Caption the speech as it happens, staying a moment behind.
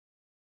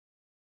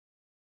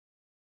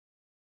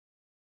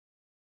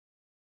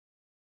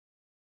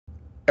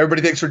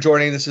Everybody, thanks for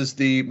joining. This is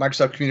the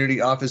Microsoft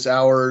Community Office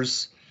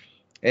Hours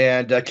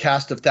and a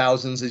cast of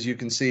thousands, as you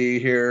can see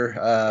here.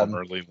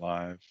 Formerly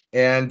live.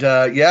 And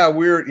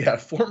we're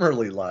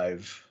formerly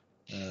live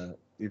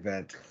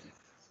event.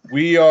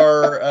 We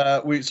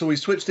are we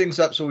switched things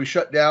up. So we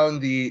shut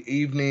down the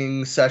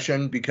evening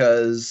session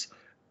because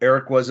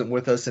Eric wasn't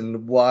with us,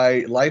 and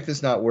why life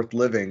is not worth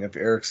living if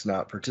Eric's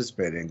not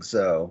participating.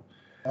 So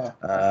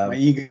my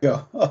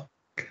ego. Wow.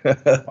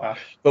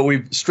 But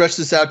we've stretched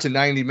this out to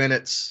 90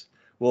 minutes.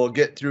 We'll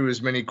get through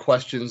as many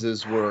questions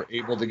as we're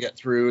able to get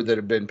through that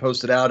have been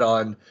posted out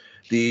on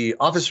the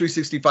Office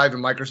 365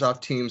 and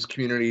Microsoft Teams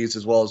communities,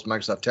 as well as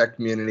Microsoft Tech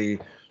community,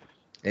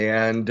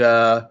 and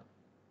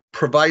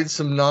provide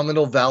some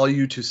nominal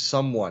value to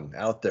someone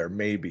out there.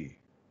 Maybe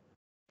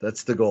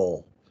that's the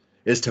goal,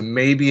 is to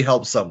maybe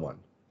help someone.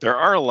 There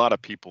are a lot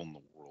of people in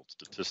the world,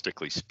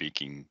 statistically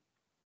speaking.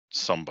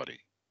 Somebody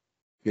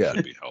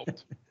should be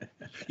helped.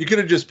 You could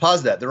have just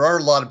paused that. There are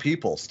a lot of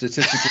people,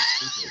 statistically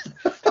speaking.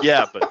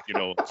 Yeah, but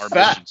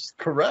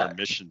our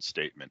mission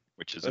statement,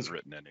 which isn't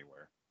written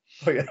anywhere.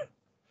 Oh yeah,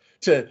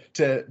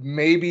 to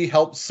maybe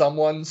help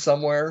someone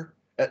somewhere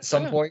at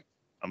some point.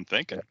 I'm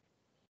thinking.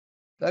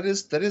 That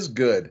is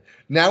good.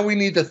 Now we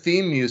need the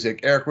theme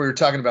music. Eric, we were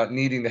talking about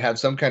needing to have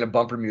some kind of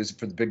bumper music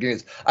for the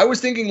beginnings. I was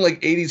thinking like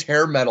 80s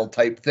hair metal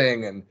type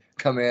thing and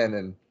come in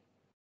and.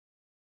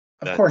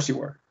 Of course you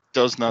were.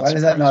 Why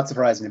does that not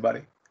surprise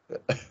anybody?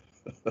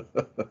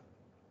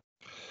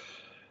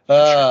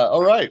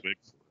 All right.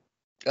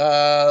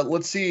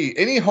 Let's see.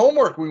 Any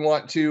homework we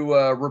want to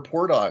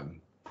report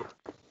on?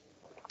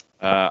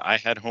 I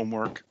had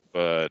homework,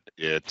 but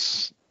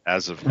it's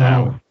as of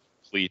now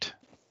complete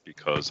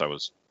because I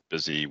was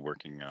busy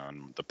working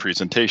on the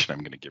presentation I'm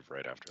going to give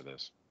right after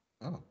this.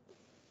 Oh.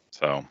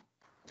 So.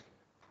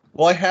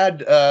 Well, I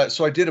had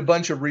so I did a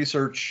bunch of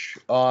research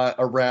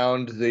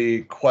around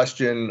the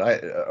question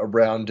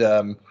around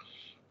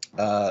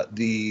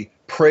the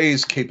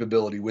praise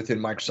capability within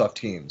Microsoft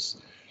Teams.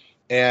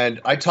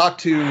 And I talked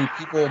to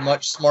people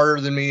much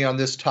smarter than me on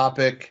this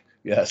topic.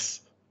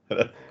 Yes.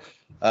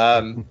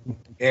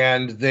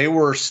 And they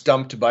were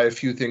stumped by a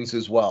few things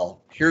as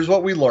well. Here's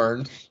what we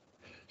learned.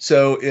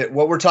 So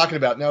what we're talking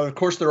about now, of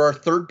course, there are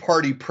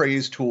third-party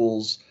praise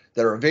tools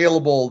that are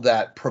available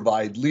that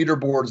provide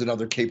leaderboards and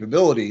other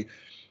capability.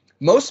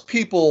 Most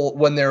people,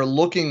 when they're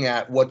looking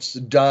at what's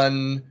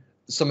done,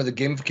 some of the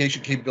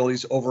gamification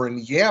capabilities over in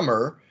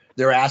Yammer,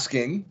 they're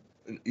asking,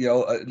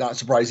 not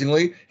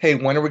surprisingly, hey,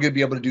 when are we going to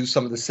be able to do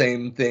some of the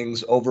same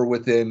things over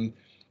within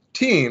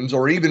Teams,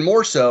 or even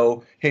more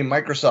so, hey,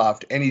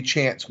 Microsoft, any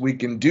chance we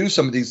can do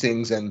some of these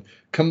things and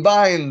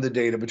combine the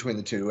data between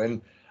the two?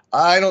 And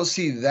I don't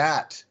see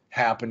that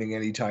happening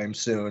anytime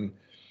soon.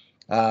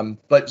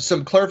 But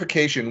some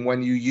clarification,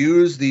 when you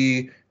use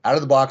the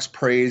out-of-the-box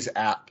praise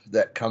app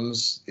that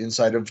comes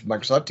inside of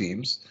Microsoft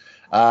Teams,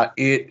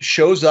 it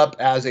shows up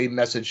as a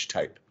message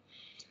type.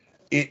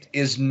 It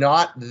is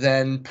not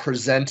then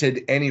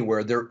presented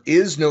anywhere. There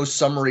is no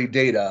summary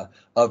data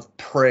of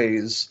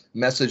praise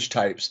message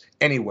types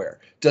anywhere.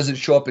 Doesn't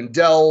show up in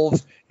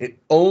Delve. It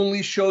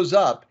only shows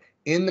up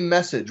in the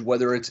message,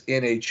 whether it's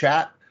in a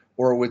chat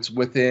or it's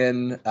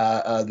within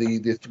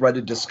the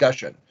threaded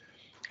discussion.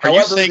 Are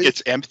you saying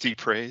it's empty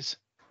praise?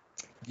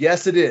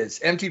 Yes, it is.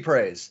 Empty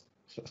praise.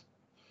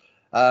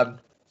 So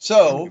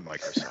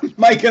Microsoft.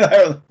 Mike and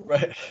Ireland.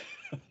 Right.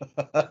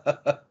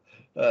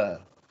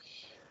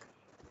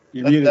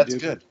 That's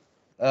good.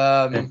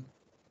 That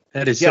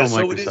is so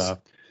Microsoft.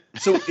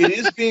 So it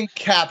is being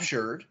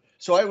captured.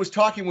 So I was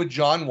talking with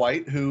John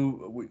White,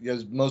 who,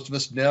 as most of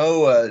us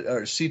know,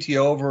 our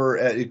CTO over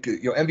at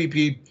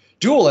MVP,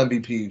 dual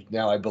MVP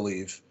now, I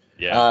believe.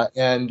 Yeah.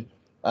 And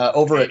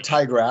over at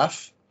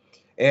Tygraph.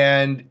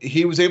 And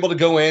he was able to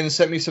go in and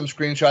send me some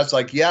screenshots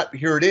like, yeah,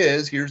 here it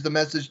is. Here's the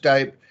message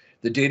type.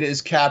 The data is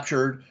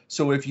captured.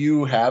 So if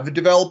you have a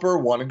developer,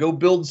 want to go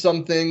build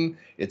something,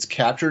 it's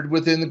captured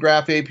within the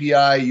Graph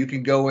API. You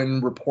can go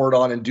and report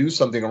on and do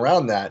something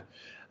around that.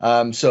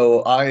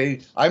 So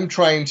I'm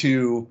trying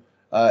to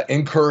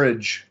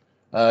encourage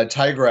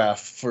Tygraph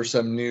for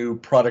some new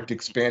product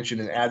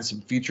expansion and add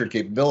some feature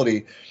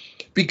capability.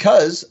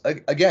 Because,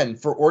 again,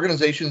 for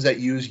organizations that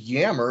use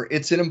Yammer,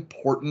 it's an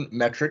important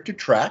metric to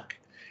track.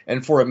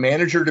 And for a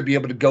manager to be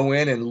able to go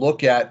in and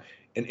look at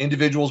an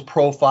individual's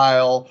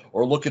profile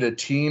or look at a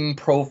team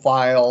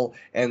profile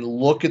and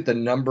look at the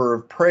number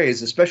of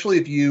praise, especially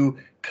if you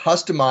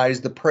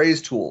customize the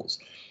praise tools.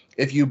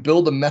 If you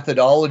build a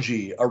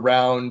methodology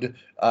around,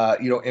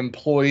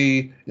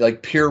 employee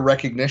like peer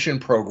recognition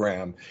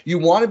program, you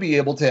want to be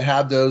able to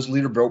have those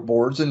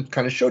leaderboards and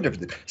kind of show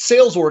different things.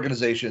 Sales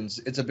organizations,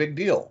 it's a big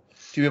deal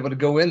to be able to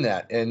go in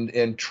that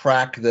and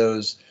track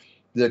those,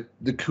 the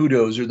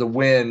kudos or the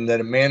win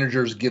that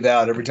managers give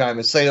out every time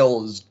a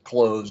sale is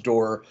closed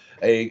or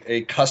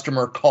a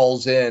customer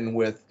calls in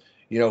with,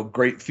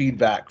 great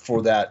feedback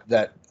for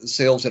that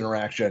sales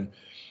interaction.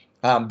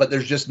 But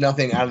there's just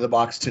nothing out of the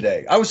box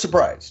today. I was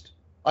surprised.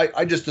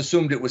 I just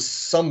assumed it was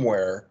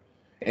somewhere,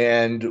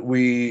 and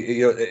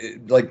we,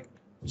 like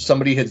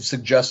somebody had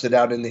suggested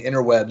out in the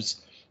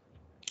interwebs,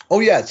 Oh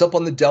yeah, it's up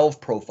on the Delve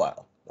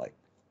profile. Like,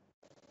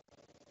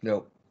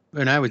 no.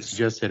 And I would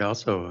suggest that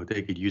also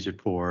they could use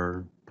it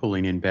for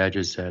pulling in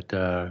badges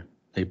that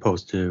they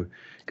post to,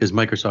 because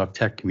Microsoft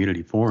Tech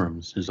Community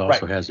Forums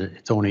also has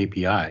its own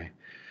API.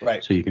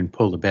 Right. So you can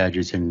pull the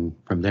badges in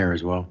from there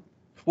as well.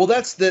 Well,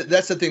 that's the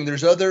thing.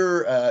 There's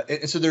other,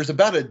 so there's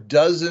about a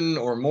dozen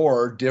or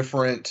more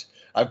different.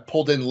 I've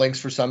pulled in links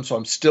for some, so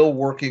I'm still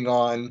working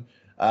on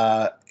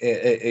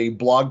a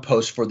blog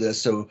post for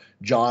this. So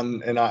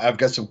John and I've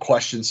got some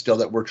questions still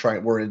that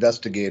we're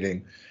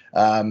investigating.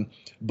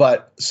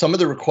 But some of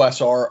the requests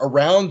are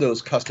around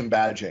those custom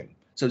badging.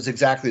 So it's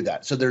exactly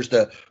that. So there's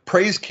the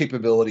praise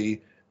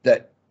capability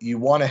that you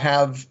want to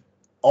have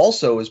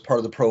also as part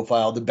of the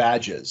profile, the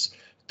badges,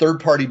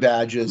 third-party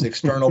badges,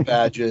 external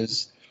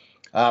badges.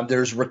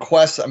 There's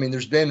requests. I mean,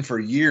 there's been for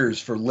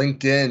years for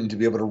LinkedIn to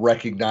be able to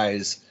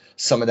recognize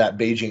some of that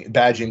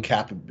badging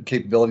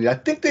capability. I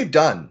think they've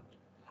done.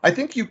 I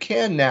think you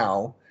can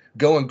now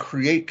go and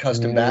create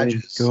custom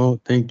badges. I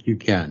don't think you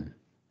can.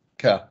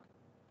 Okay.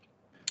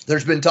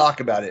 There's been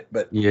talk about it,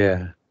 but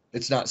yeah,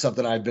 it's not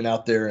something I've been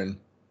out there and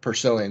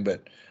pursuing.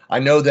 But I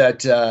know that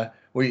to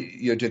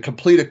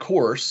complete a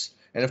course,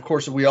 and of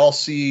course we all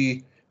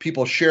see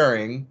people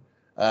sharing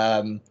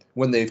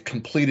when they've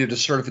completed a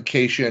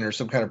certification or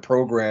some kind of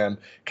program,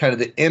 kind of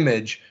the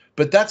image.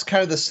 But that's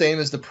kind of the same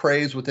as the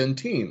praise within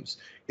Teams.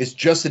 It's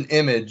just an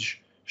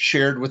image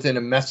shared within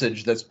a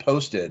message that's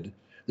posted.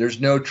 There's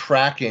no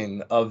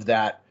tracking of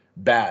that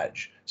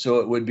badge. So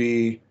it would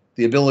be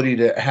the ability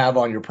to have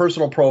on your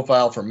personal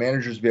profile for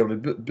managers to be able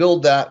to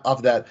build that off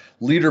of that,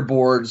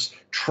 leaderboards,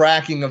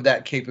 tracking of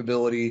that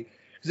capability.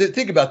 Because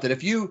think about that.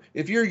 If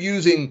you're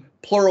using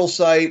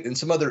Pluralsight and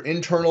some other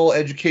internal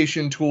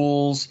education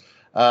tools,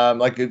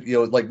 like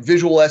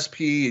Visual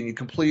SP, and you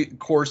complete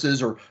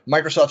courses or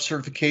Microsoft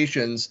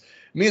certifications,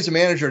 me as a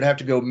manager would have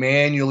to go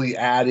manually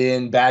add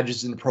in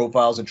badges into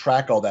profiles and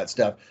track all that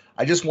stuff.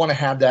 I just want to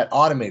have that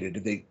automated.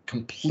 If they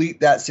complete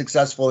that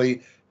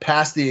successfully,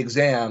 pass the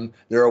exam,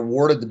 they're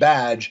awarded the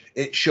badge,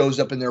 it shows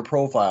up in their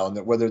profile,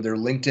 and whether their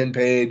LinkedIn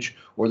page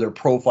or their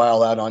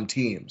profile out on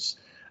Teams.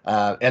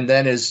 And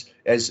then as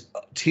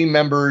team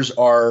members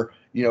are,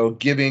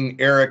 giving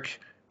Eric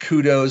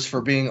kudos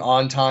for being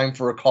on time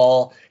for a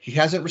call, he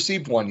hasn't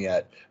received one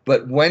yet,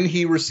 but when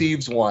he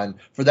receives one,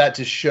 for that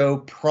to show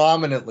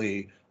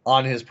prominently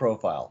on his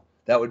profile,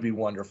 that would be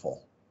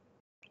wonderful.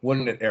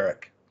 Wouldn't it,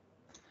 Eric?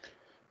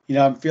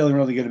 I'm feeling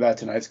really good about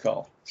tonight's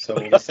call. So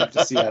we'll just have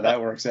to see how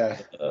that works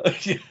out.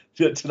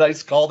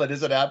 Tonight's call that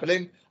isn't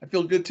happening, I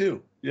feel good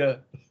too. Yeah.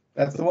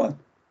 That's the one.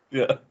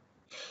 Yeah.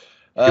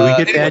 Do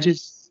we get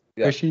badges,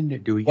 Christian?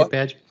 Do we get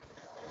badges?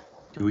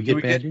 Do we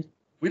get badges?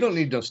 We don't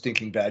need no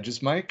stinking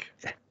badges, Mike.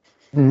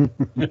 And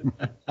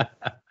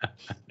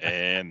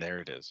there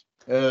it is.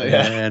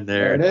 And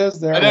there it is.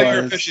 There I know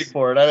you're fishing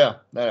for it. I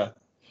know.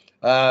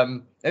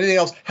 Anything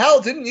else?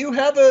 Hal, didn't you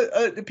have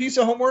a piece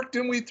of homework?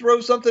 Didn't we throw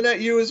something at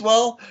you as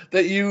well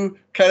that you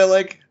kind of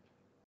like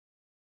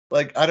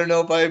I don't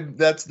know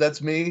if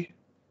that's me.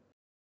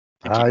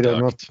 I don't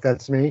know if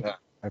that's me. Yeah.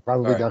 I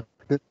probably ducked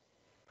it.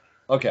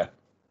 Okay.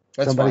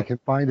 That's Somebody fine. can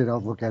find it.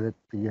 I'll look at it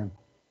again.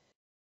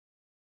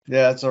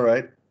 Yeah, that's all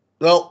right.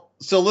 Well,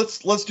 so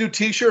let's do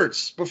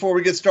T-shirts before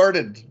we get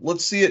started.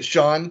 Let's see it,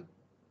 Sean.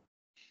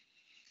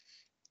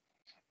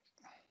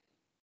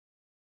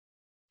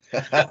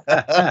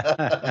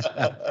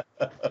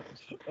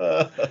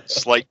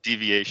 Slight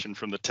deviation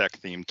from the tech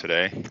theme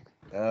today.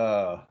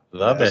 Oh,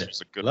 love This it.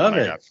 was a good Love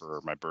one I it. got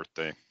for my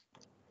birthday.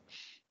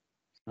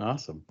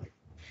 Awesome.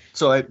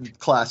 so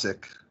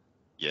classic.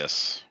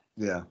 Yes.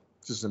 Yeah,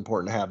 it's just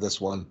important to have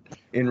this one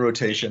in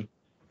rotation.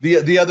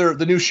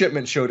 The new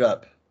shipment showed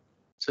up.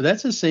 So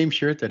that's the same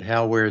shirt that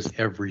Hal wears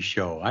every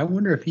show. I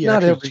wonder if he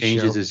Not actually every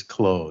changes show. his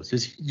clothes.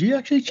 Do you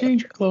actually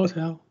change your clothes,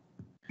 Hal?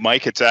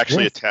 Mike, it's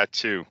actually Yes. a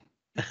tattoo.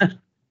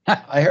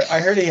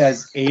 I heard he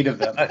has 8 of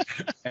them,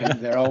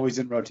 and they're always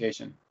in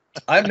rotation.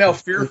 I'm now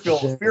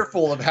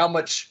fearful of how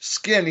much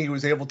skin he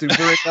was able to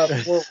bring up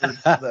forward.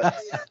 For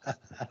that.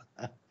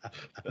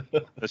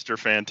 Mr.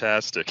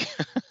 Fantastic.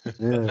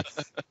 Yes.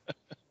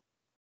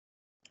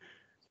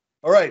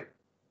 All right.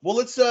 Well,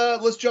 let's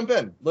jump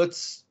in.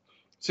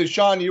 So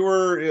Sean, you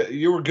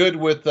were good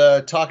with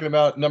talking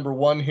about number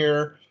 1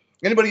 here.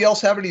 Anybody else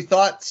have any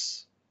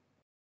thoughts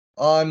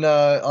on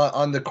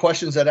the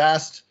questions that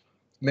asked?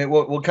 I mean,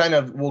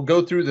 we'll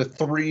go through the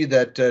 3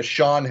 that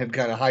Sean had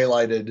kind of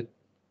highlighted,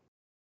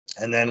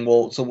 and then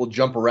we'll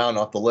jump around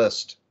off the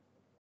list,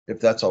 if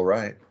that's all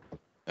right.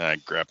 I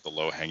grabbed the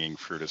low-hanging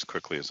fruit as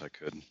quickly as I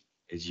could.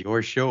 It's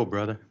your show,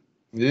 brother.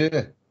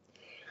 Yeah.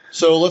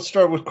 So let's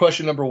start with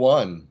question number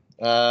 1.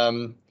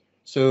 I'm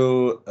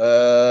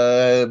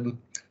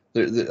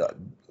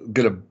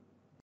gonna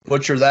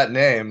butcher that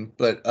name,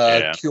 but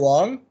Yeah.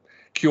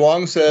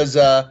 Kuang says,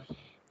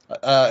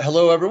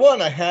 hello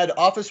everyone. I had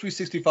Office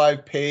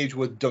 365 page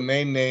with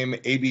domain name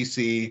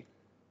ABC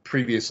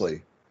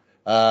previously.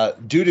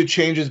 Due to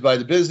changes by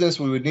the business,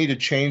 we would need to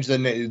change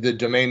the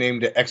domain name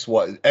to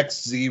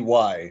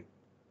XZY.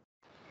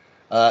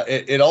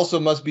 It also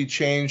must be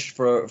changed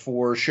for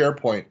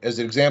SharePoint. As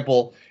an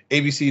example,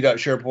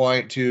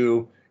 abc.sharepoint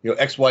to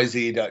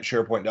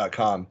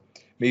xyz.sharepoint.com.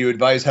 May you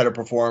advise how to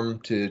perform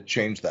to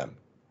change them?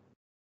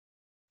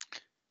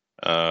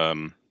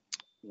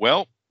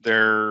 Well,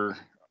 there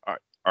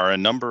are a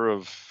number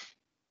of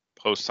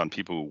posts on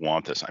people who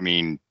want this. I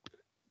mean,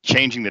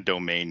 changing the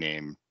domain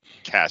name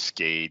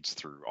cascades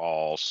through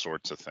all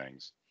sorts of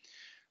things.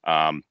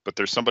 But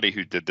there's somebody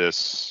who did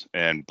this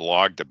and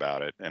blogged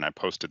about it, and I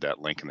posted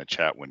that link in the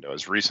chat window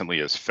as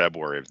recently as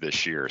February of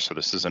this year. So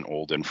this isn't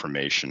old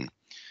information.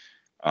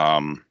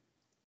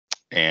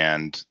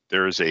 And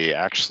there's a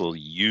actual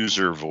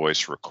user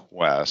voice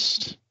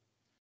request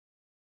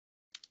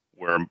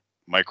where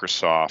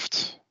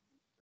Microsoft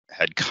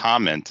had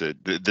commented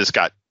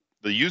that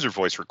the user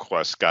voice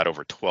request got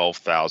over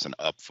 12,000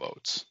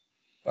 upvotes.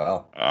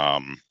 Wow.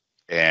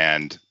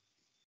 And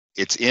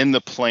it's in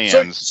the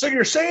plans. So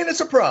you're saying it's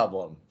a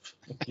problem?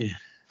 Yeah.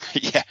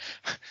 Yeah.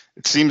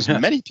 It seems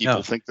many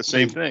people think the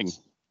same thing.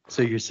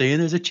 So you're saying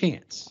there's a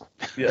chance?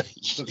 Yeah.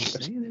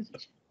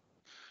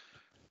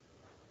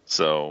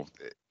 So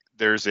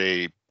there's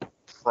a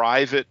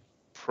private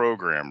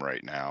program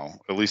right now,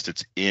 at least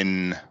it's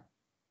in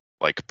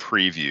like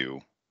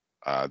preview,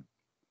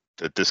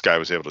 that this guy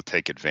was able to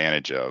take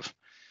advantage of.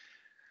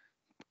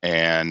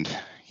 And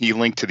he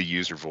linked to the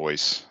user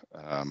voice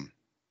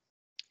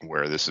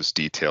where this is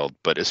detailed.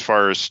 But as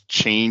far as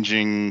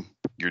changing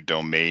your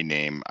domain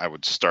name, I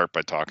would start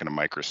by talking to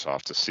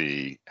Microsoft to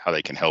see how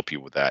they can help you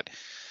with that.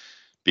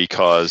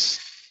 Because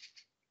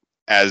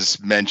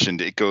as mentioned,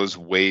 it goes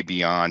way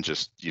beyond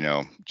just,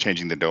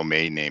 changing the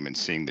domain name and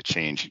seeing the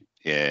change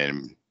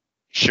in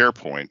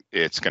SharePoint.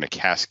 It's going to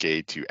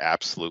cascade to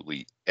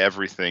absolutely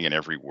everything and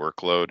every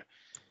workload.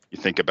 You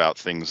think about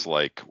things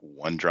like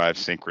OneDrive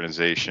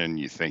synchronization.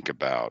 You think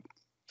about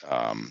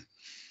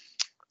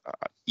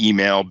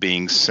email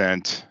being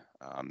sent.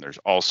 There's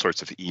all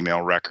sorts of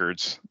email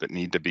records that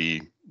need to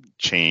be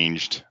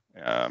changed.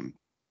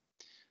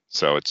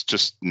 So it's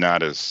just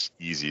not as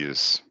easy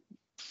as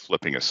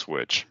flipping a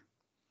switch.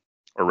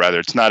 Or rather,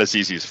 it's not as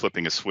easy as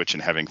flipping a switch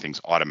and having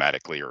things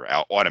automatically or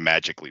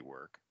automagically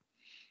work.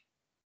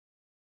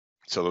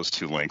 So those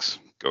two links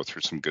go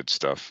through some good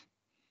stuff.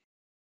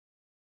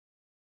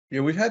 Yeah,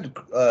 we've had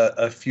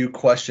a few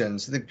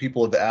questions. I think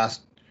people have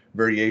asked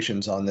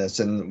variations on this,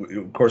 and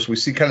of course we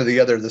see kind of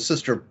the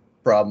sister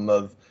problem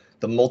of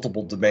the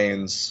multiple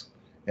domains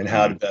and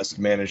how to best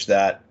manage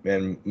that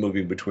and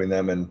moving between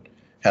them, and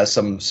has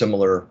some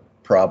similar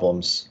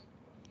problems.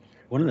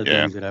 One of the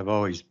things that I've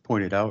always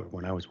pointed out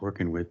when I was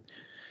working with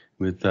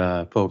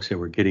folks that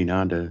were getting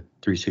onto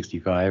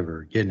 365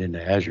 or getting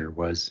into Azure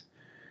was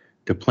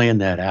to plan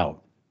that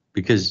out,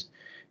 because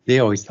they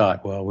always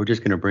thought, well, we're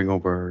just going to bring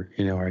over,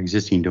 our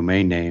existing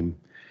domain name,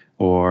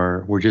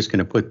 or we're just going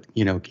to put,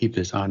 keep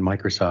this on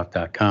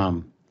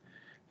Microsoft.com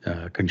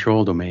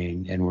control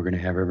domain, and we're going to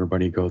have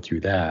everybody go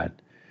through that.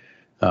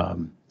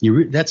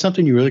 That's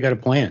something you really got to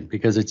plan,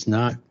 because it's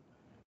not,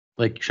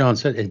 like Sean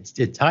said,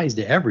 it ties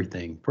to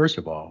everything, first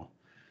of all,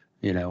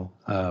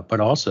 but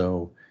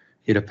also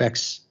it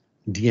affects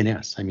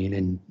DNS. I mean,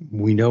 and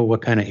we know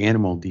what kind of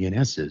animal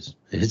DNS is.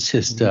 It's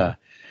just,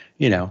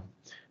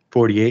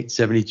 48,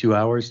 72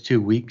 hours,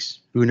 2 weeks,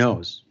 who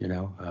knows,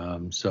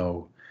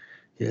 so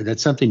yeah,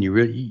 that's something you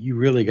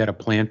really got to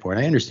plan for.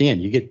 And I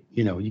understand you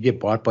get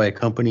bought by a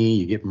company,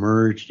 you get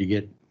merged, you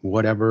get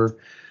whatever.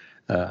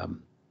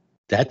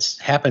 That's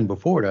happened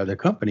before to other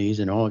companies,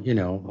 and all,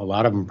 a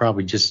lot of them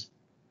probably just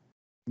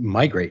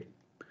migrate,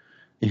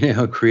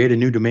 create a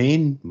new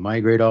domain,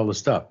 migrate all the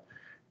stuff.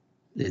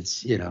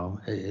 It's,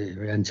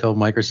 until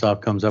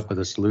Microsoft comes up with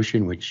a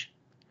solution, which,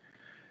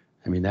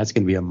 I mean, that's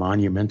going to be a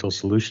monumental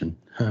solution.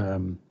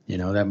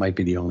 That might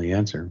be the only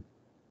answer.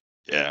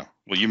 Yeah.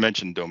 Well, you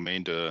mentioned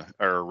tenant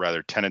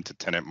to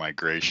tenant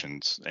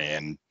migrations,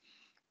 and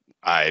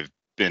I've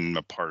been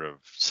a part of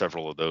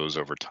several of those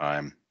over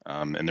time,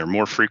 and they're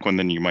more frequent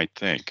than you might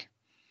think.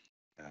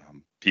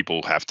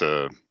 People have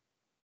to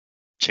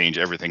change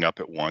everything up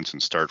at once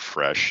and start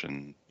fresh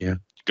and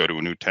go to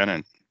a new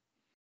tenant,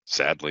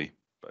 sadly.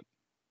 But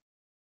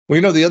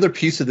well, the other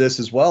piece of this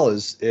as well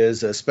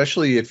is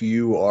especially if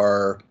you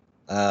are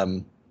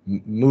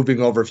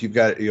moving over, if you've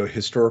got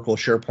historical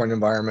SharePoint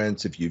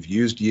environments, if you've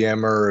used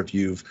Yammer, if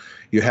you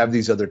have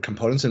these other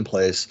components in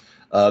place,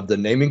 the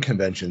naming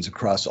conventions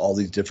across all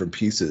these different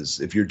pieces.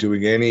 If you're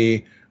doing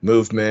any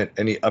movement,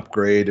 any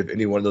upgrade of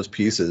any one of those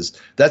pieces,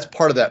 that's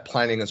part of that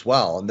planning as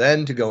well. And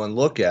then to go and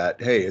look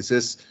at, hey, is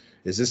this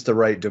the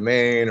right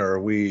domain, or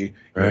are we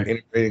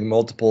integrating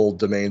multiple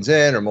domains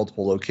in, or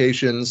multiple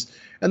locations?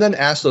 And then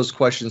ask those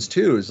questions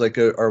too. Is like,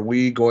 are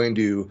we going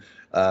to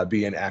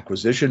be in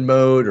acquisition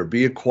mode, or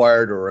be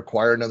acquired, or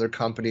acquire another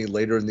company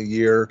later in the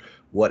year?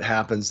 What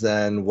happens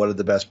then? What are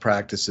the best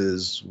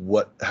practices?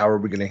 How are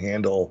we going to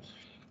handle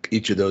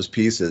each of those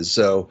pieces?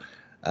 So,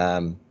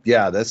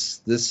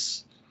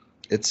 it's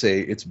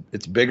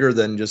bigger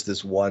than just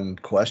this one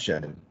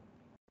question.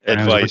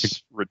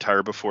 Advice: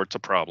 retire before it's a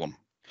problem.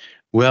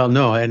 Well,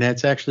 no, and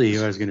that's actually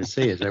what I was going to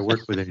say is I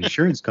worked with an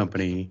insurance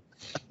company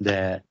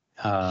that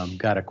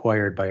got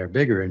acquired by a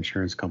bigger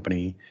insurance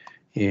company,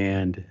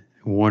 and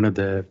one of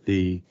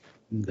the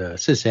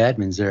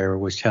sysadmins there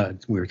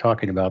we were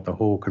talking about the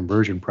whole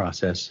conversion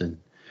process and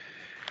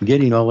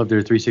getting all of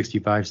their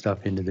 365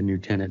 stuff into the new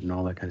tenant and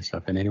all that kind of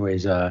stuff. And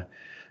anyways, her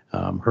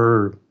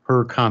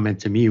comment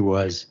to me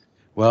was,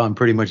 "Well, I'm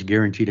pretty much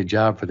guaranteed a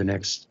job for the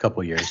next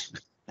couple of years."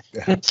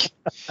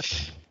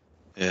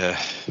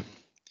 Yeah.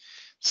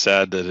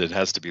 Sad that it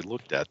has to be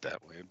looked at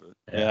that way, but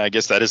yeah, I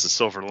guess that is a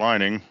silver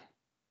lining.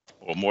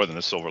 Well, more than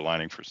a silver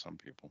lining for some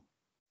people.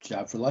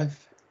 Job for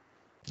life.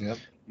 Yep.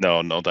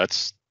 No,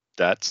 that's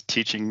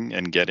teaching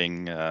and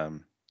getting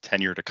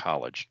tenure to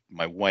college.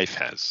 My wife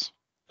has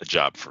a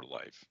job for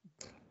life.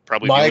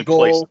 Probably My the only goal.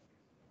 place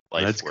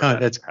life where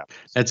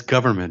that's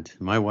government.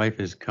 My wife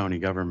is county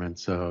government,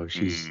 so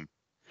it's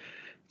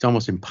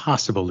almost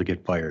impossible to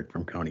get fired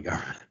from county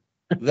government.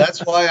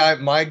 That's why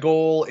my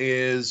goal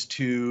is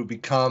to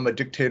become a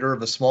dictator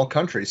of a small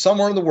country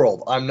somewhere in the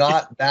world. I'm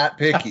not that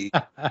picky,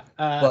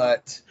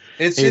 but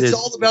it's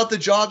all about the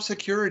job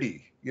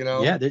security, you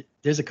know? Yeah,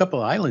 there's a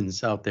couple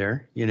islands out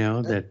there,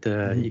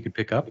 that you could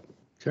pick up.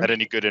 Sure. Had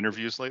any good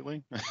interviews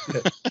lately?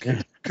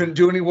 Couldn't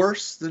do any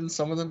worse than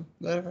some of them.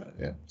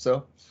 Yeah.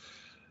 So,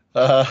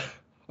 all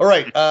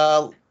right.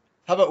 How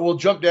about we'll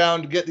jump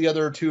down to get the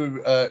other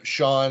two,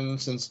 Sean,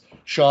 since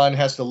Sean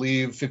has to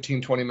leave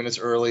 15-20 minutes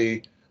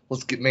early.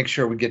 Let's make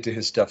sure we get to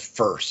his stuff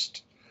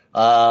first.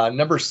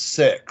 Number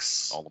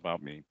 6. All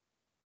about me.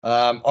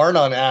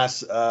 Arnon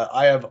asks,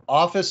 I have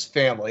Office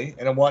Family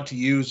and I want to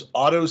use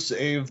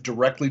autosave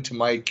directly to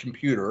my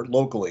computer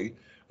locally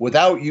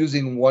without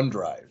using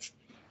OneDrive.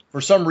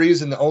 For some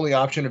reason, the only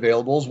option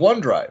available is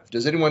OneDrive.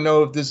 Does anyone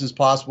know if this is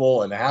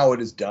possible and how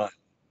it is done?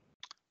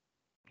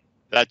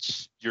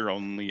 That's your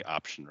only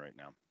option right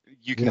now.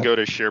 You can go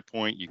to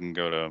SharePoint, you can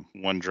go to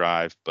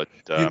OneDrive, but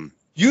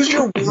use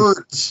your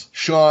words,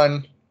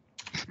 Sean.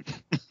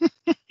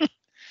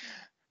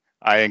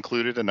 I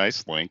included a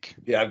nice link.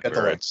 Yeah, I've got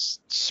the link. It's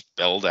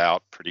spelled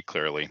out pretty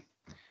clearly.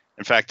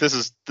 In fact, this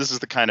is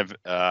the kind of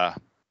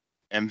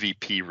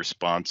MVP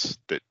response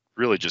that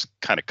really just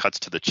kind of cuts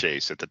to the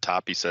chase. At the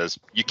top, he says,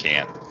 "You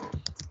can,"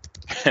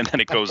 and then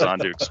it goes on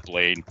to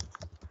explain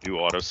new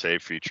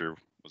autosave feature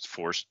was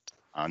forced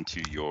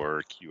onto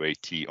your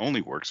QAT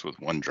only works with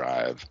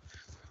OneDrive,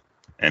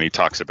 and he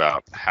talks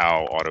about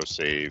how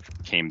autosave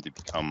came to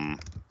become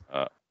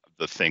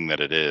the thing that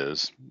it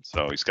is.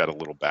 So he's got a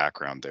little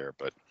background there,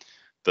 but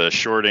the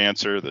short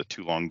answer, the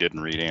too long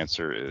didn't read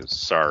answer, is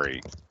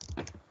sorry.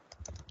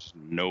 There's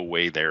no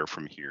way there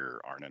from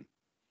here, Arnon.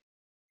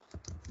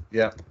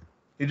 Yeah.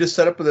 You just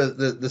set up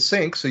the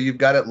sync, so you've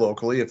got it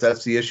locally if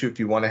that's the issue, if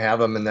you want to have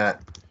them in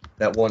that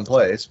one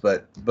place.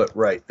 But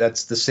right,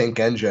 that's the sync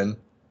engine.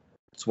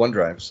 It's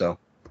OneDrive, so.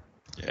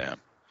 Yeah.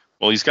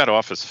 Well, he's got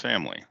Office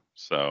Family,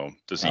 so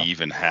does he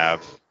even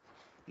have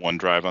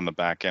OneDrive on the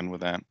back end with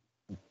that?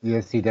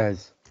 Yes, he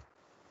does.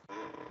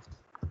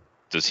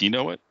 Does he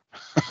know it?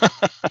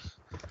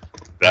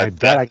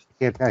 I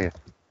can't tell you.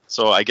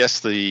 So I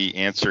guess the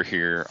answer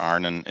here,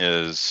 Arnon,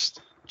 is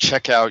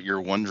check out your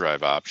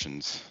OneDrive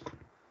options.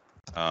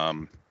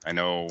 I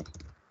know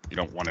you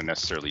don't want to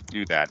necessarily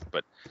do that,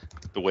 but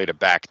the way to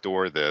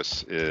backdoor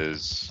this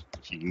is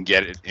if you can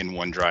get it in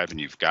OneDrive and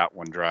you've got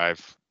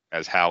OneDrive,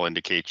 as Hal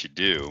indicates you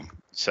do,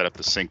 set up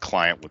the sync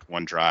client with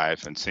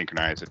OneDrive and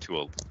synchronize it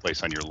to a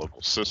place on your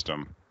local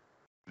system.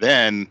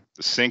 Then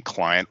the sync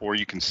client, or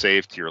you can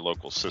save to your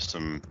local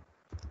system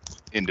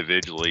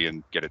individually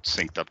and get it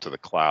synced up to the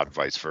cloud,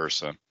 vice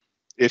versa,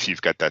 if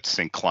you've got that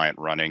sync client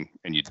running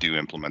and you do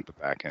implement the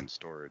backend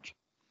storage.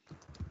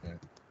 Okay.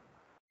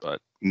 But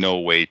no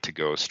way to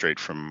go straight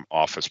from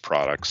Office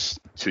products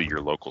to your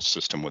local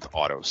system with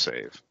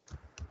autosave.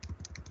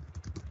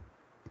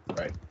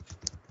 Right.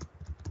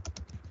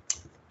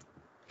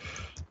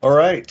 All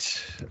right.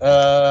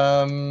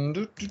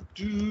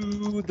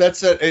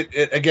 That's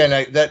it.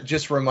 Again, that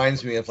just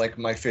reminds me of like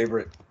my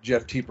favorite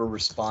Jeff Teeper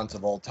response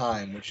of all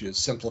time, which is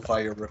simplify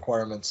your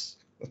requirements.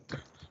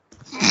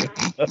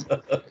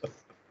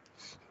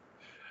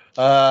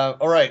 All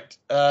right.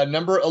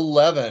 Number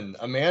 11,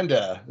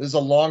 Amanda. This is a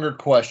longer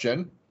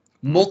question,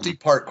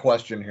 multi-part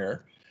question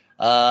here.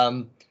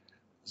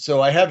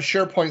 So I have a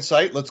SharePoint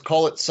site. Let's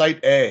call it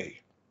Site A.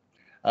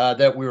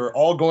 That we are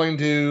going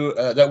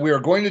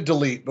to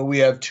delete, but we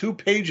have 2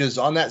 pages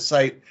on that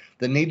site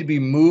that need to be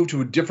moved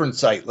to a different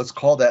site. Let's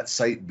call that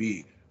Site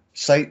B.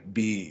 Site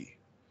B.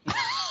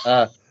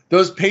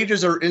 Those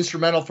pages are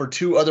instrumental for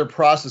 2 other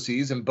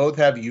processes, and both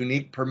have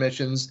unique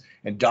permissions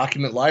and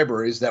document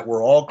libraries that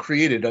were all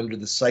created under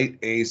the Site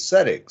A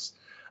settings.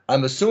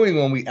 I'm assuming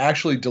when we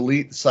actually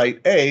delete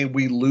Site A,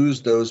 we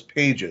lose those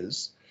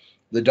pages,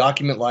 the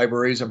document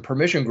libraries and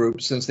permission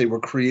groups, since they were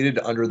created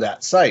under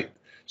that site.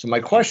 So my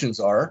questions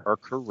are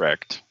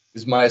correct.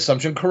 Is my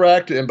assumption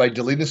correct? And by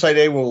deleting Site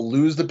A, we'll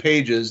lose the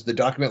pages, the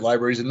document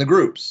libraries, and the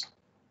groups.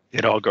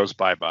 It all goes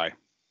bye-bye.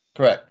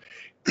 Correct.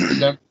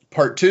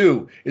 Part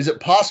 2, is it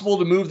possible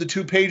to move the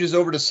 2 pages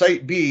over to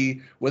site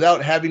B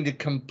without having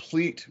to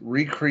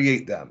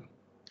recreate them?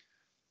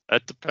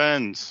 That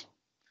depends.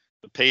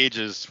 The page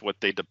is what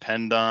they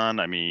depend on.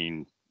 I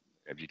mean,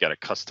 have you got a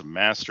custom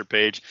master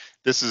page?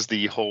 This is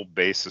the whole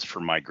basis for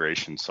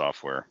migration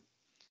software.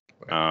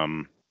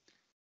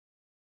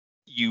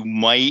 You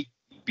might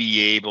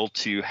be able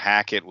to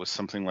hack it with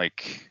something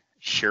like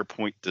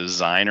SharePoint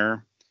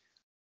Designer,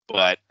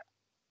 but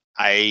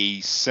I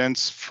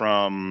sense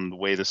from the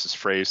way this is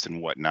phrased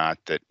and whatnot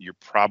that you're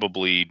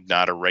probably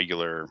not a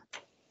regular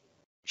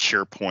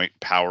SharePoint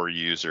power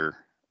user,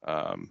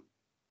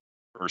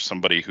 or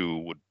somebody who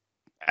would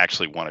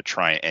actually want to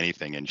try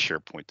anything in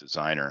SharePoint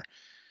Designer.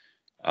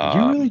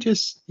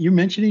 You're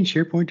mentioning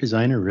SharePoint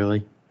Designer,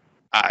 really?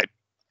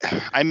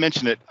 I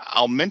mention it.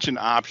 I'll mention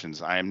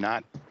options. I am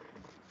not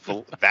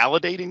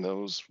validating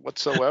those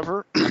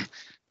whatsoever.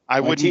 I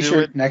wouldn't do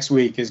T-shirt it. next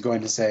week is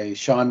going to say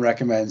Sean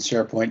recommends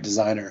SharePoint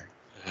Designer.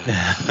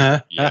 Yeah,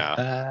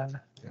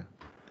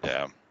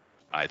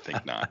 I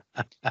think not.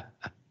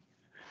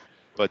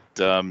 But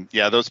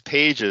yeah, those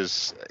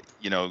pages,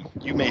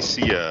 you may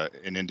see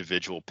an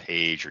individual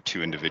page or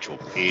 2 individual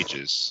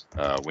pages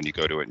when you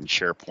go to it in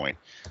SharePoint.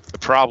 The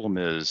problem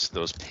is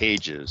those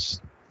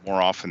pages,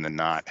 more often than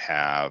not,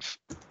 have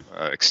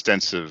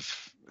extensive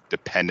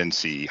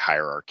dependency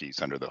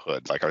hierarchies under the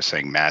hood. Like I was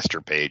saying,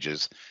 master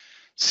pages,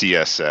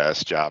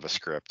 CSS,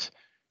 JavaScript.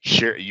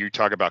 You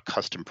talk about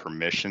custom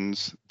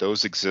permissions.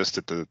 Those exist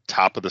at the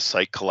top of the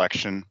site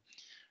collection,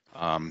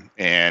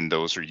 and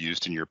those are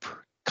used in your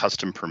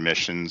custom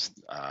permissions.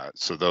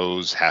 So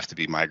those have to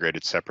be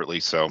migrated separately.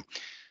 So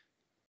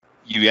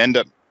you end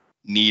up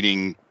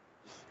needing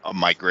a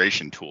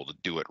migration tool to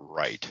do it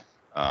right.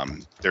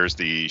 There's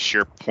the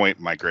SharePoint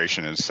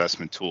Migration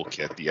Assessment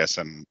Toolkit, the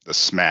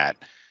SMAT.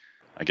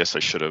 I guess I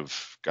should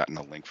have gotten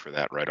a link for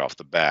that right off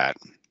the bat,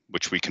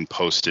 which we can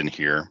post in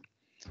here.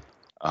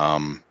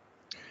 And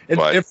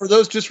for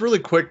those, just really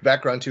quick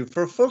background too,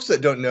 for folks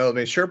that don't know, I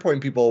mean,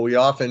 SharePoint people, we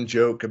often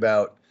joke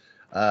about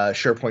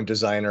SharePoint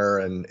Designer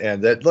and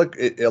that, look,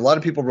 a lot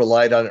of people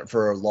relied on it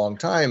for a long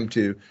time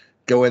to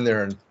go in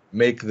there and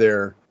make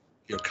their,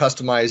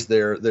 customize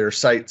their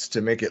sites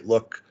to make it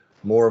look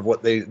more of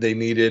what they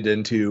needed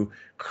and to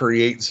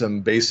create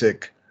some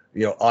basic,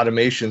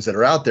 automations that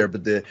are out there.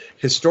 But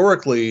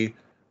historically,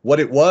 what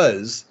it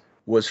was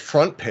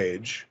front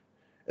page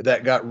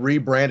that got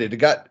rebranded.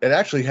 It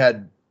actually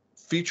had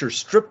features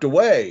stripped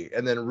away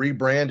and then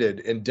rebranded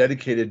and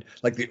dedicated,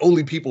 like the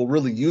only people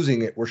really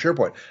using it were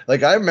SharePoint.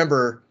 Like I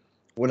remember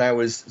when I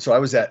was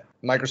at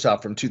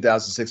Microsoft from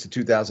 2006 to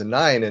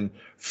 2009, and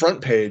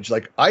front page,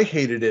 like I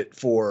hated it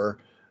for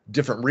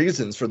different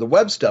reasons. For the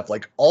web stuff,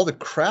 like all the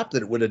crap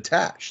that it would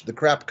attach, the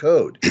crap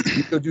code,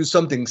 you could do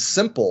something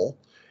simple,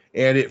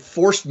 and it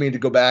forced me to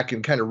go back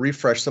and kind of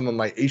refresh some of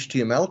my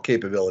HTML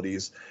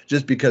capabilities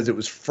just because it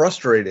was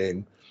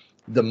frustrating.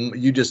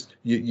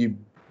 You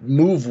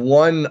move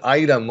one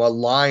item, a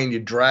line, you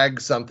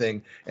drag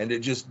something, and it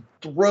just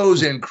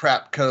throws in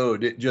crap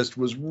code. It just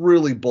was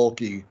really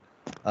bulky,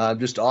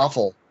 just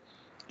awful.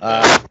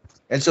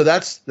 And so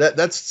that's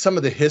some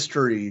of the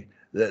history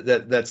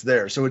that's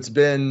there. So it's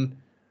been,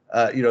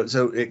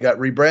 so it got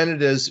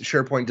rebranded as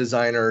SharePoint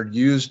Designer,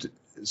 used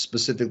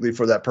specifically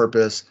for that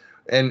purpose.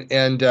 And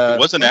it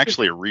wasn't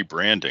actually a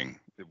rebranding.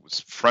 It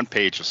was front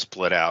page was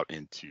split out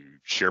into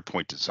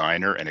SharePoint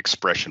Designer and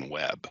Expression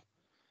Web.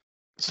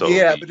 So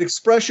yeah, but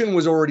Expression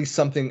was already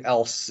something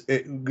else.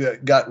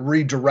 It got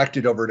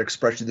redirected over to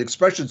Expression. The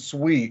Expression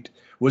suite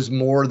was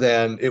more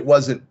than it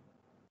wasn't.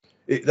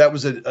 It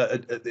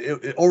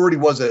already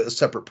was a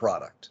separate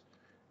product.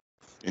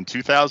 In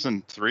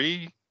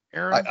 2003,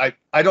 Aaron?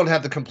 I don't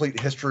have the complete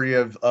history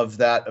of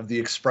the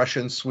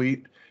Expression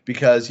suite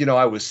because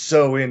I was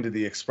so into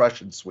the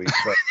Expression suite,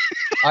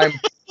 but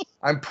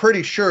I'm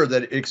pretty sure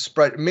that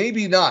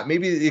maybe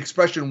the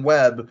Expression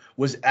Web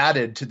was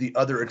added to the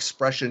other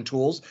Expression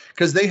tools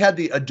because they had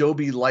the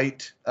Adobe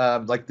Light,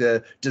 like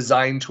the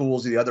design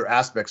tools, the other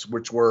aspects,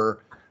 which were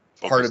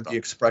part of the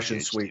Expression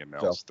suite.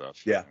 So,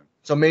 stuff. Yeah.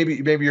 So maybe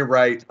you're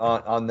right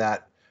on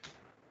that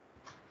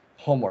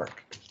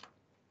homework.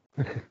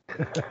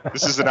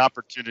 This is an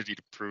opportunity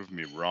to prove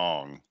me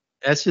wrong.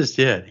 That's just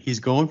it. He's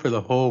going for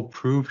the whole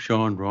prove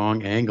Sean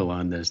wrong angle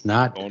on this,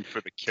 not going for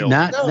the kill.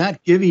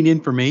 Not giving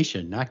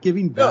information, not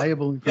giving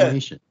valuable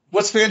information. Yeah.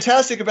 What's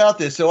fantastic about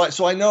this?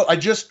 So I know I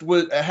just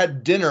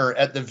had dinner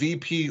at the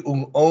VP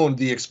who owned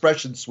the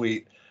Expression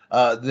suite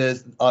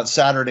on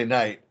Saturday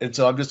night, and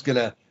so I'm just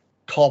gonna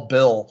call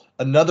Bill,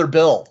 another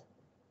Bill.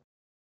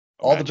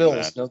 All the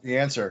Bills know the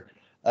answer.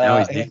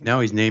 Now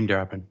he's name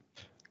dropping.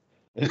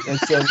 And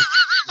so,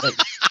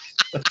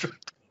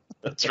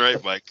 that's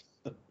right, Mike.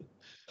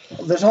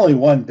 Well, there's only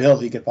one Bill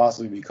he could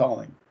possibly be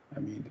calling. I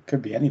mean, it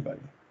could be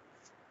anybody.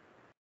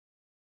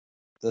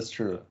 That's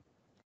true.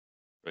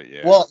 But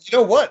yeah. Well, you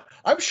know what?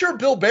 I'm sure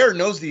Bill Bear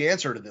knows the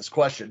answer to this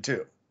question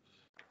too.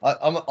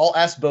 I'll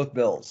ask both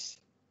Bills.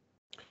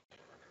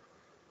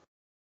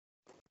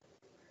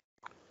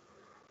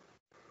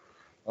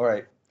 All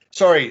right.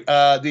 Sorry.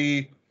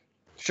 The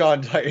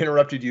Sean, I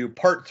interrupted you.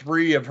 Part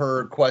 3 of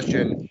her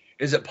question,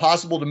 is it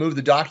possible to move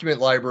the document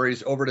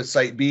libraries over to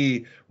Site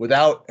B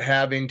without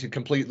having to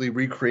completely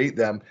recreate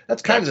them?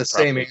 That's kind of the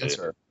same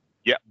answer.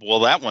 Yeah, well,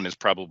 that one is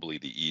probably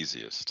the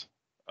easiest,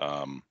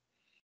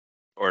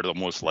 or the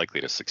most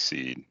likely to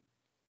succeed.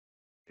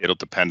 It'll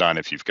depend on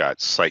if you've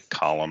got site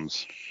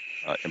columns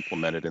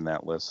implemented in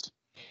that list,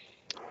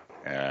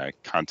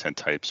 content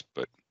types,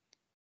 but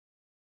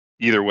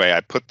either way,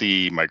 I put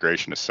the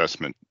Migration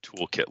Assessment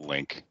Toolkit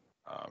link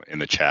in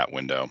the chat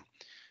window.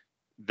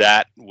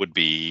 That would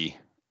be,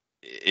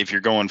 if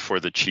you're going for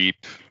the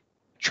cheap,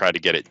 try to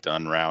get it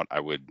done route, I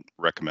would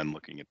recommend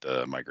looking at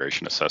the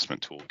Migration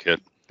Assessment Toolkit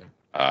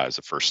as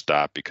a first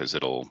stop, because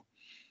it'll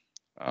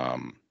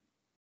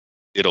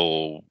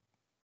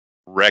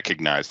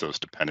recognize those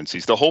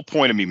dependencies. The whole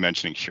point of me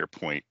mentioning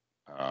SharePoint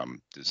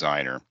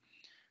Designer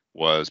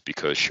was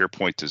because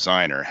SharePoint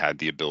Designer had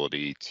the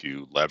ability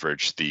to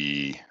leverage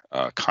the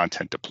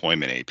content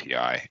deployment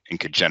API and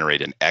could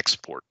generate an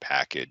export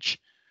package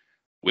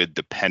with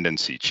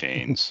dependency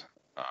chains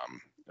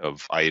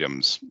of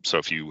items. So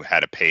if you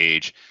had a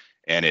page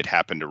and it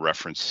happened to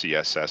reference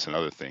CSS and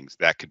other things,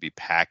 that could be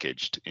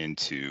packaged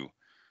into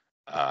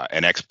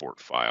an export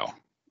file.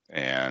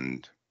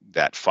 And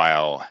that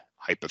file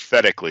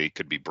hypothetically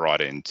could be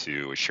brought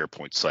into a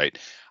SharePoint site.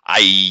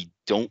 I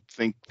don't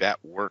think that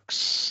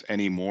works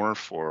anymore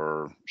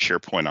for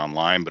SharePoint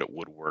Online, but it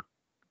would work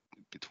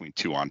between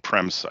 2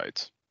 on-prem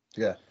sites.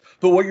 Yeah,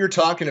 but what you're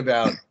talking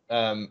about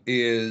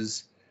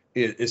is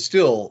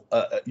still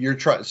you're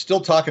still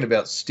talking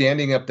about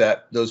standing up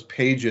those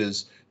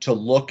pages to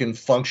look and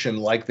function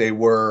like they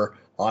were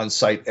on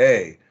Site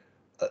A.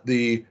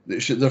 The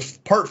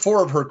part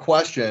 4 of her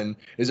question,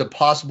 is it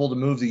possible to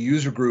move the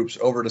user groups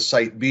over to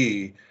Site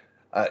B?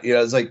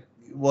 It's like,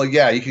 well,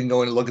 yeah, you can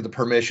go in and look at the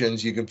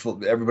permissions. You can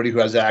put everybody who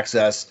has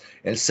access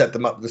and set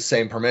them up with the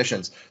same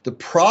permissions. The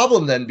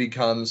problem then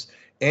becomes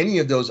any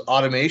of those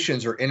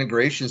automations or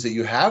integrations that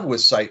you have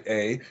with Site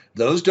A,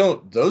 those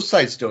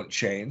sites don't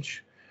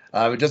change.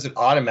 It doesn't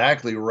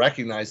automatically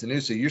recognize the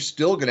new. So you're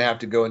still going to have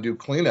to go and do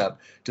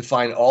cleanup to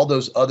find all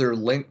those other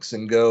links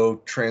and go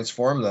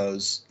transform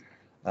those,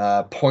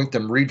 point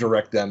them,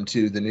 redirect them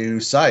to the new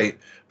site.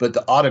 But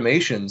the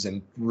automations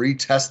and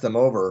retest them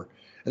over.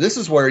 And this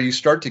is where you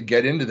start to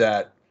get into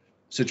that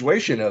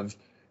situation of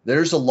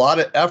there's a lot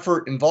of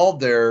effort involved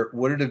there.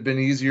 Would it have been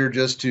easier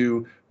just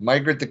to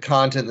migrate the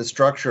content, the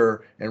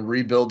structure, and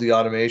rebuild the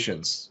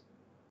automations?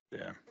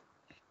 Yeah.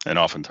 And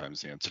oftentimes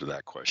the answer to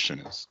that question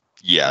is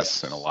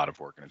yes. And a lot of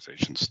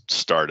organizations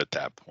start at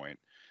that point,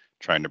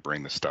 trying to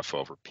bring the stuff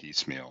over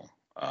piecemeal.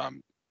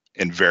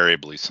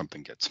 Invariably,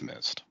 something gets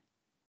missed.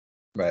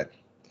 Right.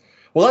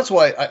 Well, that's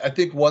why I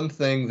think one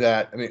thing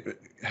that, I mean,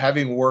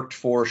 having worked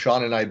for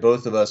Sean and I,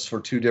 both of us, for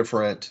 2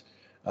 different,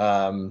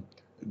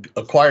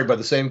 acquired by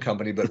the same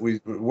company, but we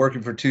were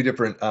working for 2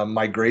 different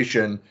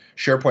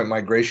SharePoint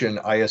migration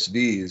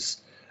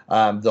ISVs.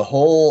 The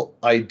whole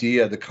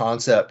idea, the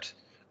concept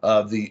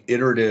of the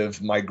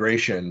iterative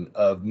migration,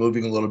 of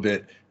moving a little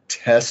bit,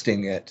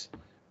 testing it,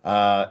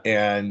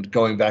 and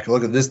going back and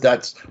look at this,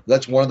 that's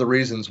one of the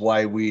reasons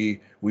why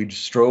we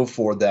strove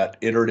for that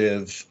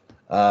iterative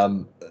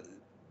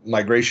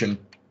migration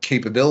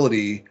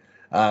capability,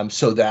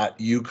 so that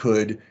you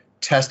could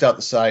test out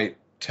the site,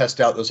 test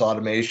out those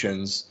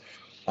automations,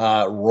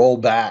 roll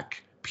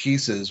back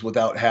pieces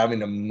without having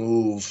to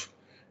move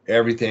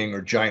everything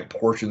or giant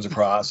portions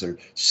across, or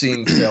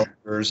seeing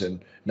failures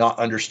and not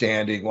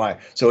understanding why.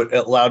 So it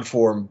allowed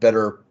for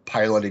better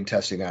piloting,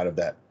 testing out of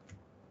that.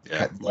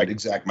 Yeah,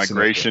 exact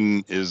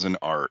migration is an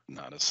art,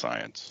 not a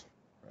science.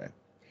 Right.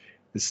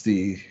 It's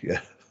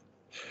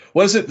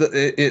what is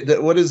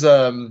it? What does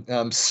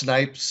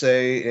Snape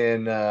say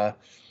in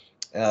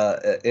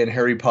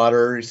Harry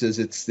Potter? He says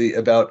it's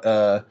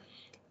about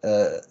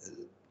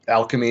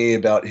alchemy,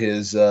 about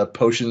his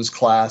potions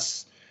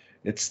class.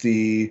 It's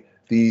the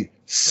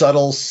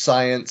subtle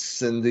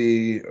science and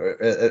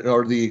I'm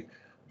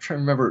trying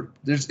to remember.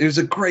 There's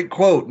a great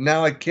quote.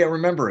 Now I can't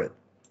remember it.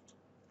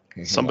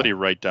 Okay, somebody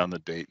write down the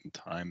date and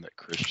time that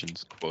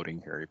Christian's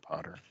quoting Harry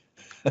Potter.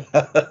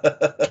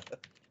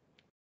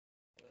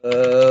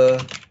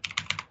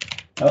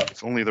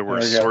 If only there were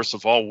a source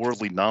of all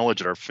worldly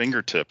knowledge at our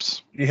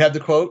fingertips. You have the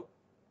quote?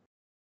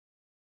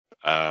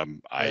 I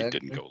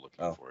didn't go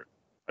looking for it.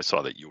 I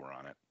saw that you were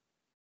on it.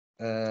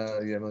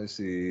 Yeah, let me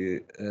see.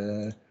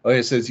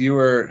 It says you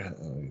were,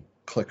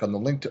 click on the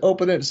link to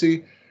open it.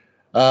 See,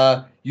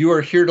 you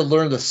are here to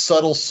learn the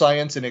subtle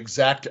science and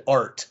exact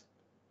art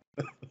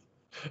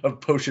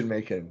of potion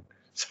making.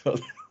 So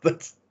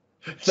that's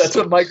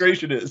what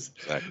migration is.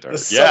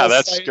 Yeah,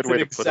 that's a good way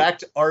to put it.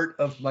 Exact art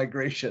of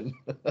migration.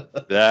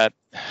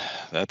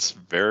 That's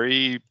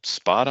very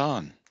spot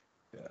on.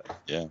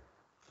 Yeah.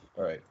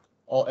 All right.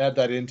 I'll add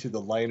that into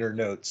the liner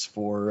notes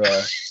for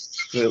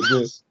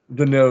the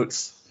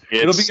notes.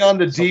 It'll be on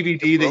the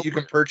DVD that you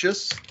can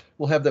purchase.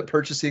 We'll have that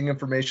purchasing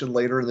information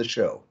later in the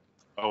show.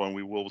 Oh, and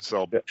we will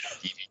sell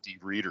DVD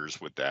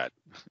readers with that.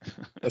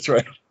 That's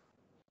right.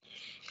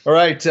 All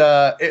right,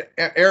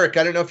 Eric,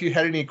 I don't know if you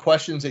had any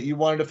questions that you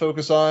wanted to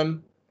focus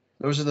on.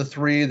 Those are the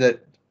three that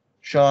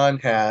Sean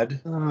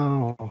had.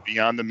 Oh,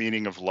 Beyond the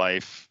meaning of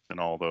life and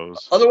all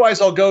those.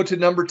 Otherwise, I'll go to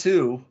number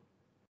 2.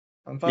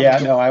 I'm fine. Yeah,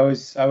 no, I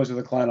was with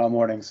a client all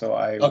morning, so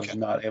I was Okay.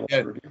 not able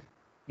Yeah. to review.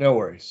 No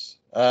worries.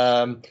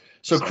 So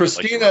Sounded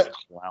Christina, like it was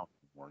a clown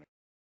morning.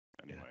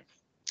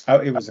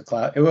 Anyway. It was a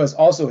cloud. It was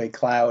also a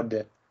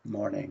cloud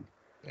morning.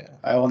 yeah,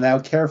 I will now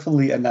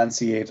carefully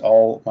enunciate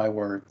all my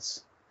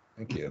words.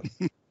 thank you.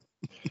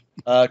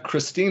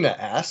 Christina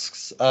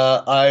asks,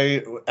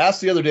 I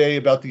asked the other day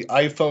about the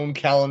iPhone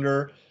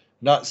calendar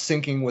not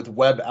syncing with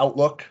Web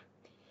Outlook.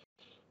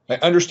 I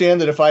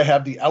understand that if I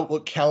have the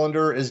Outlook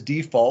calendar as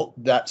default,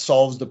 that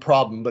solves the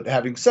problem. But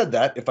having said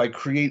that, if I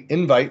create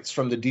invites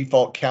from the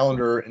default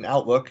calendar in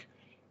Outlook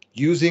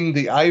using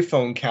the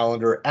iPhone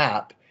calendar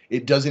app,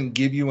 it doesn't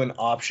give you an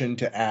option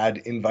to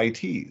add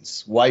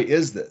invitees. Why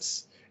is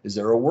this? Is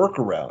there a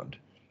workaround?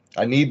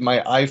 I need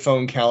my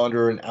iPhone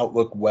calendar and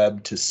Outlook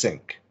web to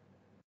sync.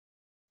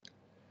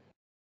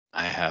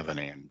 I have an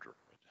Android.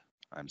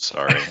 I'm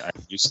sorry.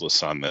 I'm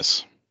useless on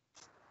this.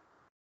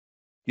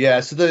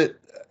 Yeah, so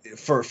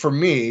for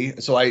me,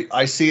 so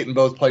I see it in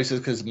both places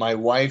because my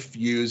wife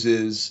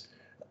uses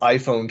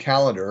iPhone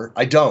calendar.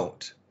 I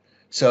don't.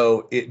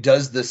 So it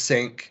does the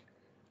sync,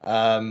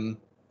 and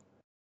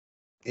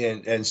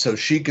so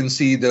she can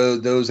see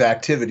those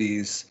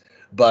activities,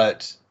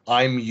 but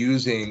I'm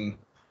using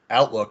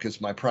Outlook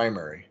as my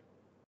primary.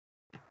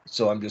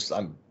 So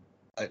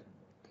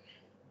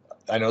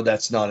I know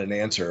that's not an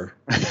answer.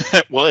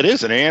 Well, it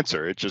is an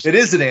answer. It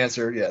is an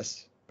answer,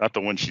 yes. Not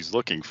the one she's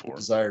looking for.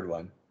 Desired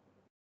one.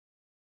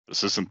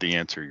 This isn't the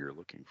answer you're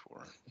looking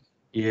for.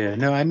 Yeah,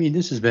 no, I mean,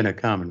 this has been a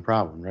common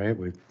problem, right?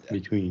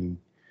 Between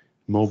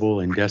mobile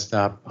and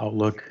desktop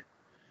Outlook.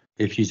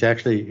 Is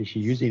she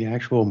using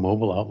actual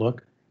mobile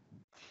Outlook?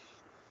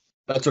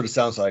 That's what it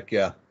sounds like,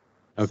 yeah.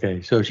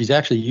 Okay, so she's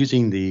actually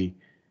using the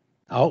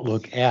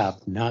Outlook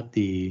app, not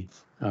the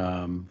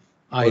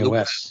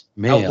iOS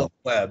mail. Outlook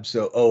web,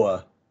 so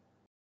OA.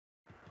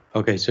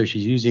 Okay, so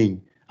she's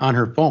using on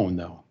her phone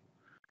though.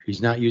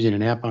 She's not using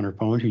an app on her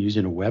phone. She's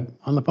using a web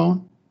on the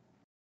phone.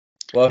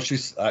 Well,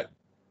 that's a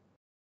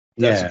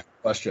good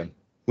question.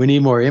 We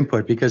need more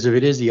input because if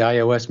it is the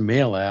iOS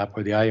mail app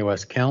or the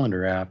iOS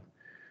calendar app,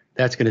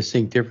 that's going to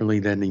sync differently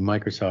than the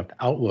Microsoft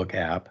Outlook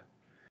app.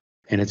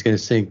 And it's going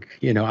to sync,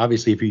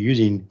 obviously if you're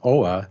using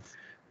OA,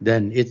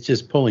 then it's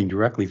just pulling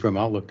directly from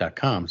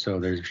Outlook.com. So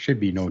there should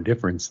be no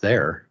difference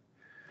there.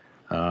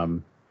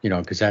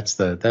 Because that's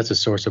a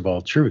source of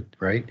all truth,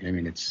 right? I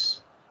mean,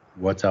 it's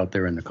what's out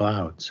there in the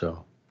cloud.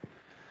 So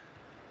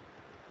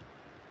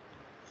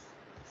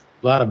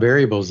a lot of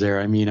variables there.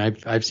 I mean,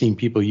 I've seen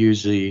people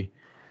use the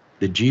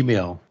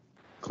Gmail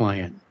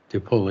client to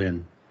pull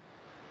in,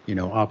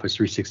 Office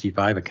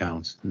 365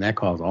 accounts, and that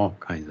caused all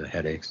kinds of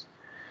headaches.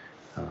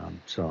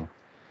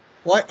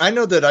 Well, I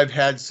know that I've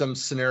had some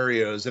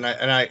scenarios, and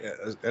I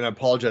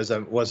apologize, I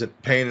wasn't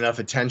paying enough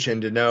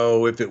attention to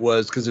know if it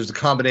was because there's a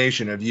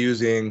combination of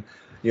using,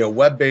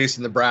 web-based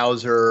in the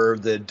browser,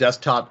 the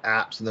desktop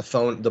apps,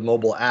 and the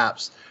mobile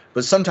apps.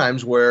 But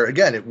sometimes where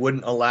again it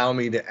wouldn't allow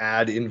me to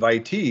add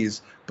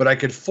invitees, but I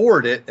could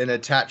forward it and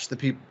attach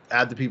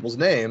add the people's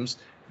names,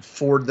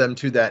 forward them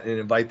to that, and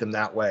invite them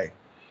that way.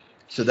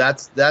 So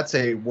that's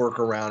a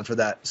workaround for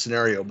that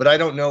scenario. But I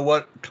don't know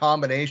what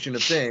combination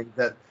of things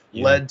that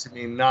led to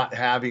me not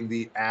having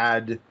the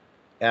add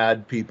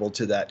people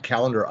to that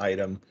calendar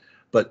item.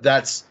 But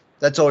that's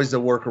always the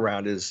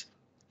workaround is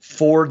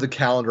forward the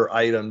calendar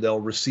item, they'll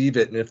receive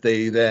it, and if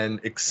they then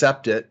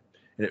accept it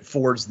and it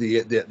forwards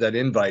that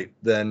invite,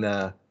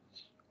 then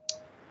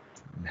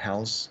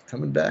Hal's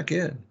coming back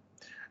in.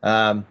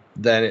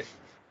 Then it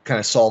kind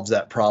of solves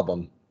that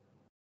problem.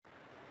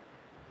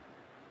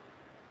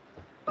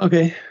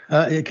 Okay,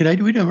 can I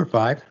do number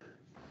 5?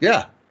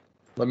 Yeah.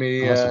 Let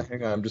me Awesome.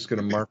 hang on. I'm just going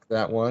to mark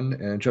that one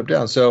and jump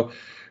down. So,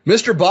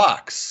 Mr.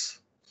 Box,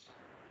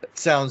 that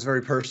sounds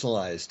very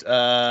personalized.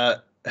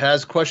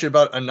 Has a question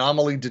about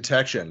anomaly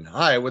detection.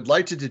 Hi, I would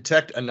like to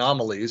detect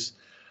anomalies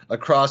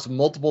across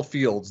multiple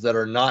fields that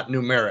are not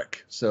numeric.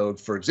 So,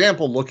 for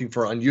example, looking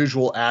for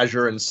unusual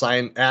Azure and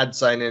add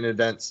sign-in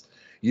events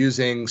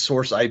using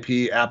source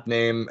IP, app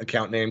name,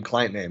 account name,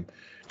 client name.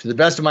 To the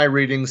best of my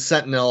reading,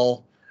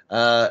 Sentinel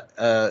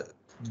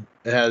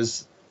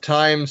has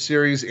time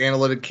series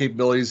analytic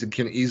capabilities and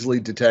can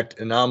easily detect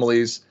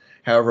anomalies,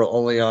 however,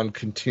 only on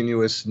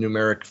continuous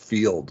numeric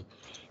field.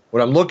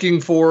 What I'm looking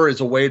for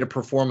is a way to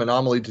perform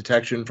anomaly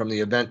detection from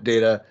the event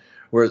data,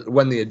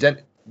 when the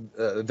event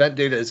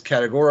data is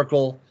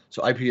categorical,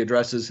 so IP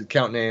addresses,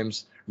 account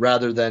names,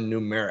 rather than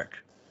numeric.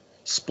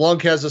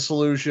 Splunk has a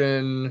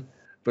solution,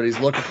 but he's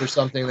looking for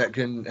something that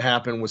can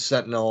happen with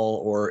Sentinel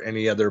or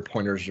any other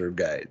pointers or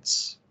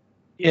guides.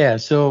 Yeah,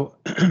 so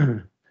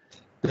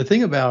the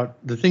thing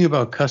about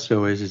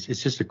Custo is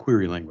it's just a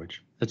query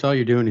language. That's all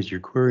you're doing is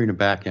you're querying a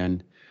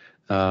backend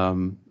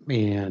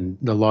and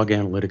the log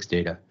analytics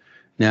data.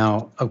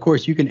 Now, of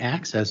course, you can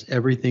access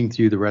everything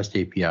through the REST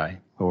API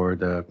or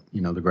the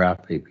Graph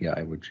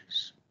API, which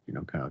is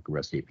kind of like a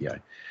REST API.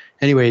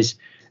 Anyways,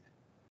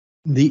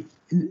 in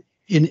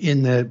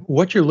the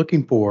what you're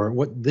looking for,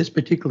 what this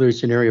particular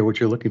scenario, what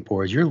you're looking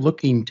for is you're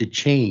looking to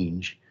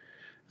change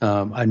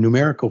a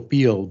numerical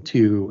field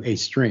to a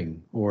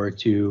string or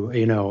to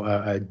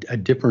a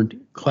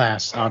different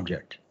class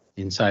object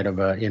inside of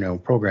a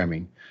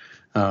programming,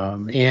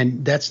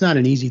 and that's not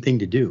an easy thing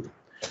to do.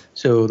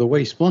 So the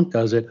way Splunk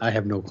does it, I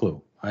have no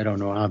clue. I don't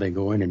know how they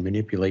go in and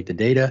manipulate the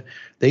data.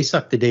 They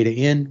suck the data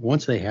in.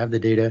 Once they have the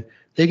data,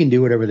 they can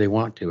do whatever they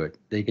want to it.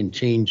 They can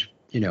change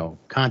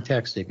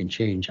context. They can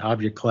change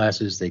object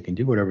classes. They can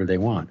do whatever they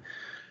want.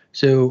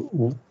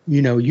 So,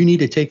 you need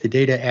to take the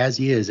data as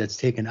is that's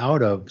taken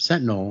out of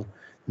Sentinel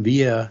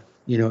via,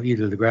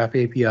 either the Graph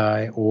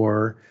API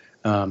or,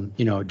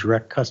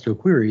 direct custom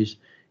queries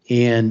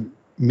and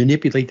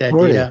manipulate that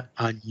data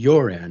on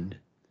your end,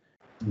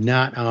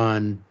 not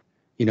on,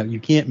 you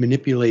can't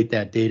manipulate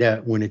that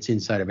data when it's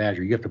inside of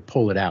Azure. You have to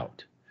pull it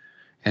out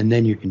and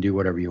then you can do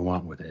whatever you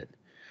want with it.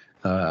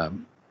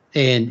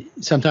 And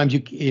sometimes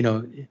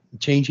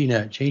changing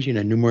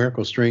a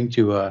numerical string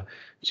to a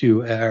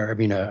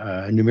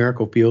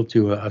numerical field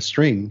to a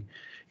string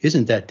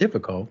isn't that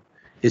difficult.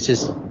 It's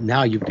just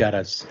now you've got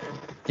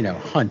to,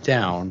 hunt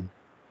down,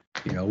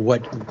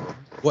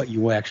 what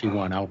you actually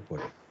want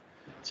output.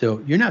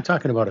 So you're not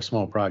talking about a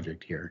small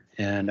project here,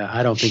 and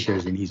I don't think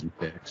there's an easy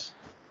fix.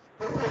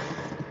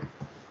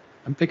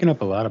 I'm picking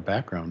up a lot of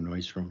background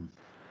noise from.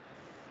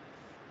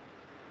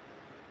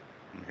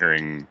 I'm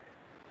hearing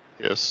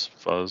hiss,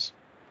 fuzz.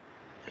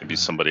 Maybe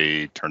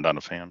somebody turned on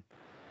a fan.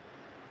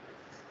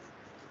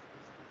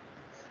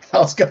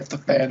 Hal's got the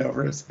fan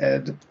over his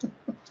head.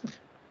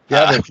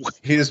 Yeah,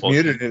 he just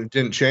muted and it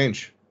didn't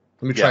change.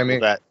 Let me try me.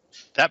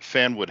 That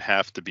fan would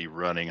have to be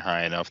running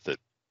high enough that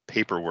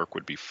paperwork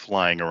would be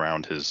flying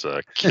around his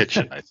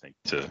kitchen, I think,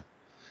 to.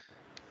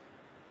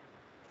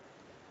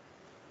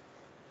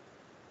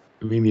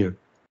 Let me mute.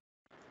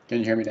 Can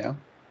you hear me now?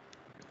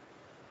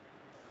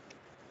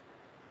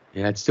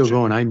 Yeah, it's still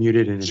going. I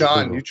muted and it's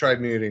John, you tried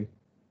muting.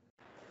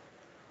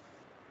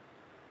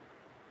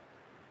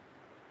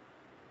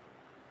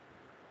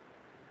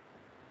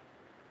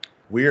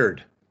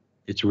 Weird.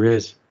 It's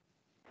Riz.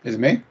 Is it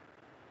me?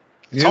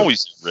 It's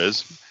always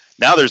Riz.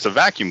 Now there's a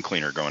vacuum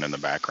cleaner going in the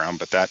background,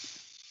 but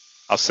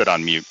I'll sit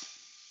on mute.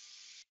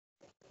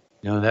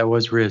 No, that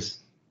was Riz.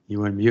 You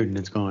went mute and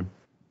it's gone.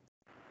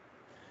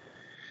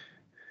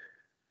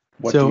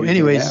 So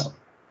anyways,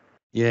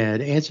 yeah,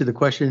 to answer the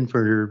question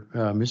for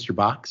Mr.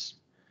 Box,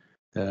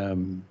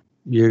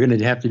 you're going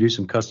to have to do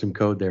some custom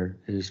code there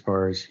as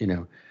far as,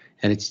 and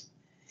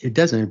it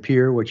doesn't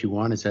appear what you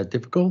want is that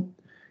difficult.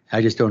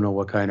 I just don't know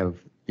what kind of,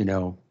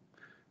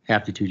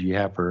 aptitude you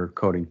have for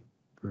coding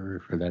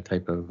for that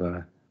type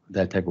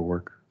of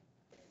work.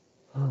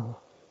 Oh.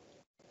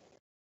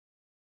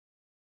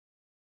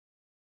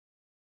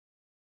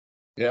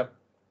 Yep.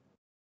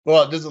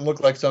 Well, it doesn't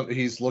look like something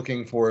he's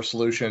looking for a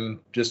solution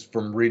just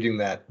from reading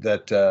that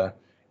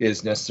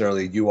is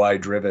necessarily UI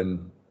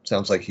driven.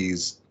 Sounds like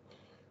he's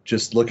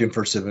just looking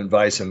for some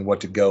advice on what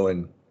to go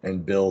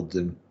and build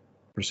and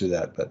pursue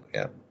that. But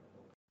yeah.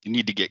 You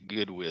need to get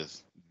good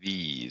with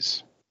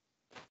these.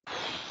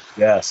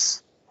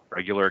 Yes.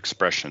 Regular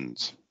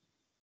expressions.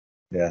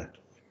 Yeah.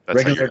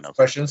 That's regular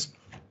expressions.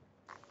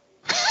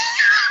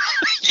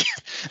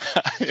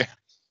 Yeah.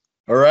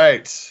 All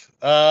right.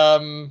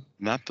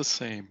 Not the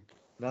same.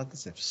 Not the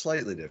same.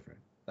 Slightly different.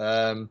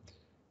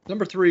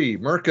 Number 3,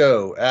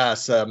 Mirko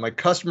asks, my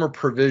customer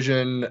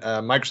provision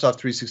Microsoft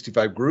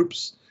 365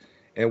 groups,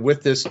 and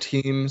with this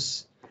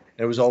Teams,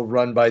 it was all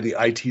run by the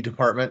IT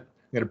department.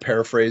 I'm going to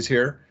paraphrase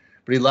here,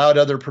 but he allowed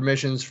other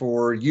permissions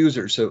for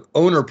users, so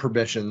owner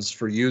permissions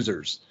for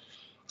users.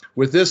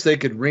 With this, they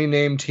could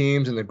rename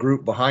Teams and the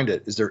group behind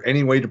it. Is there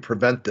any way to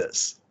prevent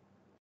this?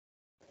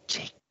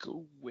 Take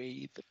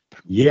away the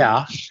permissions.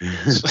 Yeah.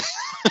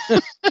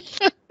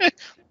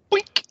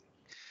 Boink.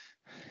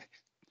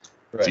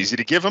 Right. It's easy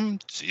to give them.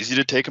 It's easy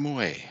to take them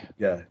away.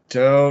 Yeah.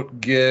 Don't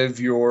give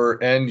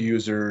your end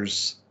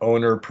users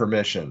owner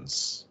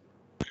permissions.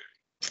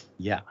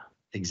 Yeah,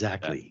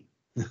 exactly.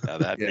 Now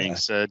that being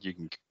said, you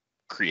can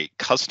create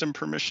custom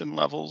permission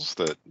levels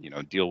that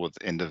deal with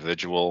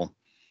individual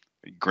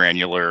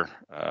granular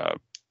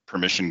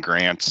permission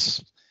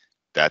grants.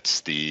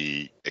 That's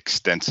the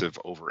extensive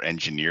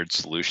over-engineered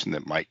solution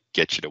that might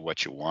get you to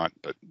what you want.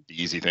 But the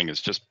easy thing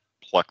is just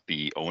pluck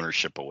the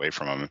ownership away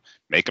from them,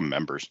 make them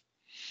members.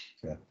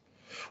 Yeah.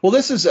 Well,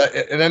 this is,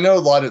 and I know a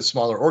lot of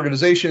smaller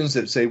organizations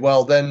that say,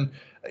 well, then,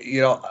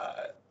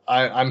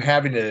 I'm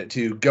having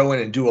to go in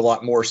and do a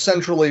lot more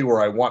centrally where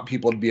I want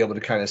people to be able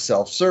to kind of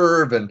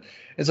self-serve. And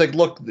it's like,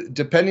 look,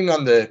 depending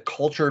on the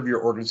culture of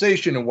your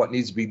organization and what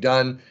needs to be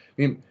done.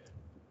 I mean,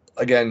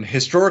 again,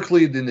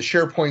 historically in the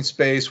SharePoint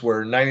space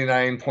where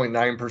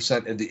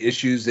 99.9% of the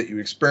issues that you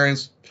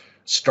experience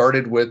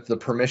started with the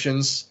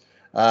permissions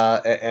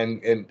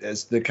and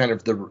as the kind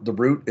of the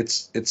root,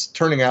 it's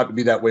turning out to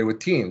be that way with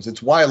Teams.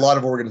 It's why a lot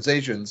of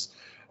organizations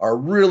are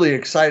really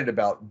excited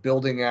about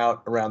building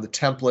out around the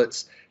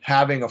templates,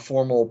 having a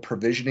formal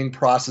provisioning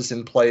process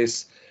in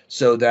place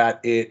so that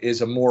it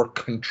is a more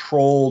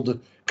controlled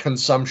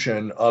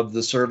consumption of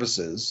the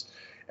services,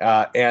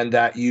 and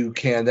that you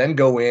can then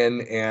go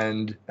in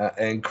and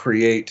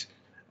create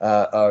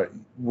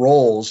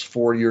roles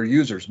for your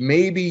users.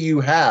 Maybe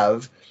you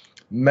have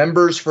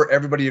members for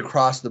everybody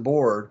across the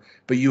board,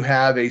 but you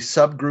have a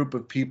subgroup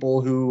of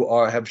people who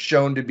have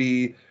shown to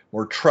be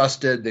more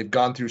trusted. They've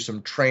gone through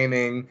some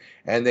training,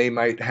 and they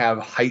might have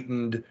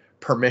heightened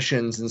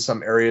permissions in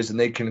some areas, and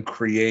they can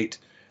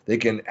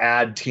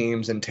add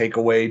teams and take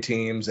away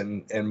teams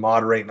and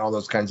moderate and all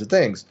those kinds of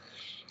things.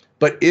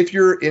 But if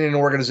you're in an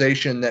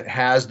organization that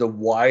has the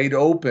wide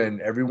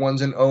open,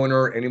 everyone's an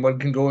owner, anyone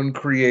can go and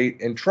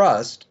create and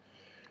trust,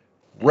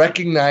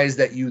 recognize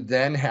that you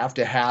then have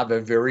to have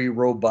a very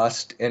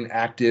robust and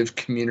active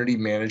community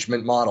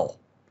management model,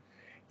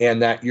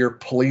 and that you're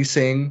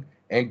policing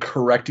and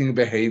correcting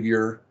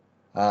behavior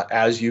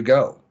as you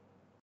go.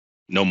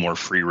 No more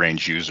free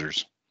range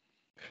users.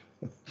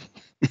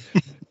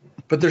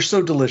 But they're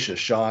so delicious,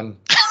 Sean.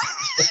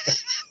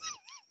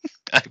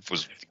 I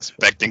was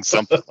expecting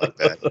something like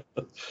that.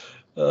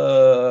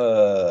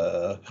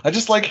 I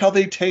just like how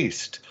they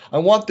taste. I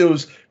want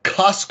those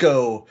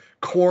Costco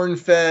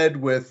corn-fed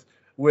with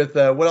what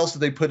else do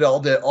they put,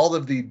 all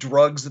of the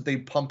drugs that they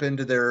pump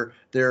into their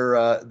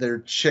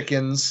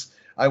chickens.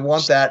 I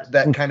want that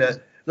kind of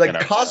like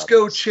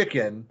Costco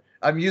chicken.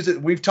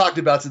 We've talked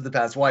about it in the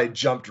past, why I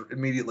jumped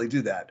immediately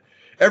to that.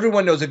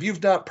 Everyone knows if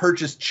you've not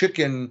purchased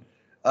chicken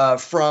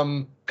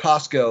from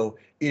Costco,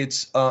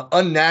 it's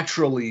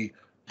unnaturally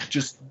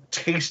just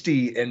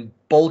tasty and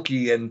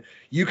bulky, and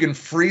you can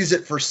freeze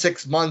it for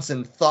 6 months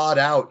and thaw it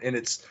out, and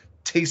it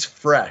tastes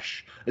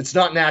fresh. It's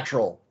not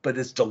natural, but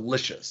it's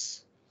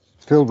delicious.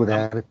 It's filled with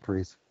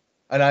antifreeze.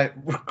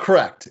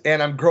 Correct.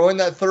 And I'm growing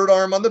that third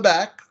arm on the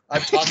back.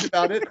 I've talked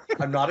about it.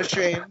 I'm not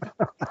ashamed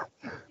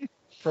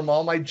from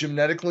all my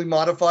genetically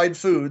modified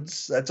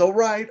foods. That's all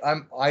right.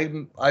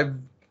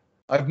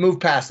 I've moved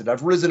past it.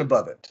 I've risen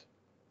above it.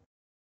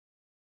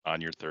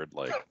 On your third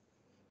leg.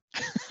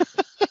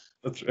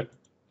 That's right.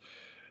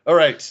 All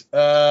right.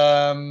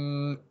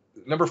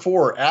 Number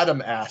 4,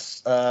 Adam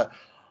asks,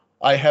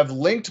 I have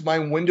linked my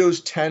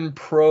Windows 10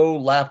 Pro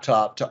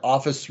laptop to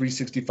Office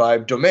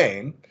 365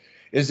 domain.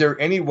 Is there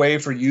any way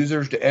for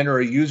users to enter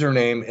a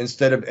username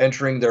instead of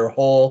entering their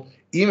whole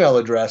email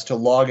address to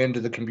log into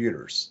the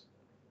computers?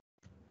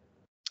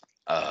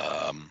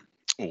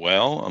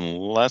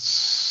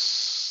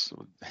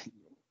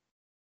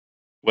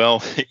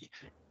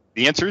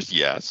 The answer is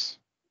yes,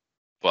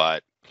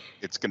 but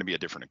it's going to be a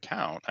different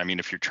account. I mean,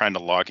 if you're trying to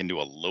log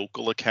into a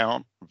local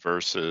account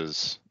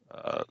versus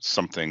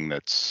something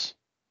that's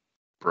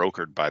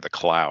brokered by the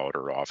cloud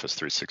or Office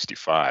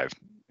 365,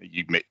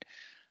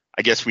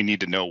 I guess we need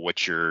to know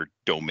what your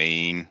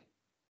domain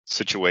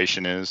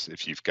situation is.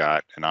 If you've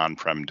got an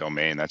on-prem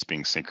domain that's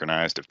being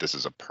synchronized, if this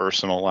is a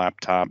personal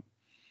laptop,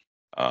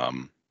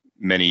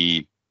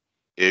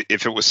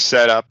 if it was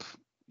set up,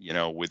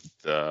 with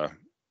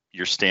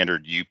your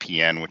standard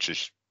UPN, which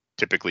is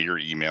typically your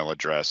email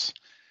address,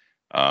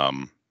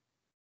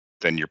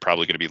 then you're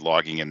probably going to be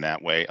logging in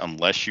that way,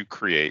 unless you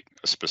create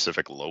a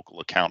specific local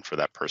account for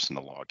that person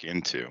to log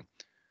into.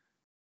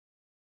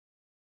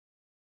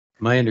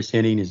 My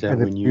understanding is that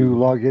when you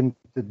log in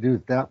to do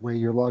it that way,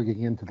 you're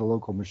logging into the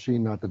local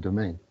machine, not the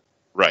domain.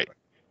 Right.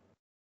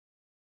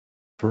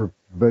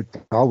 But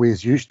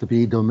always used to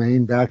be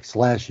domain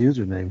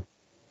 /username.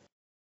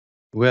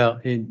 Well,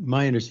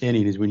 my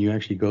understanding is when you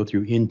actually go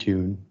through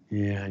Intune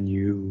and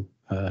you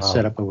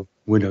set up a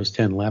Windows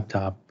 10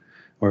 laptop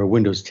or a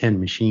Windows 10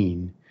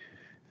 machine,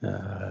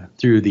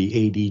 through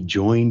the AD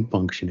join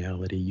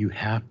functionality, you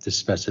have to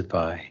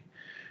specify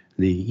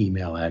the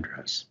email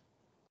address,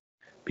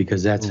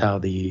 because that's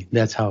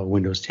how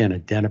Windows 10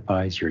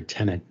 identifies your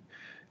tenant.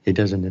 It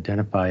doesn't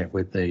identify it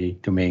with a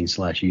domain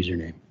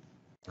 /username.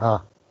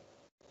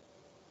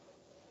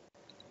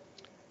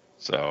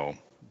 So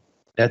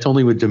that's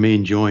only with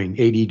domain join,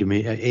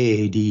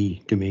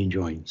 AAD domain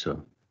join.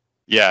 So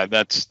yeah,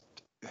 that's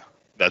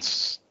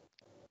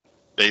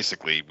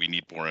basically, we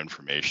need more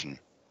information.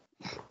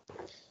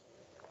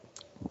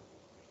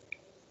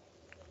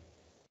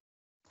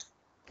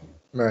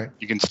 Right.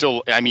 You can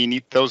still,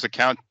 those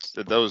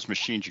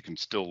machines, you can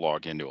still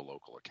log into a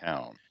local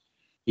account.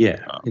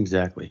 Yeah,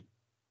 exactly.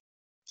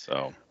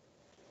 So.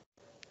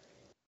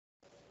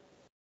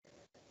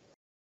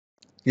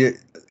 Yeah,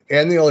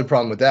 and the only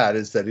problem with that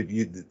is that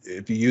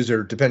if a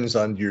user, depends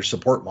on your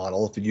support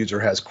model, if a user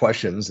has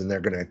questions and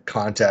they're going to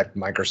contact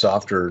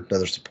Microsoft or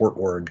another support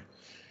org,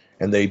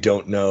 and they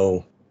don't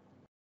know,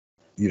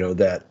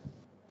 that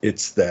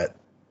it's that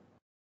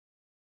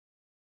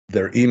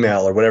their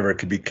email or whatever, it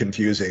could be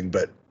confusing.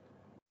 But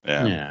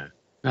yeah,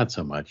 not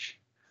so much.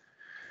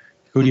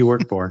 Who do you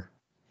work for?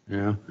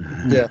 Yeah.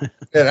 Yeah,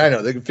 and I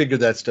know they can figure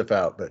that stuff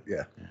out, but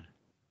yeah.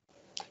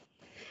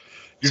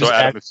 So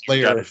Adam,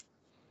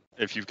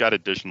 if you've got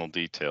additional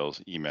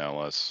details, email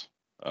us.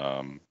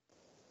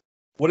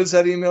 What is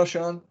that email,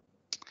 Sean?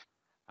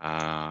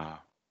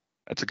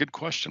 That's a good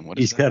question. What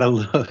is He's got to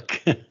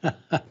look.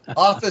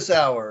 Office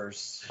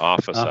hours.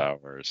 Office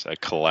hours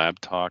at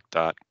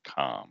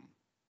collabtalk.com.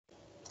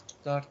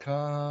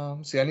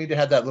 .com. See, I need to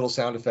have that little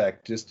sound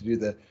effect just to do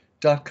the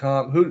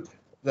 .com. Who?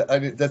 I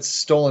mean, that's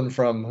stolen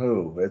from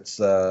who? It's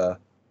Well,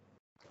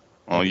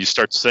 you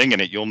start singing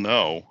it, you'll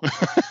know.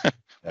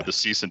 The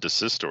cease and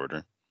desist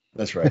order.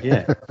 That's right.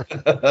 Yeah.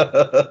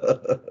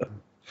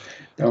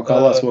 Don't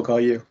call us, we'll call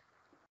you.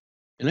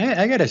 And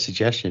I got a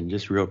suggestion,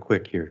 just real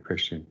quick here,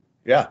 Christian.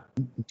 Yeah.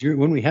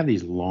 When we have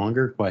these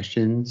longer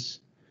questions,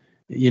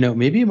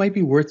 maybe it might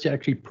be worth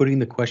actually putting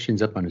the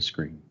questions up on a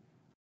screen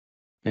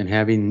and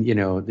having,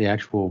 the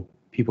actual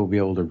people be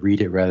able to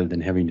read it rather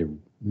than having to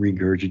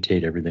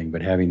regurgitate everything,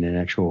 but having an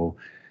actual,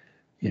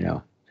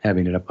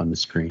 having it up on the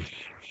screen,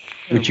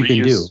 which you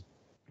can do.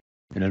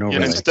 In an overlay.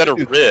 And instead of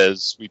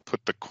Riz, we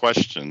put the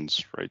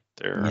questions right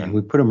there. Yeah,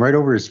 we put them right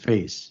over his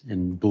face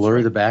and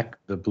blur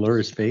blur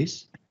his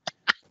face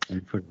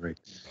and put it right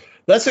there.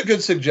 That's a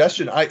good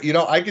suggestion.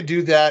 I could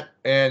do that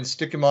and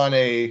stick him on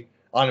a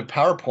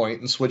PowerPoint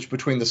and switch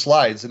between the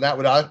slides, and that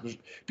would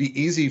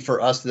be easy for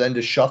us then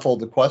to shuffle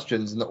the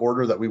questions in the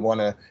order that we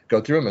want to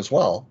go through them as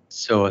well.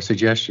 So a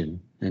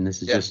suggestion, and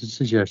this is just a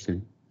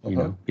suggestion,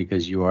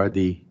 because you are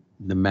the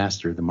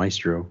master, the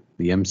maestro,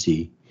 the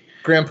MC.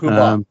 Grand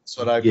Poobah. That's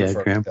what I prefer.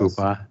 Yeah, Grand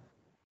Poobah,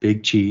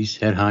 Big Cheese,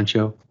 Head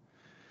Honcho,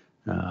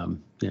 all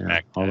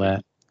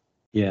that.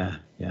 Yeah,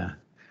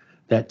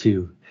 that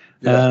too.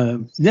 Yeah.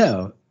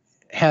 No,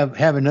 have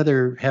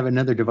another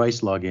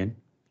device log in,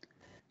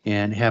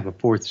 and have a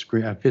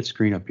fifth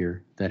screen up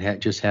here that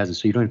just has it,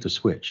 so you don't have to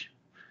switch.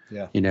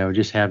 Yeah.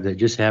 Just have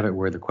it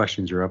where the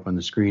questions are up on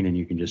the screen, and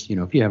you can just,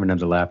 if you have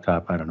another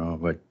laptop, I don't know,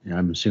 but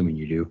I'm assuming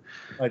you do.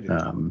 I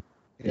do.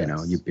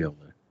 You'd be able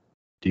to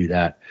do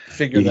that.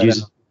 Figure that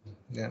out.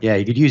 Yeah,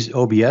 you could use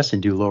OBS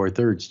and do lower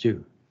thirds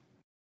too.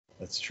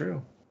 That's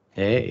true.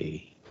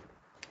 Hey.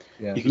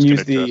 Yeah. You can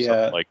use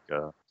the like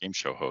a game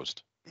show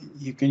host.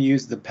 You can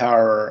use the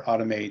Power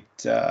Automate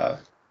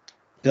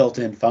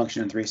built-in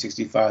function in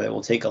 365 that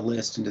will take a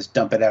list and just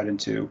dump it out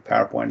into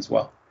PowerPoint as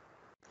well.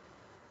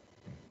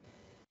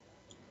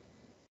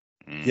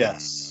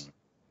 Yes.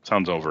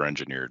 Sounds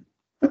over-engineered.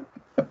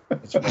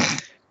 That's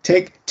right.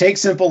 Take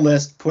simple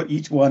list, put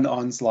each one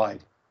on slide.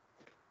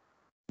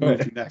 Move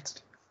to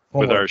next.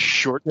 With our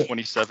short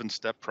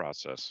 27-step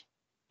process.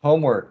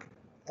 Homework.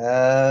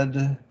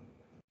 Add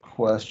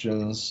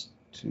questions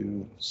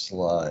to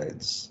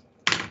slides.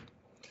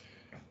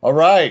 All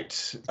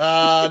right.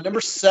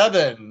 Number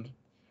 7.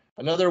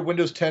 Another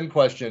Windows 10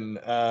 question.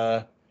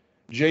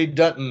 Jay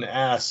Dutton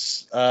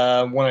asks,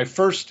 when I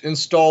first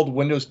installed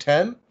Windows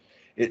 10,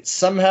 it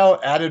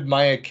somehow added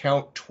my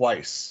account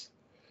twice.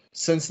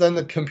 Since then,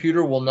 the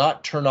computer will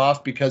not turn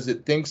off because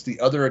it thinks the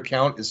other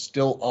account is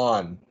still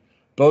on.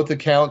 Both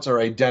accounts are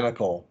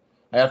identical.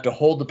 I have to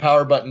hold the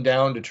power button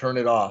down to turn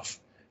it off.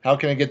 How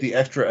can I get the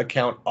extra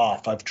account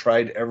off? I've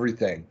tried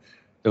everything.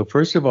 So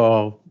first of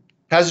all,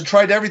 hasn't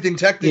tried everything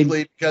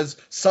technically because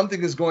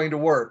something is going to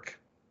work.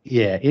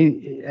 Yeah,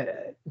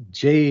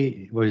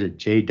 Jay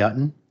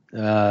Dutton?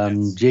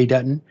 Jay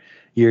Dutton,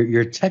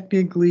 you're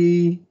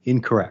technically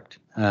incorrect.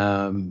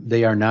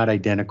 They are not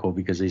identical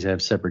because they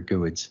have separate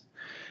GUIDs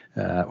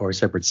or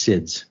separate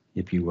SIDs,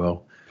 if you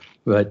will.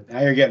 But now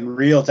you're getting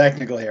real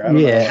technical here. I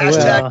don't know.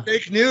 Hashtag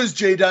fake news,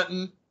 Jay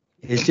Dutton.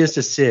 It's just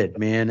a SID,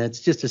 man. It's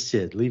just a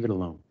SID. Leave it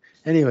alone.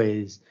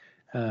 Anyways,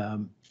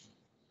 the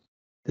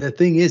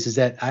thing is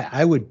that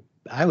I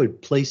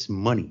would place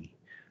money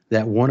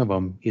that one of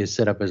them is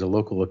set up as a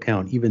local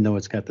account, even though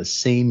it's got the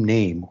same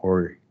name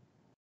or,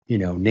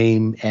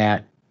 name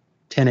at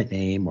tenant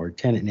name or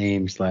tenant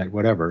name /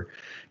 whatever,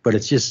 but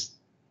it's just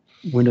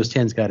Windows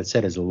 10's got it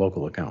set as a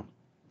local account,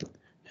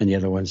 and the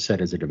other one's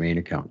set as a domain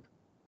account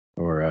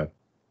or a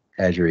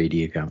Azure AD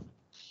account.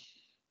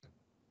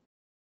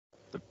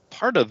 The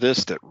part of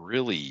this that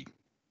really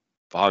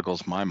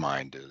boggles my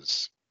mind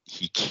is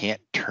he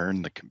can't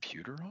turn the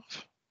computer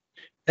off.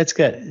 That's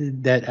got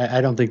that.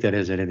 I don't think that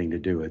has anything to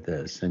do with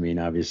this. I mean,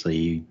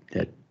 obviously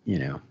that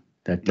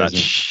doesn't.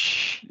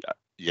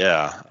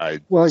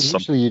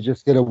 Usually you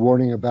just get a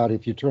warning about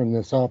if you turn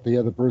this off, the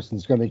other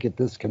person's going to get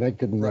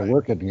disconnected and their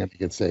work isn't going to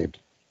get saved.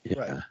 Yeah.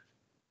 Right.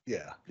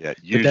 Yeah.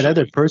 But that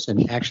other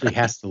person actually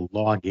has to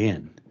log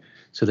in.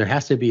 So there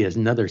has to be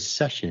another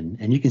session,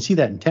 and you can see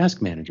that in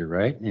Task Manager,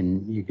 right?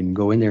 And you can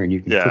go in there and you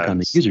can click on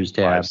the Users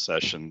tab. 5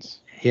 sessions.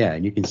 Yeah,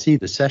 and you can see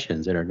the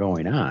sessions that are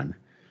going on.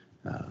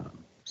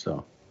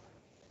 So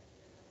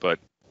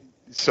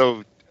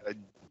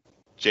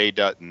Jay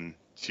Dutton,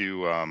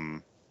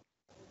 to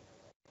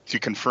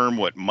confirm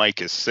what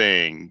Mike is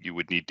saying, you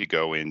would need to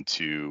go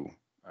into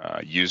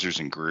users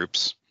and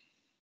groups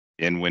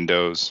in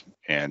Windows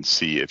and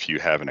see if you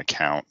have an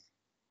account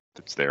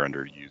that's there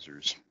under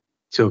users.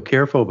 So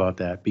careful about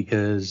that,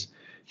 because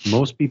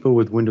most people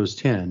with Windows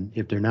 10,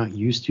 if they're not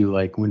used to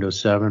like Windows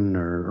 7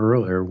 or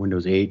earlier,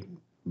 Windows 8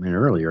 and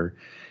earlier,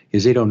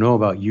 is they don't know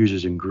about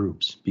users and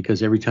groups,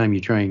 because every time you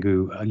try and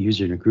go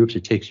users and groups,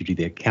 it takes you to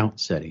the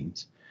account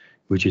settings,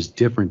 which is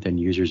different than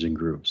users and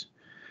groups.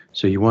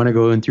 So you want to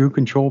go in through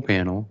Control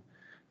Panel,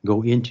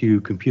 go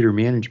into computer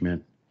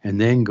management, and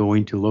then go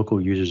into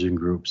local users and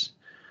groups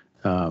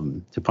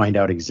to find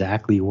out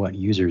exactly what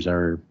users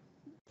are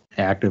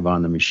active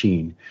on the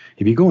machine.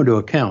 If you go into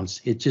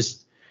accounts,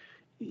 it's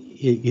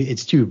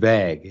too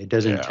vague. It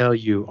doesn't tell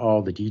you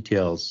all the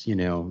details,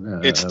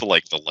 It's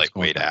the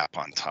lightweight app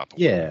on top of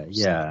it.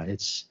 Yeah.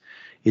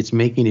 It's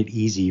making it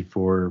easy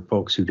for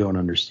folks who don't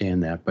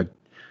understand that. But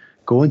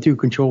go in through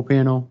Control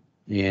Panel,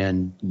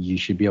 and you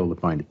should be able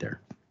to find it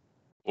there.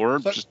 Or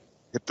just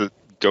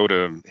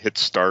hit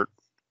Start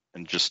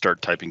and just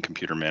start typing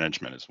computer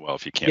management as well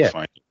if you can't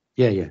find it.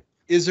 Yeah.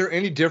 Is there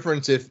any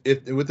difference if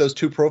with those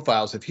two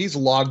profiles, if he's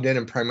logged in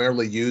and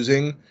primarily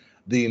using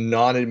the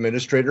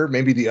non-administrator,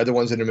 maybe the other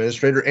one's an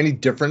administrator, any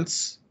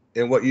difference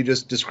in what you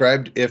just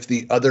described if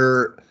the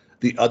other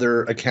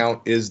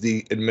account is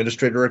the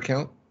administrator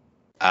account?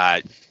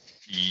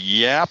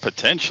 Yeah,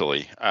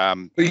 potentially.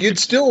 But you'd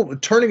still,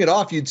 turning it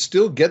off, you'd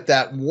still get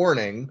that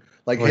warning,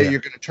 like, hey,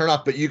 you're going to turn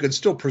off, but you can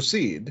still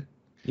proceed.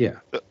 Yeah.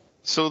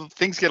 So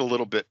things get a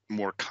little bit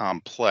more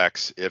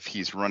complex if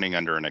he's running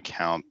under an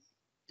account.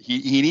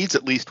 He needs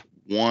at least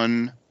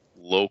one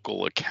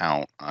local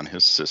account on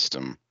his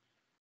system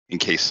in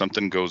case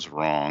something goes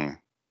wrong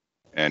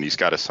and he's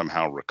got to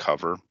somehow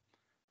recover.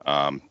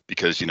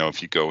 Because,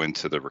 if you go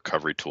into the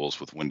recovery tools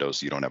with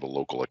Windows, you don't have a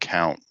local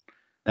account.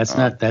 That's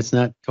not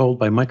told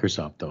by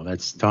Microsoft, though.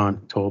 That's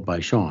told by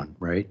Sean,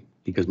 right?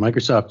 Because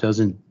Microsoft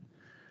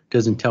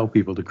doesn't tell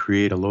people to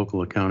create a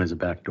local account as a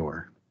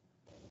backdoor.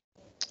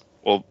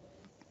 Well,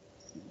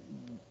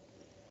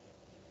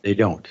 they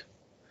don't.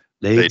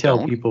 They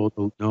tell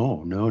people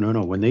no.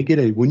 When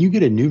you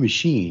get a new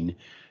machine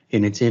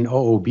and it's in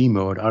OOB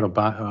mode, out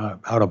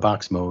of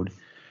box mode,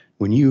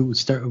 when you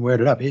start wet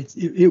it up,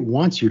 it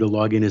wants you to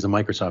log in as a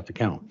Microsoft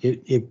account.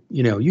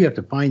 You have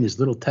to find this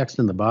little text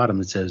in the bottom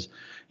that says,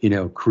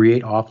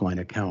 create offline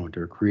account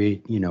or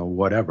create,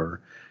 whatever.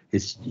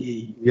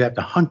 You have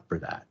to hunt for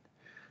that.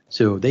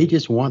 So they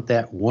just want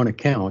that one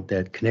account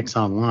that connects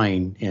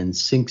online and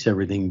syncs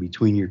everything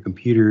between your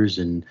computers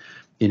and,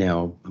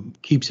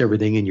 keeps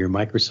everything in your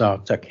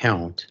Microsoft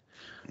account.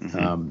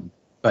 Mm-hmm.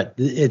 But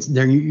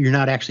you're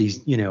not actually,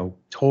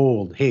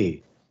 told,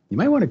 hey, you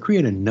might want to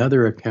create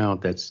another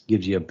account that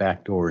gives you a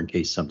backdoor in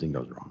case something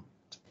goes wrong.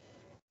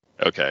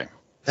 Okay.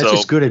 That's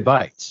just good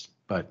advice.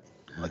 But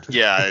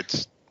yeah,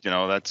 it's,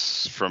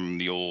 that's from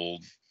the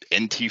old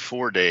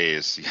NT4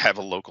 days. You have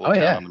a local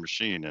account on the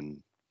machine.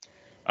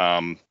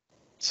 And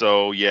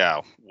so,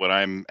 yeah, what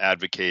I'm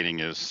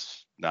advocating is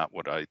not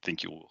what I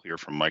think you'll hear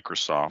from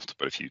Microsoft,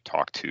 but if you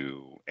talk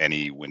to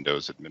any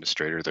Windows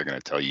administrator, they're going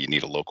to tell you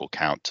need a local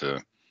account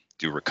to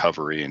do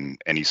recovery and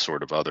any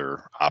sort of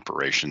other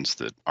operations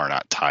that are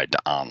not tied to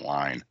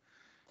online.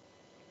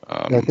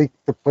 I think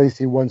the place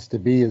he wants to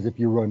be is if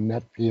you run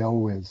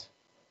NetPLWiz.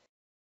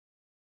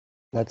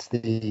 That's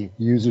the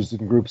users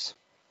and groups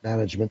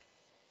management.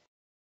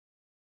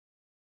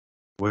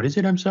 What is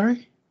it? I'm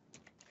sorry?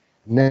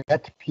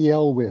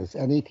 NetPLWiz,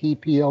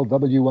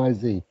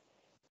 NETPLWIZ.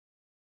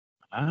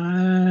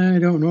 I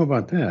don't know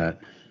about that.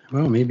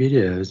 Well, maybe it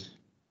is.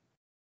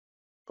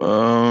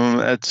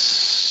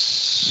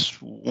 That's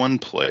one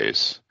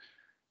place.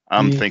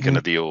 I'm thinking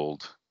of the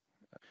old,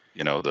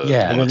 the one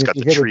that's got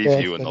the tree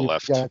view in the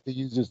left. Got the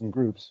users and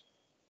groups.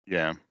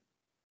 Yeah.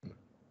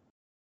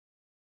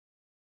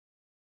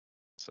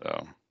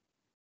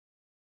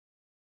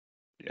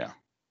 Yeah.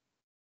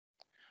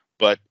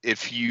 But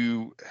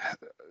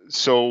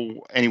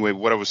anyway,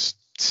 what I was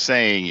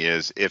saying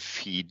is if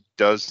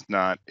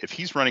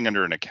he's running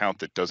under an account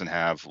that doesn't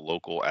have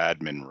local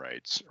admin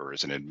rights or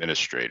is an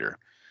administrator,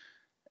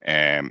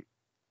 and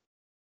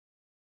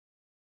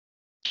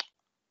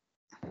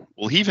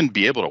will he even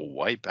be able to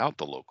wipe out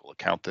the local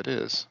account that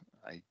is?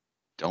 I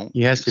don't.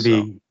 He has to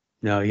be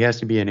an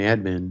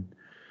admin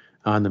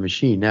on the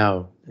machine.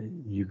 Now,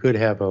 you could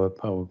have a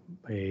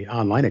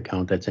online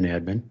account that's an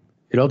admin.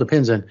 It all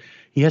depends on.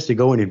 He has to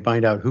go in and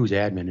find out who's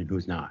admin and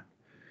who's not.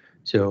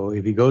 So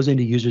if he goes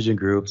into users and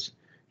groups,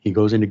 he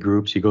goes into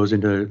groups, he goes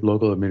into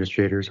local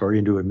administrators or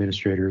into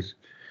administrators,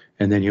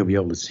 and then he'll be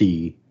able to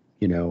see,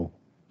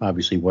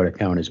 obviously what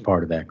account is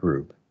part of that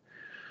group.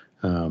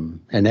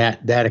 And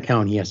that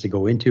account he has to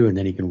go into, and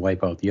then he can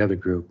wipe out the other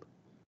group.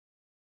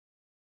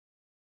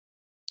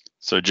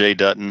 So Jay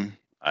Dutton,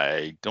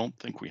 I don't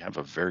think we have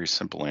a very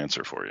simple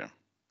answer for you.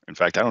 In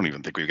fact, I don't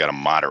even think we've got a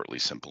moderately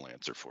simple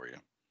answer for you.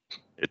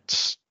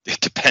 It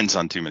depends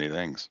on too many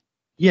things.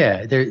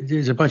 Yeah,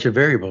 there's a bunch of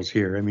variables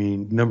here. I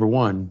mean, number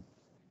one,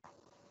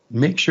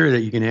 make sure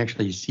that you can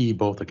actually see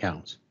both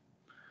accounts.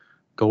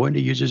 Go into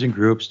users and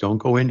groups. Don't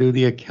go into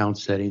the account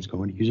settings.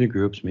 Go into user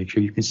groups. Make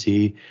sure you can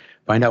see.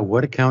 Find out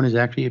what account is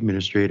actually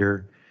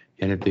administrator.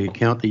 And if the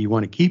account that you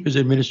want to keep is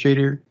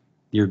administrator,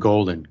 you're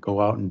golden.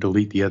 Go out and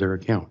delete the other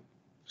account.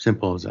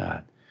 Simple as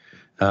that.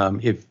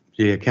 If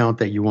the account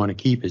that you want to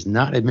keep is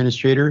not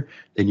administrator,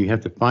 then you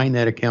have to find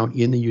that account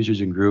in the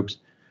users and groups,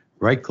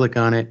 right-click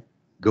on it,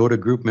 go to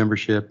group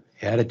membership,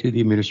 add it to the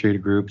administrator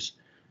groups,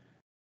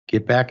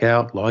 get back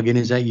out, log in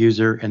as that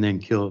user, and then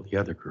kill the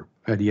other group,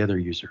 or the other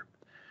user.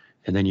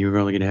 And then you're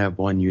only going to have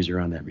one user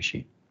on that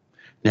machine.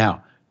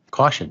 Now,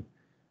 caution.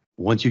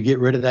 Once you get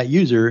rid of that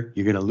user,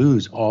 you're going to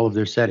lose all of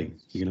their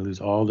settings. You're going to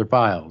lose all their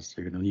files.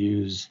 They're going to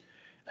use,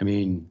 I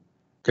mean,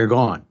 they're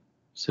gone.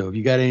 So if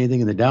you got anything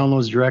in the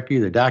downloads directory,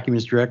 the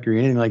documents directory,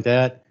 anything like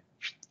that,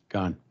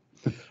 gone.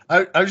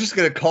 I was just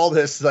going to call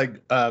this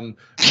like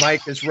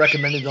Mike has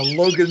recommended the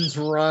Logan's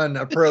Run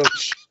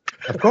approach.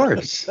 Of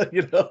course.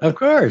 You know, of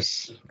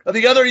course.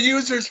 The other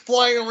users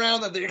flying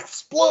around that they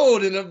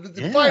explode in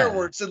the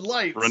fireworks and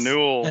lights.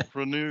 Renew.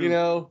 You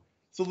know,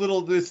 it's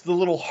the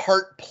little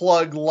heart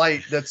plug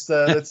light that's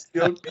you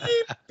know,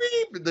 beep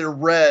beep. They're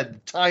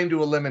red. Time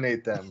to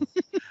eliminate them.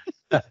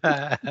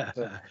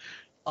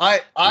 I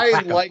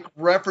like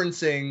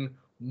referencing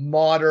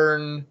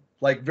modern,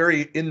 like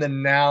very in the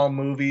now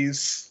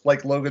movies,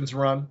 like Logan's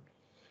Run.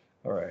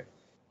 All right.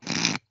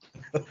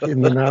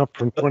 In the now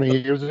from 20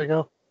 years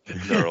ago.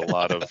 There are a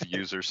lot of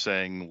users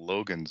saying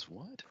Logan's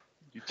what?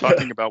 You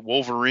talking about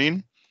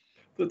Wolverine?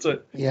 That's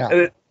it. Yeah.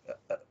 And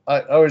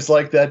I always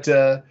like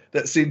that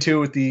scene too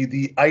with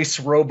the ice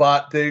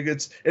robot thing.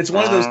 It's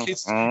one of those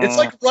cases. It's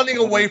like running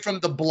away from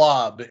the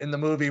Blob in the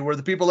movie where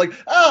the people are like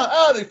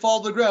they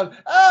fall to the ground.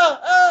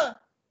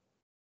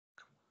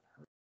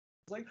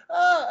 It's like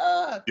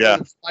Yeah.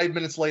 And 5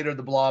 minutes later,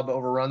 the Blob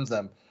overruns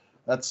them.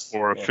 That's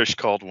Or a fish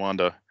called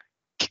Wanda.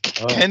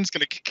 Ken's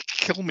gonna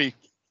kill me.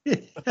 You're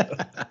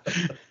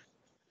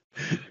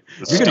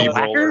gonna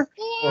whack her? Or-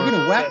 You're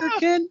gonna whack her,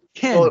 Ken?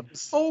 Ken. Well,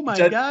 Oh my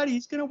God,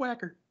 he's gonna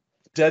whack her.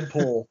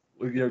 Deadpool,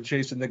 you know,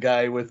 chasing the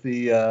guy with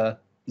the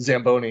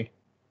Zamboni.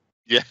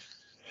 Yeah.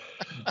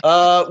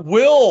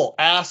 Will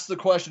asks the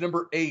question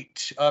number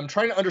 8. I'm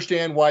trying to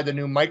understand why the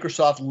new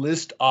Microsoft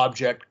list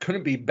object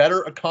couldn't be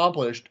better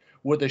accomplished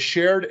with a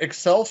shared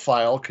Excel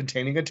file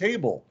containing a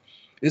table.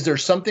 Is there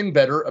something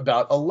better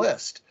about a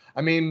list?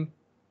 I mean,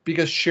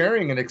 because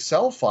sharing an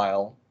Excel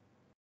file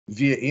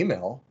via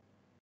email,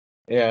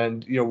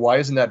 and you know, why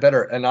isn't that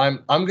better? And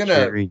I'm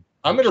gonna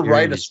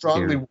write a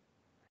strongly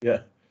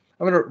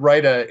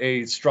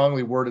a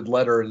strongly worded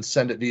letter and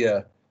send it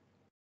via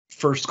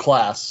first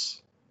class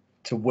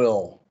to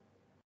Will.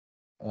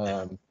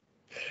 So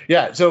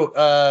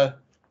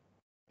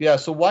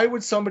why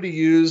would somebody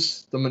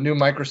use the new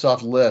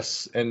Microsoft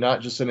lists and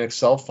not just an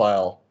Excel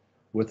file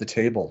with the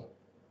table?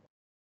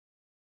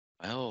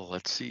 Well,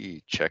 let's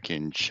see. Check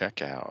in,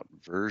 check out,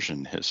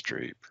 version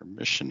history,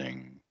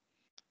 permissioning,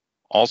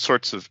 all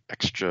sorts of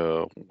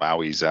extra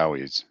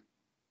wowie-zowies.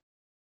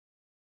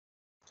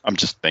 I'm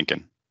just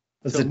thinking.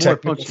 That's So a more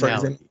technical functionality.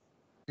 phrasing.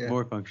 Yeah.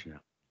 More functionality.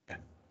 Okay.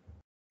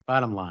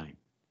 Bottom line.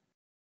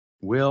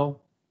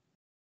 Will,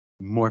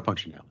 more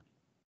functionality.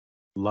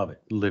 Love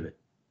it. Live it.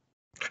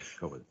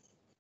 Go with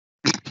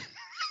it.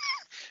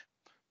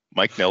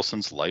 Mike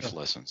Nelson's life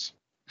lessons.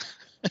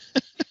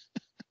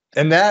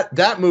 And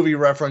that movie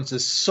reference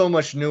is so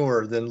much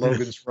newer than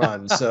Logan's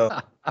Run. So,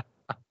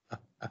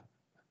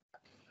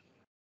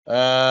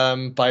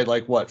 by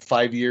like what,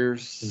 5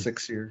 years,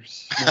 6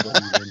 years?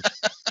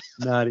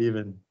 Not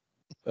even.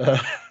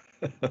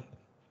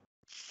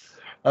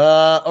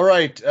 All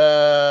right.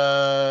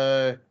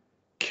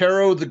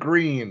 Caro the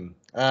Green.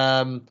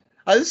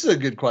 This is a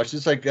good question.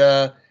 It's like,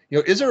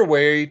 is there a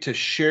way to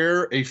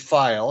share a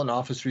file in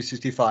Office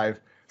 365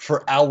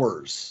 for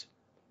hours?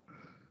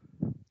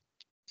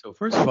 So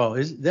first of all,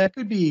 that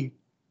could be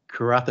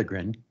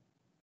chagrin.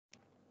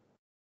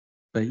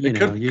 But you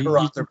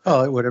can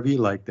call it whatever you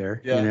like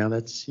there. Yeah. You know,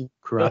 that's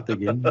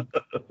chagrin.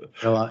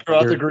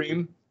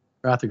 Chagrin.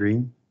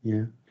 Chagrin,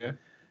 yeah.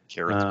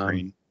 Carrots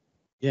green.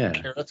 Yeah.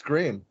 Carrots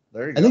green.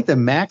 There you go. I think the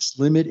max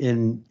limit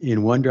in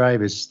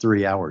OneDrive is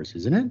 3 hours,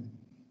 isn't it?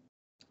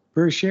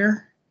 For a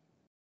share?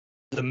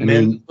 The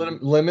min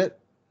limit?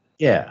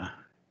 Yeah.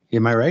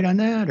 Am I right on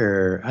that?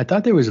 Or I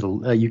thought there was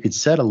you could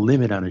set a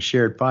limit on a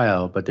shared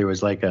file, but there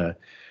was like a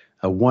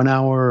 1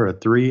 hour, a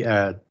 3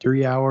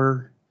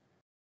 hour,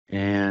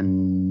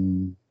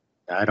 and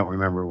I don't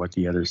remember what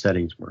the other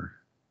settings were.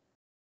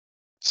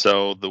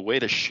 So the way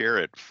to share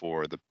it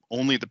for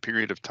only the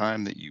period of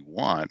time that you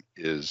want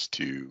is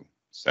to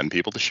send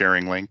people the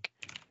sharing link,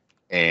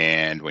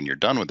 and when you're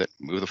done with it,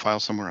 move the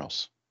file somewhere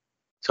else.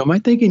 So I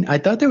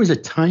thought there was a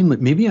time limit.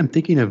 Maybe I'm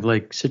thinking of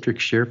like Citrix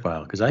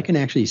ShareFile, because I can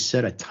actually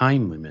set a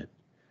time limit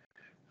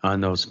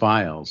on those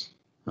files.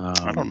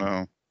 I don't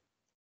know.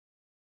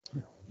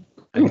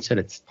 I can set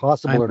it.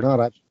 Possible or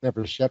not, I've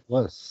never set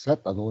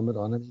a limit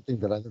on anything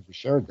that I never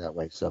shared that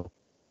way. So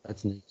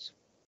that's neat.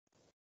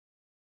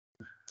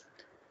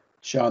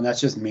 Sean,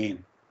 that's just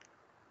mean.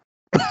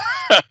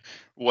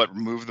 What,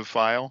 remove the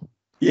file?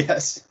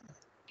 Yes.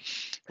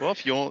 Well,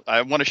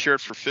 I want to share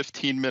it for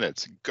 15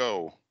 minutes,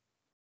 go.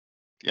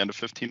 At the end of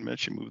 15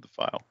 minutes, you move the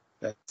file.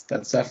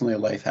 That's definitely a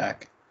life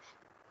hack.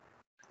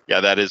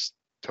 Yeah, that is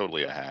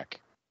totally a hack.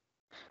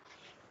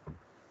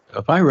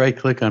 If I right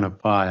click on a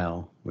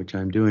file, which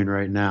I'm doing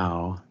right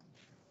now,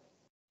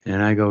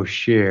 and I go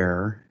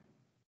share,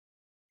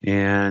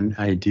 and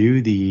I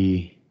do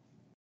the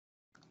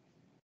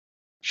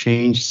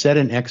change, set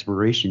an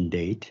expiration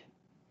date.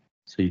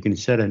 So you can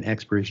set an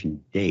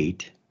expiration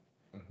date,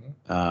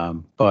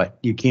 but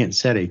you can't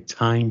set a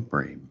time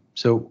frame.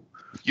 So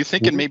You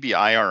thinking maybe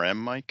IRM,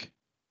 Mike?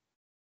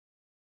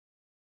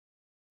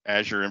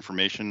 Azure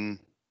Information?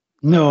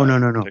 No.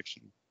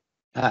 Protection?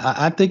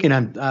 I'm thinking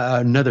I'm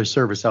another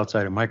service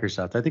outside of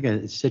Microsoft. I think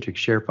Citrix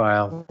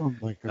ShareFile Oh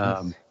my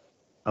goodness.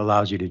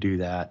 allows you to do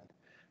that.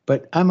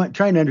 But I'm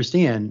trying to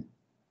understand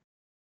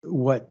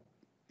what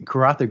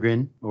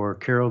Karatha or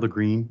Carol the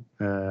Green,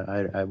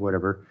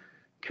 whatever,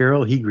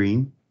 Carol He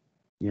Green.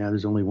 Yeah,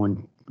 there's only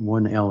one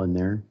L in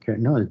there.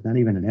 No, it's not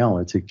even an L.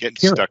 It's a Getting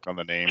carrot. stuck on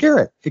the name.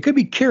 Carrot. It could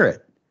be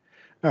carrot.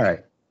 All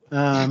right.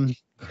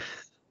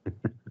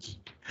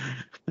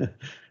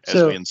 As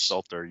we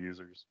insult our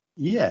users.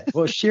 Yeah.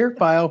 Well, share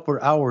file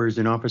for hours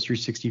in Office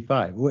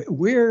 365.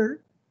 Where?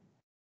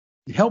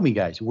 Help me,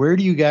 guys. Where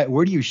do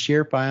you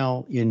share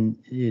file in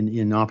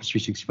Office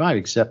 365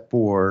 except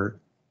for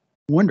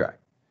OneDrive?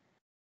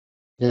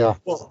 Yeah.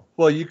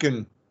 Well, you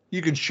can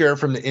share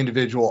from the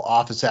individual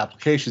Office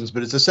applications,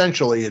 but it's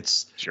essentially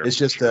it's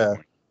just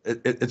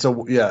it's a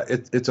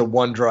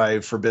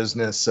OneDrive for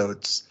business, so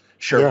it's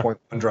SharePoint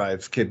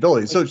OneDrive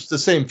capability. So it's the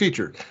same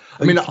feature.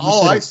 I mean,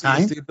 all I see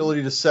is the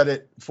ability to set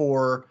it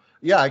for.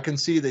 Yeah, I can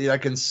see that I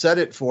can set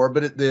it for,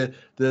 but the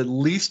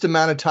least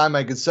amount of time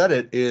I can set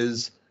it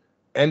is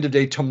end of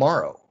day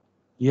tomorrow.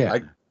 Yeah,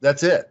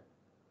 that's it.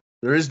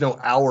 There is no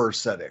hour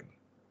setting.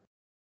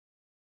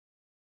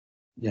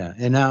 Yeah,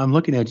 and now I'm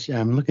looking at,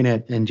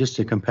 and just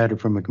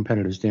from a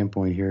competitive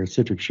standpoint here,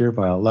 Citrix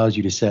ShareFile allows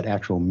you to set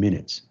actual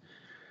minutes.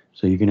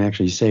 So you can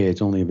actually say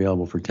it's only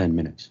available for 10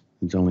 minutes.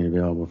 It's only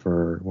available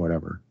for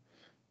whatever.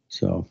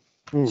 So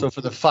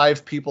for the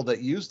 5 people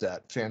that use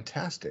that,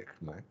 fantastic,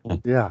 Mike.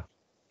 Yeah.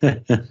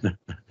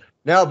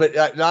 No,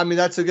 but I mean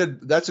that's a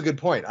good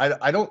point.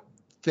 I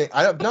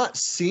have not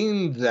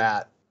seen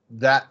that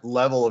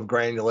level of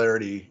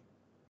granularity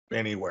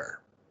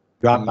anywhere.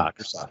 Dropbox.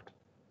 Microsoft.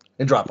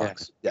 In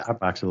Dropbox. Yeah.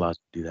 Dropbox allows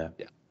you to do that.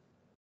 Yeah.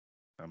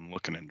 I'm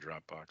looking in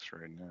Dropbox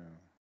right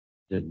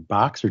now.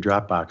 Box or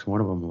Dropbox?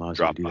 One of them allows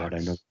you to do that. I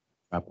know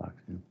Dropbox.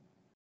 Yeah.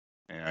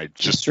 And I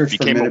just search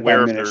became for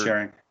aware of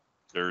sharing.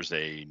 There's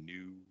a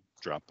new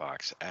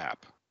Dropbox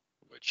app,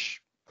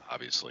 which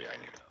obviously I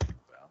knew nothing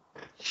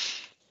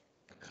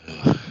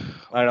about.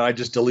 I know. I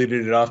just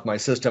deleted it off my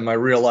system. I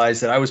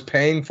realized that I was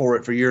paying for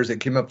it for years. It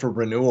came up for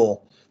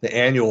renewal, the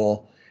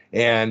annual,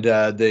 and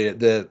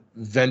the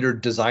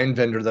design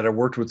vendor that I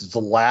worked with is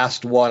the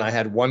last one. I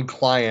had one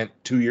client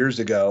 2 years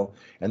ago,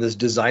 and this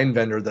design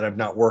vendor that I've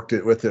not worked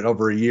with in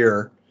over a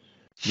year,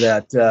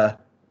 that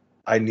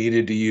I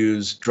needed to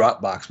use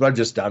Dropbox,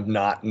 but I've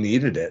not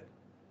needed it.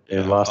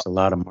 It lost a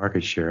lot of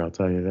market share, I'll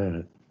tell you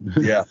that.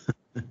 Yeah.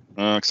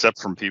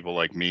 Except from people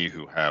like me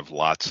who have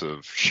lots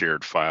of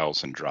shared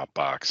files in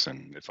Dropbox,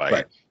 and if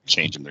I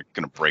change them, they're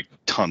going to break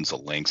tons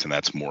of links, and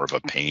that's more of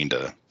a pain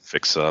to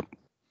fix up.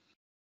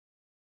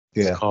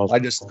 Yeah,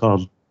 it's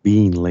called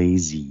being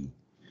lazy.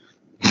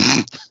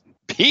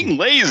 Being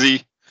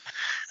lazy.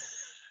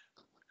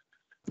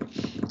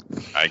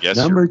 I guess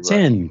number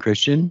 10,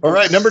 Christian. All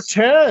right, number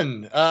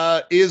 10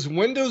 is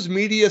Windows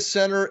Media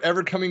Center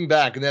ever coming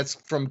back, and that's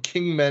from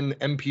Kingman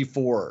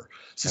MP4.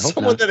 So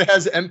someone that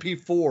has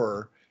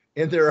MP4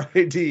 in their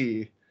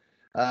ID,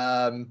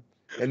 and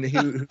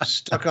who's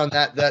stuck on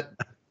that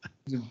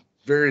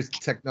various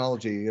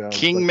technology.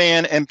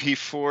 Kingman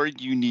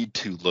MP4. You need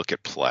to look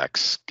at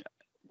Plex,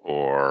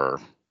 or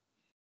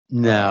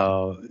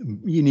no,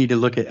 you need to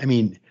look at. I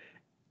mean,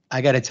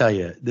 I got to tell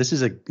you, this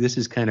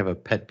is kind of a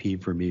pet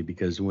peeve for me,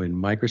 because when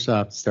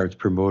Microsoft starts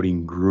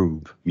promoting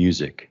Groove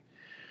music,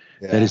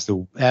 that is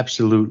the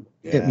absolute.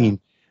 I mean,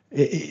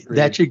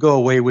 that should go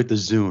away with the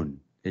Zune.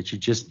 It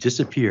should just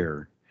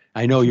disappear.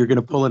 I know you're going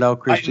to pull it out,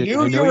 Christian.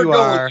 I know you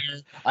are.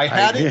 I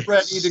had it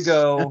ready to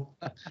go.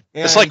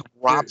 It's like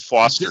Rob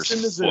Foster's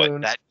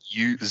foot. That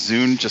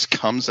Zune just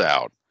comes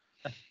out.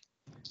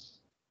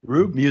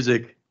 Groove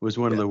music was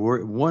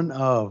one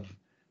of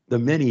the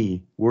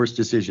many worst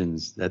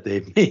decisions that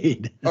they've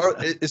made.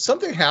 Is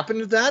something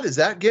happened to that? Is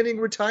that getting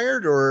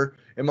retired, or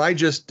am I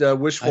just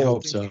wishful? I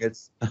hope so.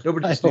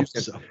 Nobody's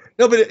so.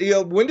 No, but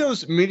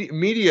Windows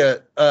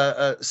Media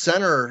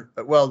Center.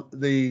 Well,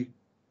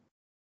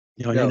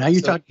 now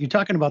you're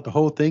talking about the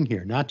whole thing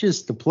here, not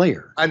just the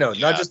player. I know,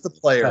 not just the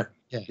player.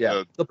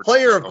 Yeah. The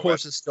player, of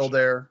course, is still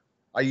there.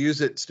 I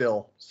use it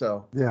still.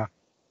 So yeah.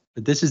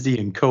 But this is the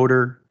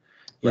encoder.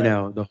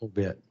 The whole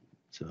bit.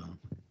 So.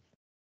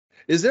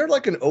 Is there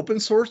like an open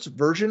source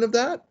version of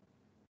that?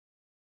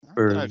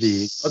 For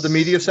the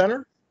Media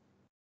Center?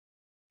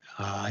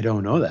 I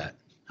don't know that.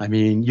 I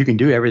mean, you can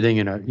do everything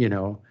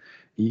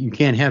you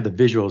can't have the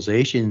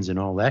visualizations and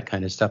all that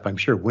kind of stuff. I'm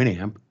sure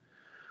Winamp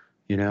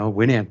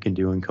can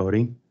do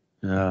encoding,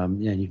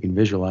 and you can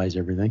visualize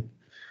everything.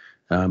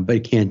 But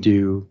it can't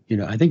do,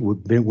 I think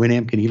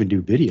Winamp can even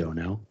do video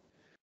now.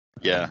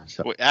 Yeah.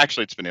 Well,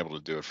 actually, it's been able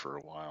to do it for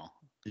a while.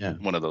 Yeah.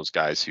 One of those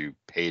guys who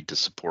paid to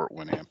support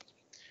Winamp.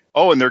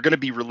 Oh, and they're going to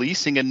be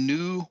releasing a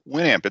new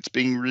Winamp. It's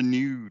being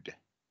renewed.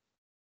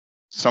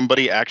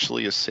 Somebody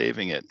actually is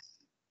saving it.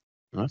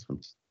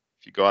 Awesome.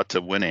 If you go out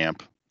to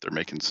Winamp, they're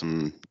making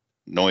some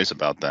noise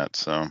about that.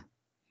 So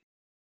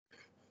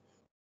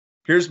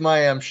Here's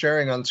my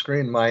sharing on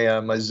screen my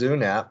my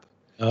Zune app.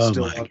 Oh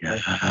Still my on God.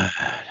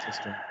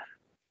 system.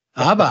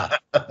 ABBA.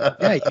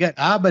 Yeah, you got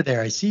ABBA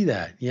there. I see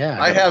that.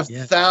 Yeah. I have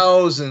yeah.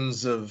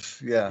 thousands of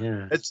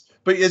Yeah.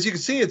 but as you can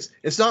see,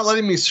 it's not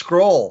letting me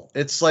scroll.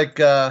 It's like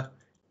I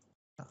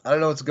don't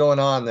know what's going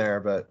on there,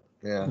 but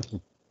yeah.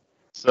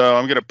 So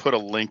I'm going to put a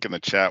link in the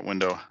chat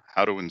window,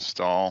 how to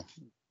install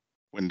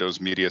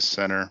Windows Media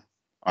Center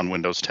on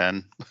Windows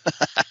 10.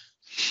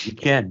 You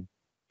can.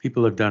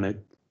 People have done it.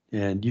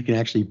 And you can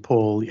actually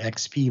pull the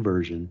XP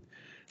version.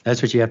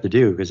 That's what you have to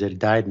do because it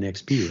died in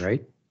XP,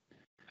 right?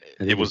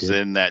 It was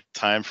in that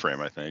time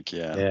frame, I think.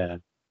 Yeah. Yeah.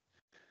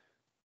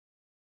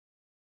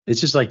 It's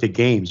just like the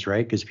games,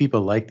 right? Because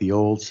people like the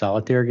old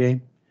solitaire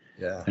game.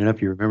 Yeah. I don't know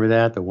if you remember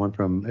that. The one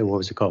from, what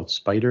was it called?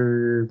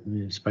 Spider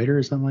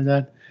or something like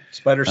that?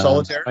 Spider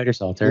Solitaire? Spider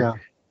Solitaire.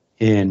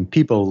 Yeah. And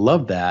people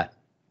loved that.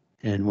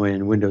 And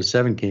when Windows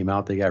 7 came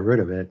out, they got rid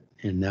of it.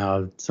 And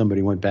now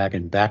somebody went back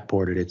and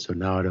backported it. So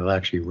now it'll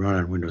actually run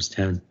on Windows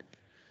 10.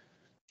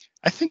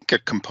 I think a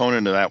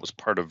component of that was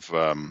part of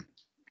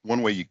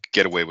one way you could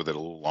get away with it a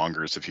little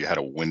longer is if you had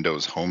a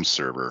Windows home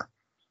server.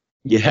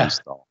 Yeah.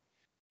 Install.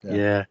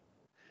 Yeah.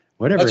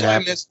 Whatever That's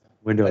happened to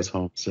Windows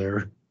home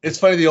server. It's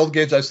funny, the old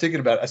games I was thinking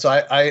about. So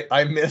I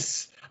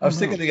was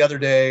thinking the other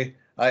day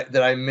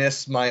that I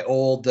miss my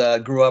old,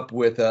 grew up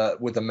with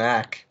a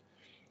Mac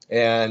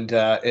and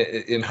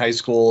in high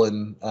school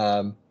and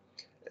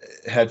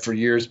had for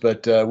years,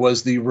 but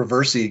was the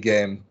Reversi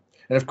game.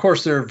 And of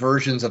course, there are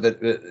versions of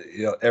it,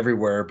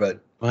 everywhere. But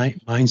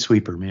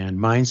Minesweeper, man,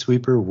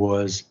 Minesweeper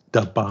was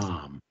the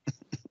bomb.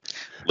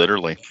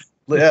 Literally.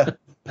 Yeah.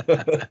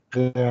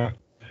 Yeah.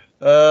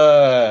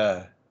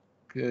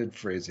 Good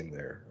phrasing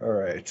there. All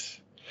right.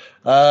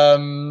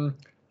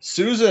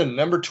 Susan,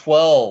 number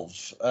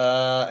 12.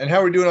 And how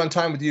are we doing on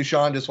time with you,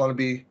 Sean? Just want to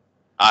be.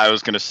 I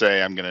was going to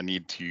say I'm going to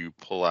need to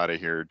pull out of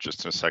here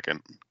just in a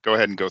second. Go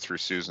ahead and go through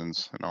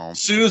Susan's and all.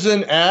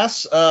 Susan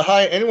asks,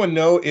 hi, anyone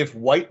know if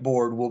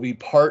Whiteboard will be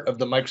part of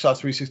the Microsoft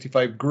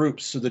 365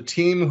 groups so the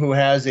team who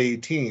has a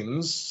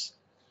Teams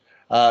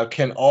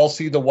can all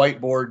see the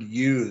Whiteboard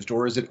used,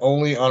 or is it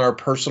only on our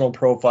personal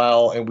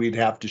profile and we'd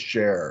have to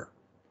share?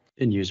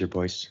 In user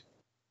voice.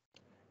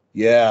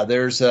 Yeah,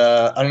 there's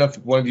I don't know if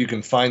one of you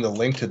can find the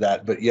link to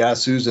that, but yeah,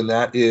 Susan,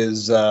 that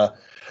is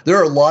there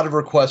are a lot of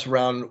requests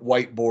around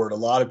Whiteboard. A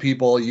lot of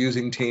people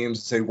using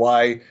Teams say,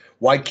 why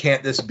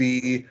can't this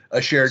be a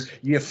shared?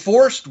 You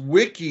forced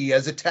Wiki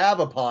as a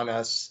tab upon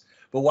us,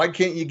 but why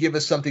can't you give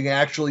us something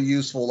actually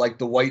useful like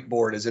the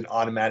Whiteboard as an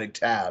automatic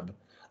tab?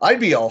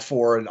 I'd be all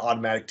for an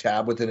automatic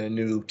tab within a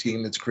new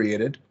team that's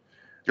created.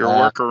 Your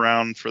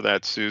workaround for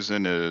that,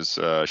 Susan, is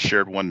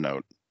shared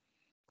OneNote,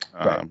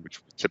 right, which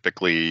we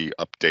typically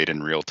update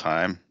in real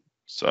time.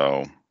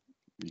 So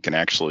you can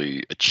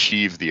actually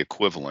achieve the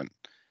equivalent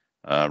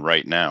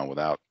right now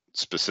without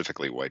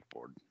specifically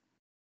Whiteboard.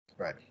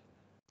 Right.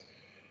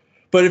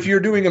 But if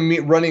you're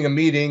doing running a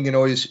meeting, you can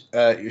always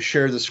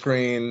share the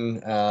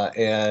screen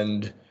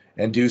and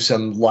do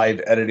some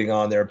live editing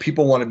on there.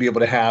 People want to be able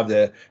to have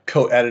the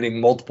co-editing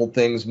multiple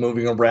things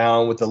moving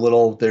around with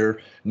their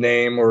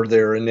name or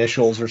their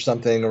initials or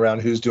something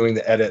around who's doing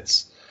the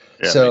edits.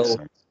 Yeah, so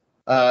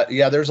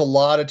there's a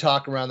lot of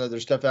talk around that.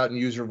 There's stuff out in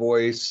user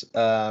voice.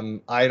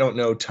 I don't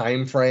know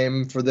time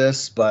frame for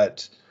this,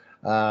 but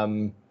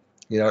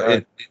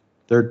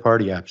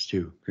third-party apps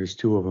too. There's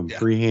two of them, yeah.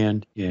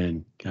 Freehand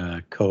and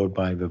Code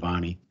by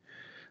Vivani,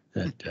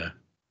 that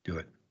do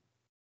it.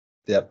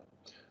 Yep.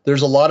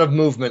 There's a lot of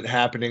movement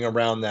happening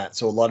around that,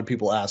 so a lot of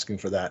people asking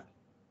for that.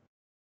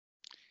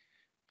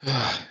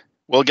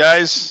 Well,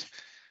 guys,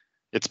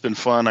 it's been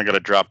fun. I got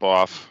to drop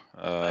off.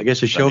 I guess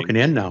the show can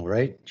end now,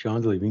 right?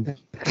 Sean's leaving.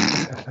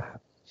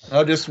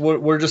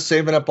 We're just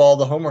saving up all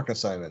the homework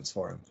assignments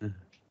for him.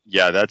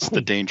 Yeah, that's the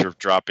danger of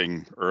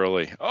dropping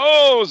early.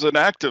 Oh, it was an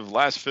active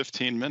last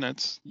 15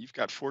 minutes. You've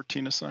got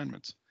 14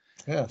 assignments.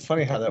 Yeah,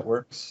 funny how that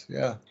works.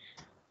 Yeah.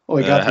 Well,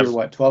 we got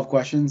through, 12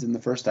 questions in the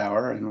first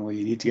hour, and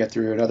we need to get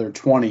through another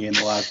 20 in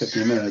the last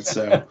 15 minutes.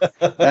 So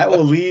that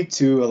will lead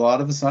to a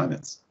lot of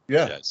assignments.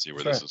 Yeah. See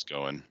where this is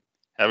going.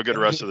 Have a good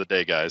rest of the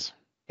day, guys.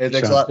 Hey,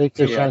 thanks a lot. Take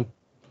care, Sean.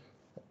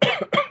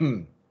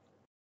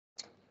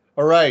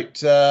 All right.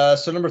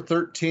 So number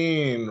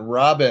 13,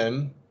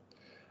 Robin.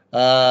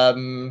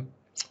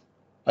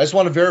 I just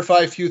want to verify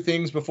a few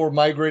things before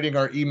migrating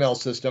our email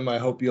system. I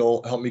hope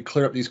you'll help me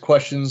clear up these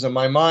questions in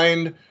my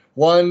mind.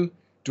 One,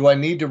 do I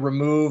need to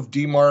remove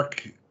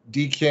DMARC,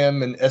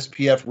 DKIM, and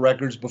SPF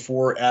records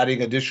before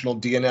adding additional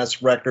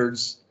DNS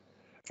records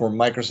for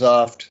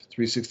Microsoft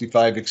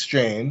 365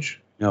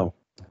 Exchange? No.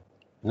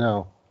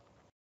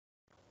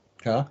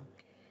 Huh?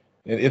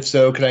 And if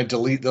so, can I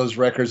delete those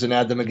records and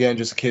add them again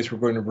just in case we're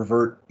going to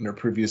revert in our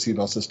previous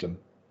email system?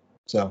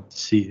 So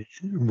see,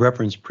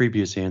 reference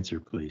previous answer,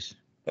 please.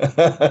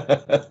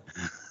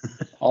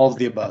 All of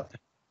the above.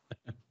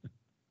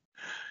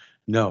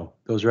 No,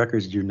 those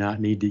records do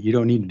not need to. You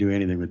don't need to do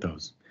anything with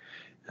those.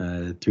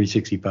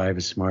 365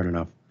 is smart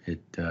enough.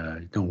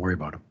 Don't worry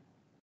about them.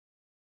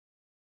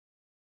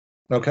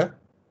 Okay.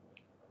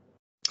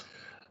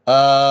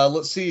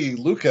 Let's see.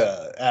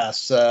 Luca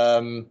asks,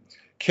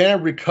 can I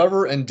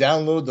recover and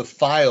download the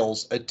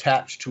files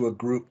attached to a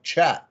group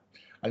chat?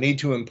 I need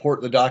to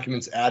import the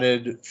documents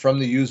added from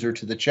the user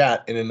to the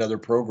chat in another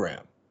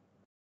program.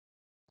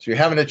 So you're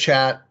having a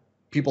chat.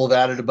 People have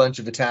added a bunch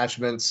of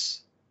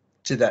attachments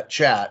to that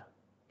chat.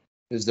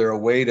 Is there a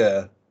way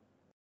to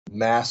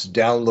mass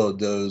download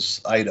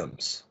those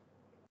items?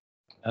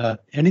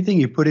 Anything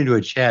you put into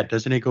a chat,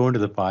 doesn't it go into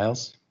the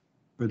files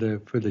for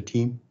the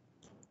team?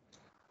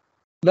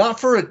 Not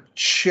for a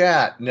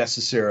chat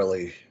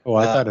necessarily. Oh,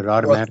 I thought it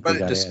automatically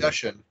got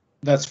discussion. added.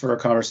 That's for a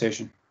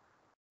conversation.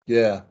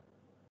 Yeah.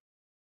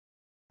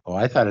 Oh,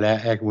 I thought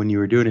when you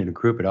were doing it in a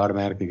group, it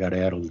automatically got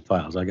added to the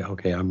files.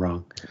 Okay, I'm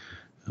wrong.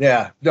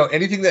 Yeah. No,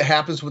 anything that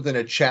happens within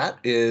a chat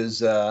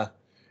is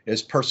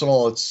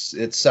personal.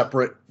 It's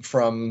separate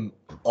from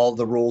all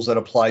the rules that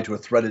apply to a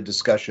threaded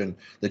discussion.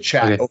 The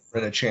chat over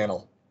in a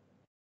channel.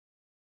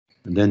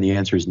 And then the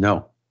answer is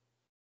no.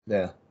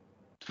 Yeah.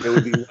 It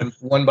would be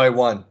one by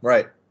one,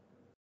 right?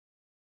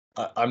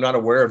 I'm not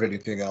aware of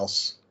anything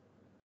else.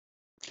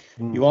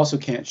 You also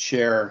can't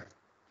share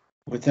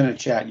within a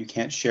chat. You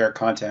can't share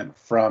content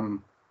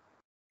from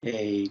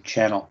a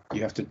channel.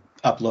 You have to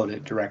upload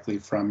it directly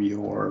from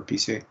your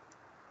PC.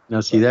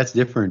 Now, see, that's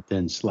different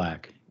than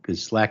Slack,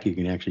 because Slack you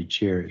can actually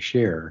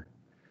share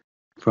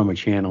from a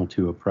channel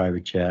to a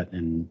private chat,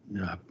 and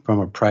from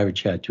a private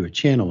chat to a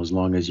channel, as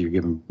long as you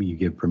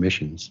give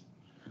permissions.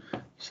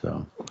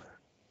 So.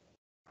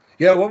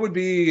 Yeah, what would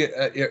be,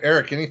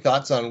 Eric, any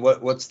thoughts on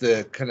what's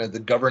the kind of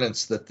the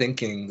governance, the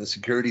thinking, the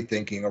security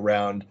thinking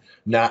around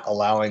not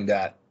allowing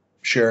that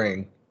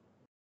sharing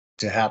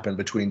to happen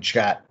between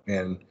chat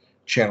and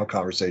channel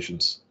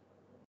conversations?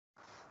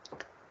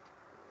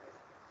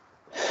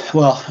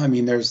 Well, I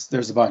mean, there's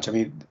a bunch. I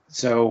mean,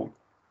 so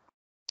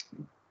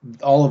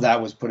all of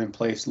that was put in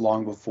place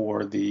long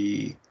before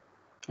from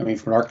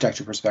an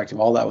architecture perspective,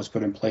 all that was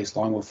put in place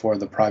long before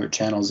the private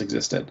channels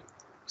existed.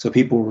 So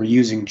people were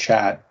using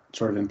chat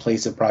sort of in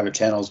place of private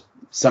channels,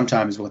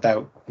 sometimes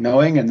without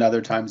knowing and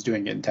other times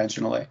doing it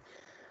intentionally.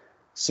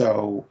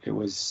 So it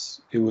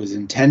was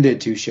intended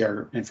to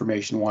share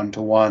information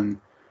one-to-one,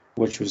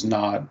 which was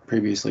not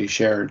previously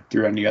shared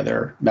through any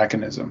other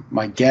mechanism.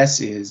 My guess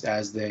is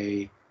as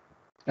they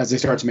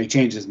start to make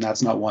changes, and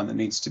that's not one that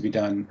needs to be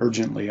done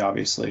urgently,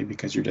 obviously,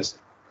 because you're just,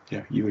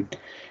 you would,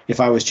 if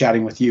I was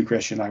chatting with you,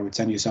 Christian, I would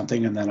send you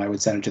something and then I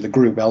would send it to the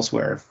group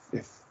elsewhere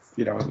if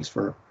it was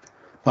for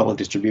public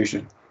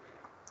distribution.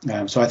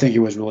 So I think it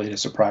was really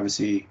just a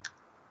privacy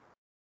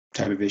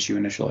type of issue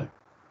initially,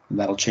 and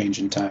that'll change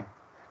in time.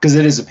 Because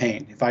it is a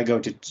pain. If I go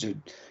to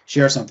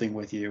share something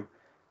with you,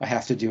 I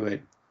have to do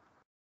it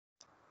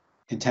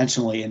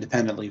intentionally,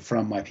 independently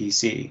from my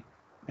PC,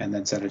 and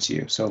then send it to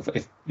you. So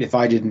if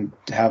I didn't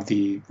have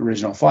the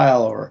original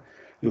file, or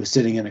it was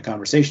sitting in a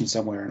conversation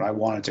somewhere and I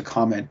wanted to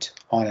comment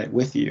on it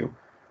with you,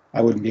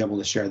 I wouldn't be able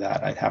to share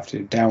that. I'd have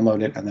to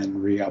download it and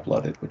then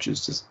re-upload it, which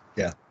is just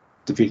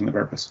defeating the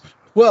purpose.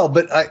 Well,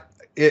 but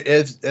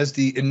as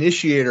the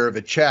initiator of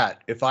a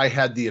chat, if I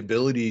had the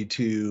ability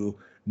to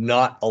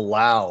not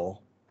allow,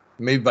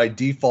 maybe by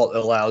default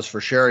it allows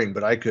for sharing,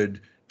 but I could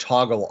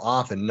toggle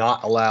off and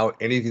not allow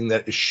anything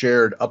that is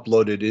shared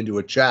uploaded into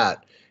a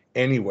chat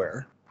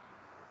anywhere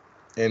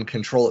and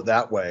control it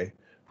that way.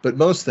 But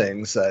most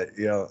things,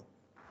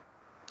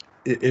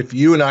 if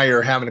you and I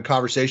are having a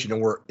conversation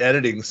and we're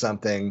editing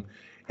something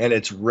and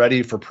it's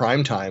ready for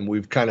prime time,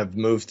 we've kind of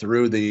moved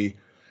through the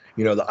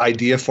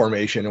idea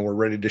formation and we're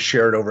ready to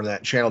share it over in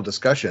that channel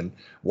discussion.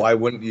 Why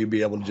wouldn't you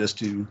be able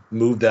to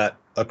move that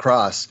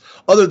across,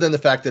 other than the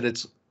fact that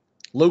it's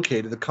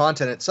located, the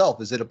content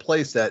itself is at a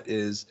place that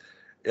is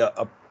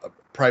a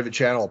private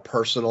channel, a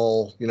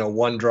personal,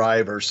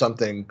 OneDrive or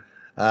something.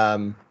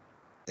 And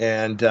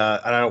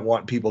I don't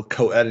want people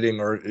co-editing,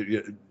 or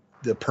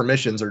the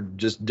permissions are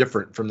just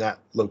different from that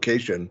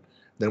location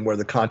than where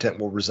the content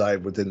will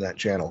reside within that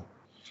channel.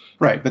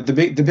 Right, but the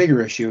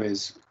bigger issue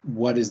is,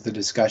 what is the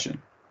discussion,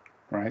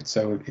 right?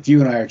 So if you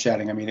and I are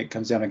chatting, I mean, it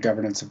comes down to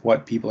governance of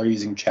what people are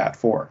using chat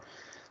for.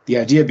 The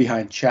idea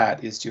behind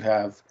chat is to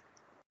have,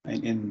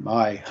 in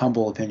my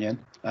humble opinion,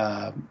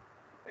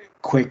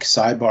 quick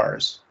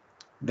sidebars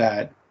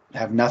that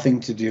have nothing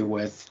to do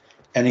with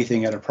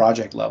anything at a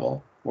project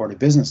level or at a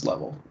business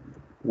level,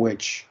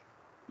 which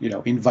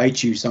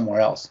invite you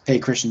somewhere else. Hey,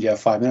 Christian, do you have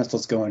 5 minutes?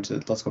 Let's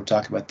go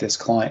talk about this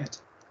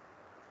client.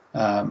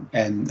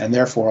 And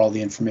therefore all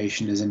the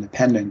information is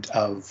independent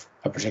of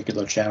a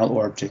particular channel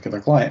or a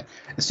particular client.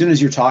 As soon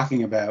as you're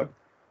talking about,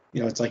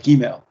 it's like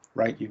email,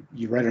 right?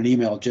 You write an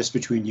email just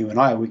between you and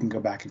I, we can go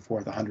back and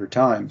forth 100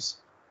 times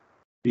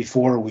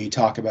before we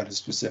talk about a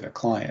specific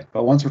client.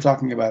 But once we're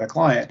talking about a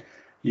client,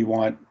 you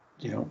want,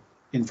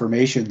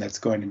 information that's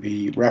going to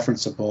be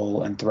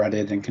referenceable and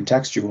threaded and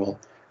contextual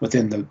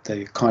within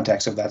the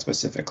context of that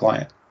specific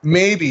client.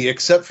 Maybe,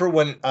 except for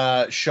when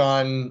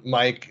Sean,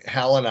 Mike,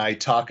 Hal, and I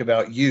talk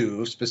about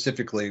you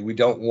specifically. We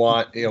don't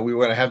want, we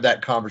want to have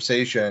that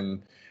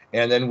conversation,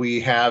 and then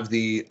we have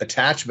the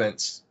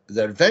attachments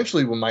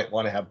eventually we might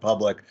want to have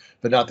public,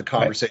 but not the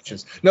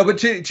conversations. Right. No, but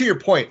to your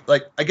point,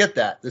 like I get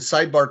that the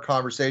sidebar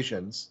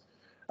conversations,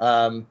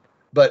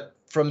 but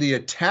from the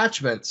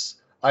attachments,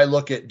 I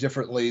look at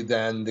differently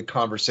than the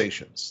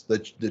conversations,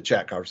 the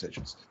chat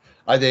conversations.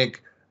 I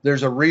think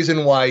there's a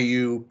reason why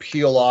you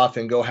peel off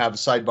and go have a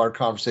sidebar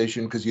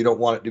conversation because you don't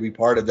want it to be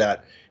part of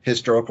that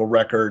historical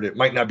record. It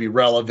might not be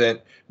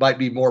relevant, might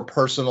be more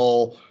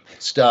personal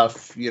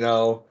stuff,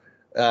 where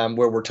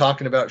we're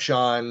talking about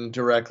Sean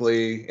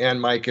directly and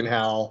Mike and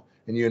Hal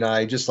and you and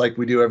I, just like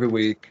we do every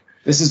week.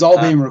 This is all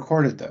being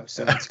recorded though,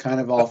 so it's kind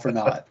of all for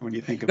naught when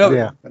you think about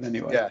it. But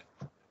anyway. Yeah.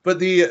 But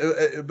the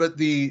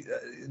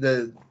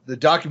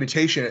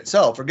documentation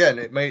itself, again,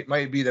 it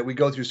might be that we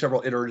go through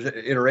several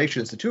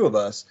iterations, the two of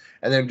us,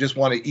 and then just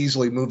want to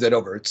easily move that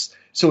over. It's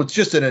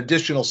just an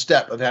additional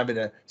step of having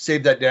to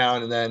save that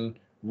down and then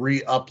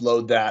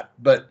re-upload that.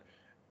 But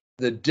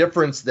the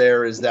difference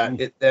there is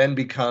that it then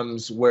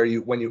becomes when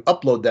you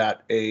upload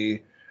that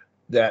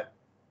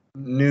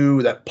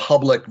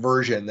public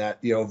version,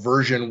 that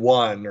version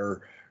 1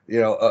 or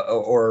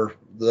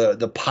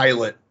the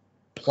pilot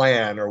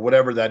plan or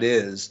whatever that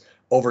is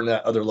over in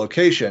that other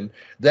location,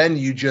 then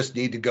you just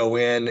need to go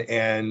in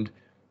and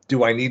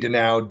do I need to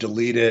now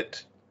delete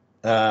it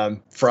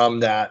from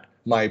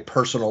my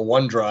personal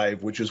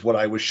OneDrive, which is what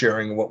I was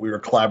sharing, what we were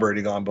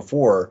collaborating on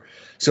before.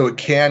 So it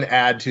can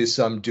add to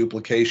some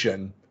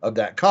duplication of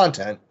that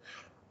content,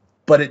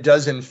 but it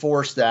does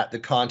enforce that the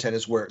content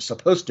is where it's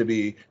supposed to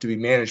be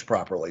managed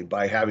properly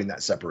by having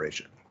that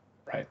separation.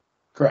 Right.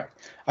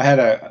 Correct. I had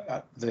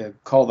the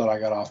call that I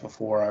got off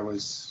before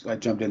I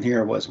jumped in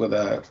here was with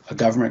a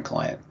government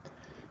client,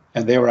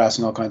 and they were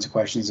asking all kinds of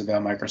questions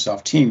about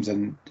Microsoft Teams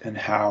and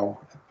how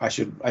I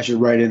should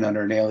write in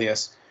under an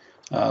alias,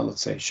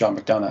 let's say Sean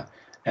McDonough,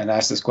 and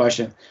ask this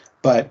question.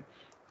 But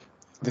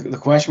the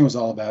question was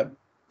all about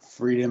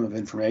Freedom of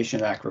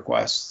Information Act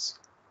requests.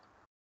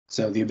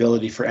 So the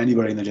ability for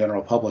anybody in the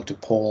general public to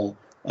pull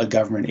a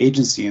government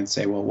agency and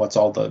say, well, what's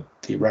all the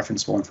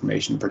referenceable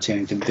information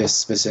pertaining to this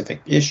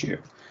specific issue?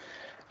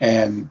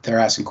 And they're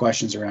asking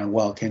questions around,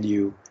 well, can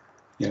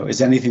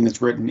is anything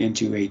that's written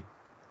into a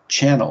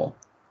channel,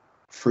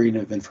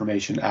 Freedom of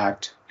Information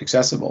Act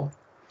accessible?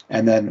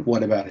 And then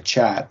what about a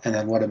chat? And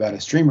then what about a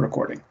stream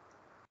recording?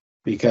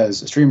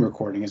 Because a stream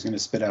recording is going to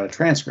spit out a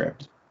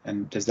transcript.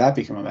 And does that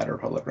become a matter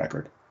of public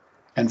record?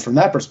 And from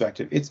that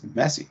perspective, it's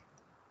messy,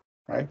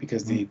 right?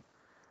 Because the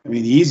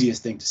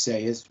easiest thing to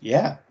say is,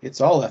 yeah,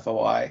 it's all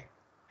FOI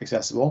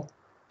accessible.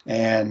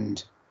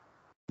 And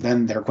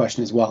then their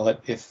question is, well,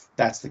 if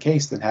that's the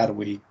case, then how do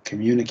we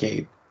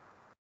communicate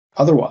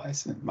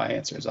otherwise? And my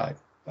answer is, I'm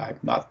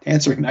not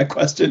answering that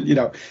question.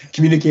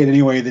 Communicate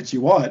any way that you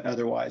want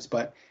otherwise.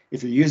 But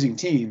if you're using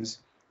Teams,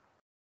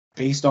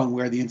 based on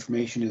where the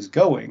information is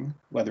going,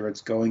 whether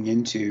it's going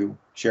into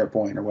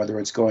SharePoint or whether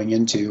it's going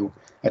into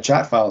a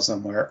chat file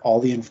somewhere,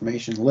 all the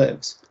information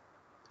lives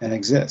and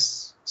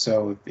exists.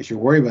 So if you're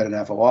worried about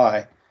an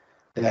FOI,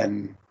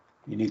 then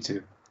you need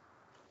to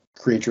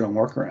create your own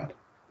workaround.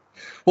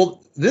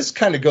 Well, this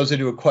kind of goes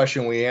into a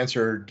question we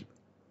answered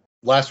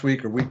last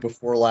week or week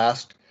before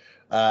last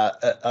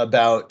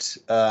about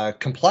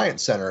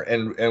Compliance Center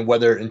and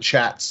whether in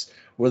chats,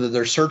 whether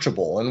they're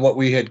searchable. And what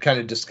we had kind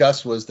of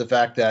discussed was the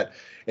fact that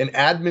an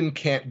admin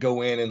can't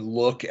go in and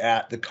look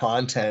at the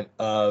content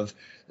of,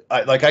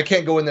 I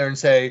can't go in there and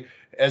say,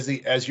 as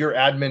your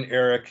admin,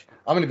 Eric,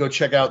 I'm going to go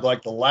check out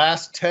like the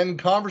last 10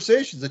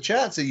 conversations, the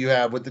chats that you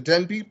have with the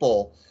 10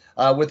 people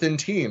within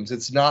Teams.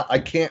 It's not, I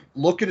can't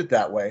look at it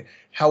that way.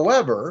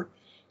 However,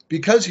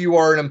 because you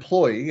are an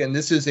employee and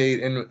this is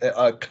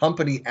a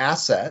company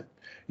asset,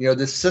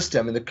 this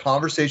system and the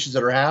conversations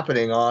that are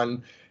happening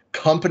on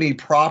company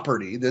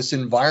property, this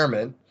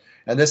environment,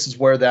 and this is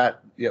where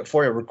that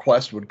FOIA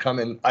request would come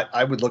in.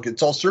 I would look,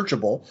 it's all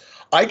searchable.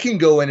 I can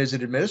go in as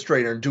an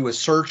administrator and do a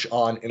search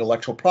on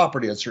intellectual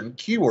property on certain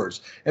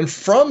keywords. And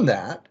from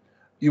that,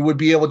 you would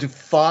be able to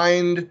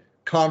find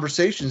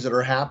conversations that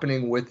are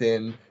happening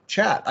within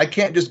chat. I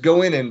can't just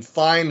go in and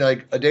find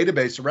like a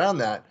database around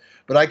that,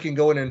 but I can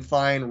go in and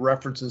find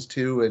references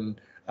to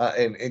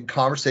and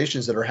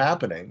conversations that are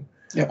happening,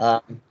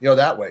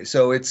 that way.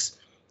 So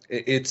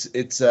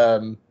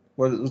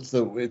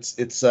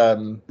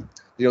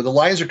the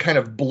lines are kind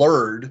of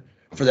blurred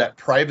for that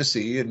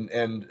privacy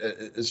and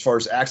as far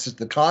as access to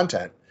the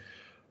content.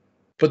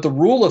 But the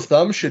rule of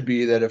thumb should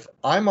be that if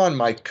I'm on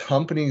my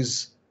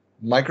company's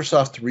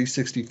Microsoft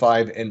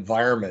 365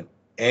 environment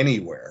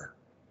anywhere,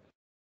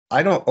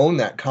 I don't own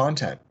that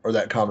content or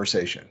that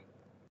conversation.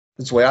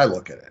 That's the way I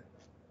look at it.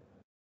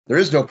 There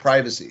is no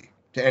privacy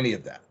to any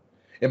of that.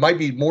 It might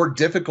be more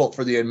difficult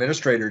for the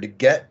administrator to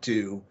get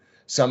to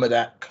some of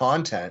that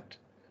content,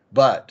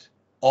 but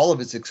all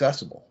of it's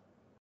accessible.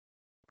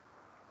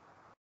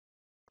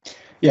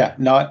 Yeah,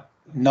 not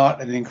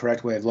an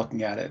incorrect way of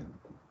looking at it,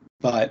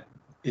 but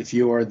if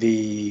you're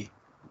the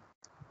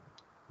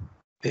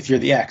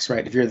X,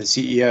 right? If you're the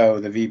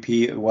CEO, the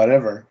VP,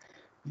 whatever,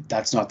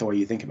 that's not the way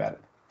you think about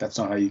it. That's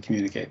not how you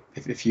communicate.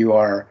 If you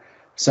are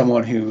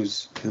someone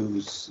whose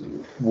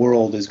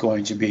world is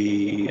going to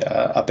be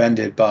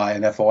upended by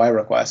an FOI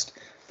request,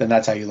 then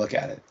that's how you look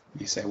at it.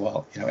 You say,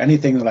 well,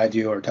 anything that I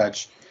do or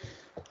touch,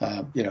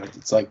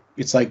 it's like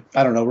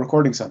I don't know,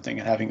 recording something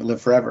and having it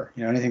live forever.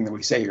 Anything that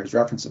we say here is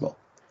referenceable.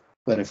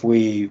 But if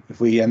we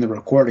end the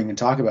recording and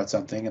talk about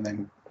something and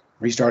then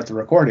restart the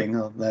recording,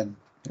 well, then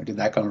did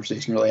that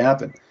conversation really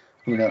happen?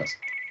 Who knows?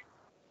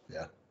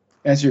 Yeah.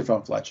 Answer your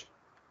phone, Fletch.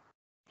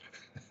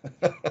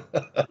 There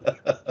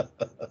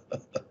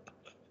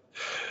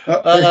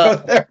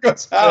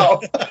goes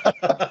Hal.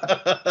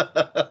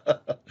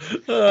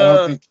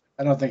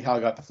 I don't think Hal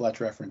got the Fletch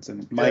reference,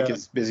 and Mike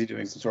is busy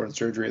doing some sort of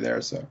surgery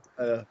there. So.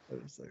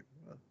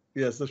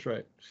 Yes, that's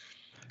right.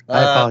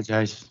 I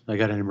apologize. I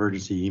got an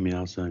emergency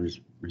email, so I'm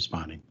just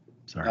responding.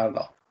 Sorry. Not at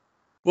all.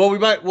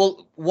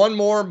 Well, one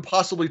more,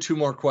 possibly two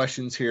more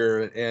questions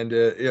here, and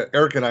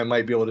Eric and I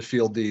might be able to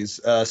field these.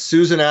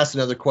 Susan asked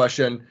another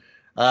question.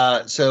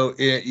 So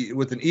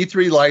with an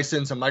E3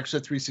 license, a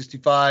Microsoft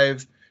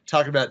 365,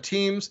 talking about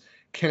Teams,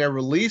 can I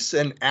release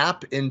an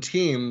app in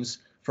Teams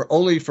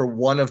only for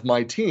one of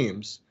my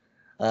teams?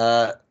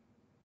 Any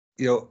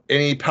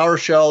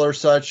PowerShell or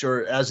such,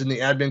 or as in the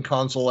admin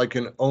console, I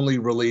can only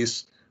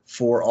release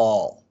for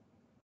all.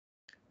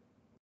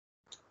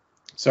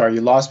 Sorry,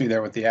 you lost me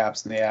there with the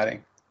apps and the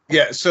adding.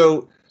 Yeah,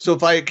 so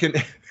if I can,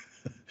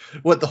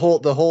 what the whole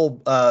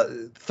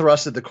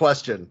thrust of the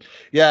question?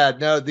 Yeah,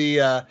 no, I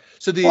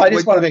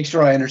just want to make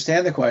sure I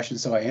understand the question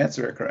so I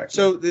answer it correctly.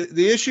 So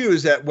the issue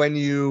is that when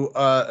you,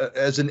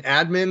 as an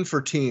admin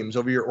for Teams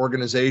over your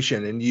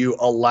organization, and you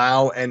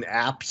allow an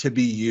app to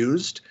be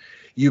used,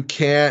 you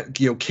can't,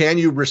 can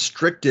you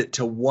restrict it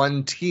to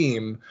one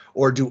team,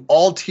 or do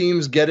all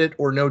teams get it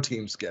or no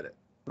teams get it?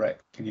 Right.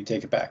 Can you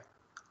take it back?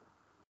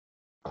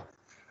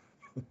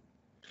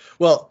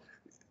 Well,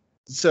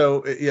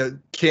 so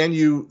can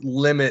you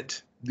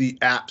limit the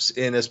apps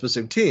in a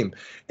specific team?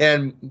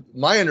 And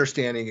my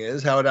understanding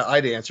is, how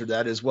I'd answer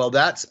that is, well,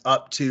 that's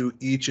up to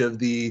each of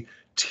the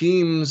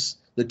teams,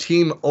 the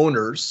team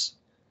owners.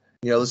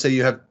 Let's say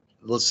you have,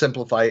 let's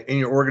simplify it, in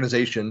your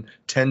organization,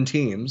 10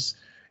 teams,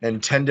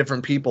 and 10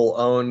 different people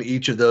own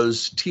each of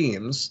those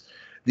teams.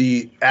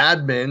 The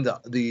admin,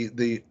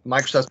 the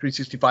Microsoft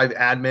 365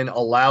 admin,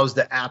 allows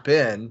the app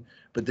in,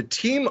 but the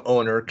team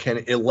owner can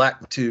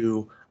elect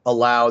to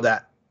allow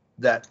that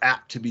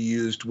app to be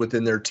used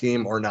within their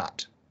team or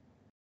not.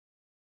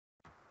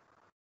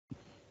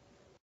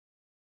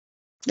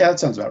 Yeah, that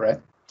sounds about right.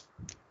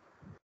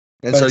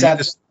 And so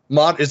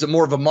is it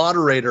more of a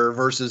moderator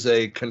versus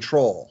a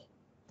control?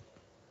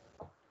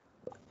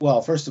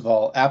 Well, first of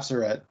all, apps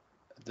are at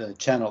the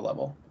channel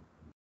level,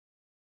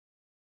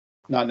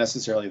 not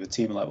necessarily the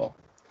team level.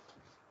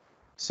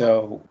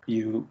 So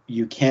you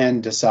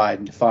can decide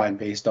and define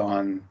based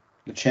on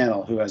the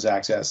channel who has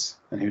access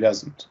and who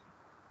doesn't.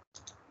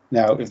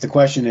 Now, if the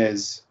question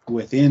is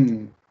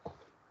within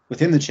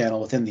the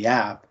channel, within the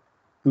app,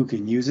 who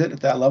can use it at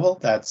that level,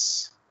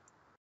 that's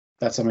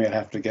something I'd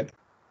have to get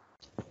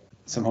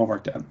some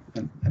homework done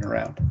and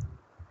around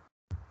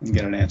and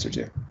get an answer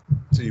to.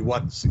 So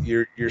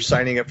you're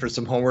signing up for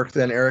some homework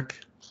then, Eric?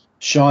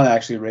 Sean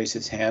actually raised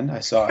his hand. I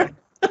saw it.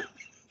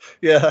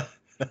 Yeah.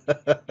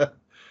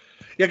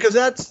 Yeah, because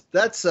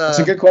that's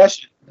a good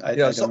question. I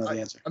don't know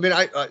the answer. I mean,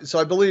 I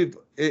believe,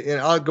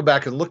 and I'll go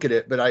back and look at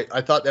it, but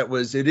I thought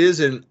it is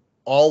an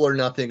all or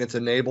nothing. It's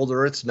enabled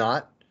or it's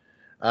not,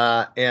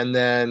 and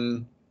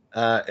then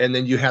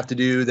you have to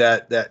do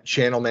that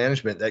channel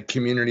management, that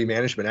community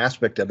management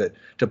aspect of it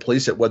to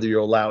police it, whether you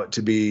allow it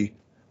to be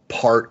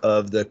part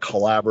of the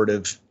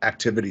collaborative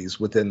activities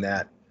within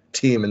that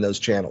team and those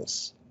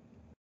channels.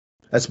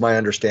 That's my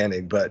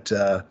understanding, but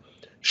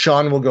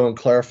Sean will go and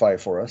clarify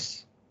for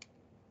us.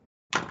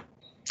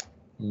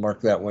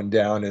 Mark that one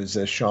down as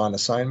a Sean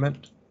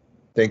assignment.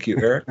 Thank you,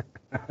 Eric.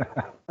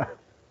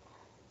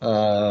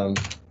 Sean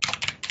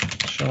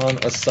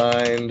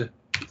assigned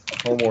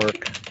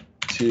homework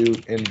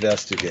to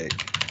investigate.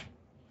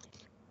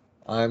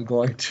 I'm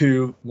going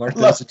to mark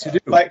that as a to-do.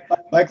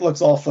 Mike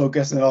looks all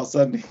focused, and all of a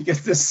sudden he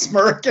gets this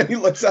smirk, and he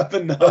looks up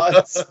and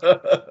nods.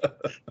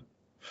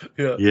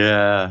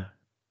 Yeah.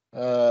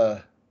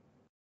 Right.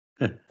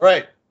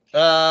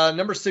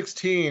 Number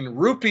 16,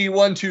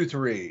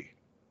 Rupee123.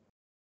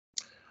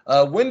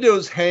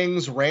 Windows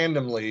hangs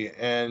randomly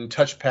and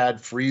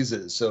touchpad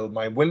freezes. So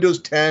my Windows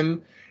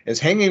 10 is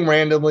hanging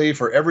randomly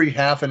for every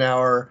half an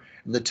hour.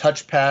 And the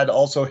touchpad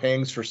also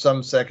hangs for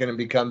some second and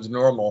becomes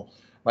normal.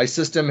 My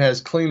system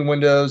has clean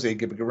Windows, 8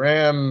 GB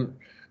RAM,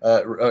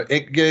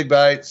 8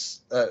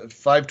 gigabytes,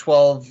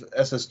 512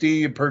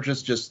 SSD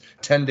purchased just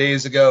 10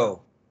 days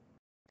ago.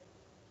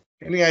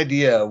 Any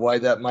idea why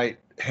that might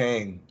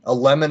hang? A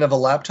lemon of a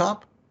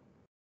laptop?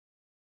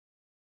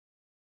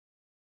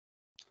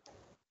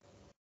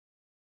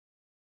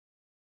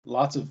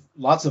 Lots of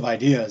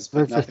ideas.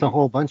 There's just a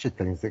whole bunch of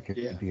things that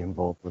could be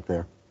involved with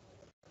there.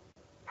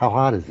 How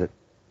hot is it?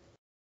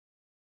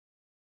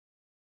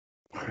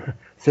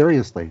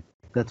 Seriously,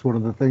 that's one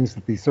of the things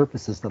that these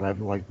surfaces that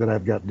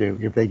I've got to do.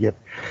 If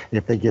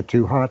they get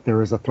too hot,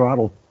 there is a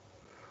throttle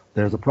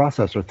there's a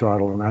processor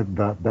throttle, and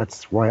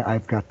that's why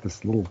I've got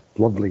this little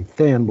lovely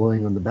fan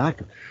blowing on the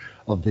back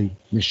of the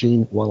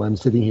machine while I'm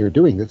sitting here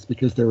doing this,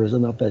 because there is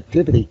enough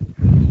activity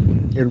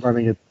in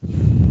running it.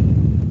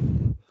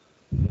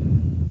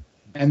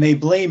 And they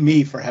blame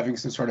me for having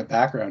some sort of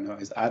background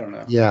noise. I don't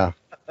know. Yeah.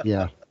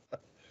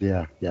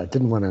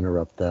 Didn't want to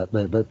interrupt that,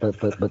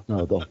 but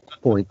no.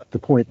 The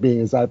point being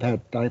is I've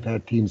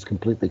had teams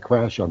completely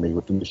crash on me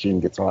if the machine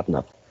gets hot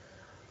enough.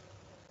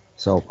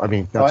 So I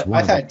mean, that's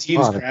I've had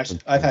teams crash.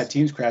 I've had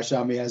teams crash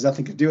on me. It has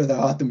nothing to do with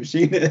how hot the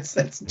machine is.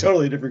 That's a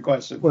totally different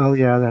question. Well,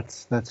 yeah,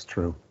 that's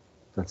true.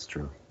 That's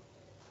true.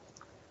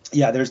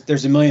 Yeah,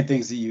 there's a million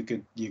things that you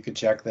could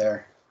check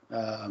there.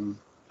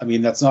 I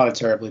mean, that's not a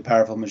terribly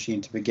powerful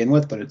machine to begin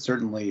with, but it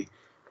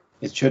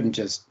shouldn't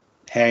just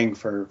hang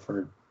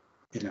for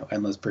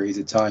endless periods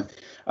of time.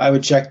 I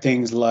would check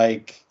things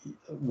like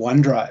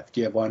OneDrive.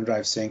 Do you have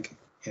OneDrive sync,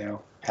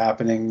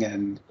 happening,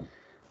 and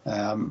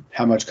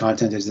how much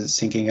content is it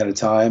syncing at a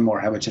time,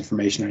 or how much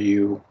information are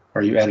you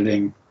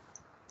editing?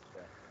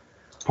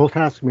 Pull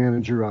Task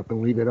Manager up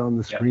and leave it on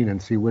the screen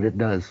and see what it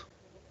does.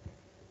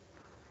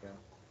 Yeah.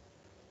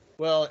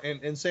 Well,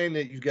 and saying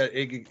that you've got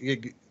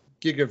 8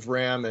 gig of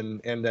RAM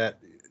and that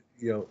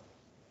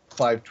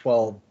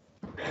 512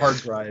 hard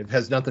drive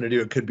has nothing to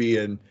do. It could be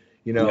an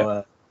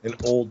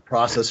old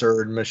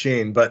processor and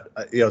machine, but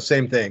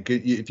same thing.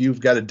 If you've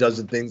got a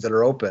dozen things that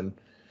are open,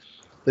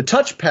 the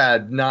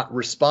touchpad not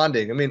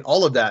responding, I mean,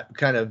 all of that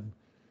kind of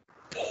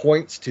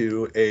points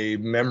to a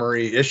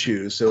memory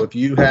issue. So if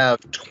you have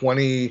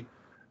 20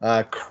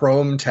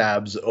 Chrome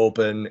tabs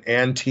open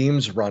and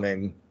Teams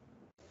running,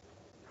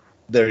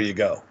 there you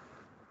go.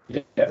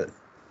 Yeah.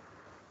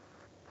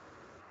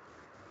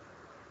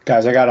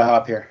 Guys, I gotta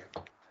hop here.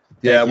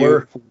 Yeah,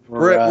 we're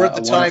at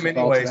the time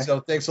anyway.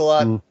 So thanks a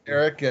lot,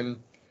 Eric, and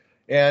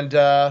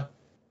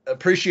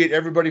appreciate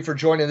everybody for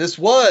joining. This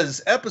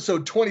was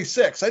episode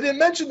 26. I didn't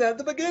mention that at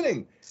the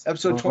beginning.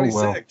 Episode 26.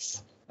 Well.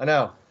 I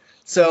know.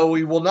 So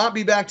we will not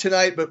be back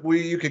tonight, but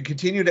you can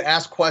continue to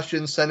ask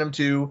questions. Send them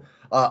to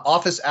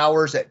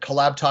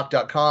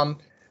officehours@collabtalk.com,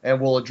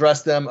 and we'll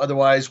address them.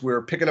 Otherwise,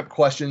 we're picking up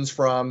questions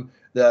from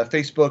the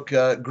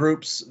Facebook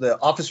groups, the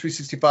Office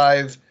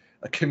 365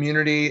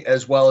 community,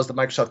 as well as the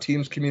Microsoft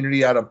Teams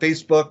community out on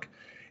Facebook.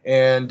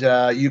 And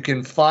you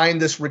can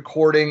find this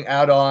recording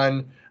out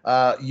on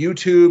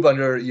YouTube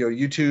under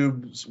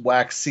YouTube's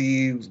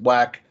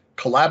WAC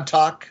Collab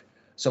Talk.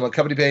 So on the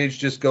company page,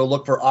 just go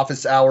look for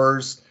Office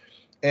Hours,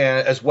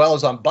 and as well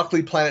as on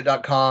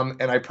buckleyplanet.com.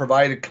 And I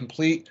provide a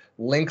complete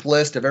link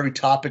list of every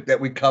topic that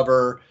we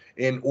cover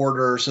in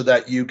order so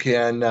that you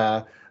can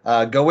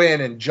go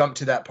in and jump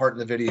to that part in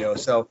the video.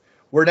 So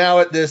we're now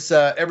at this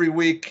every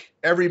week,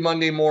 every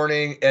Monday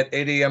morning at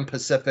 8 a.m.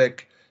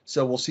 Pacific.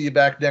 So we'll see you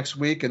back next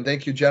week. And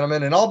thank you,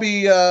 gentlemen. And I'll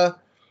be, I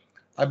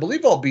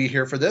believe I'll be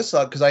here for this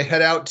because I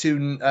head out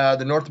to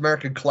the North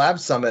American Collab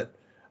Summit,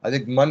 I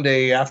think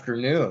Monday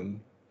afternoon.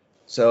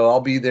 So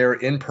I'll be there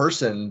in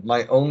person.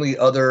 My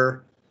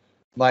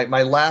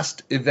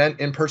last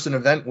in-person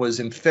event was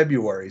in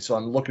February. So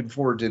I'm looking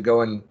forward to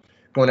going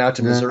out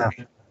to Missouri.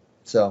 Yeah.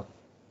 So,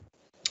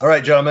 all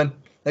right, gentlemen.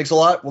 Thanks a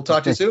lot. We'll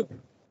talk to you soon.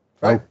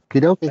 Right.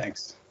 Okie dokie.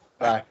 Thanks.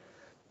 Bye.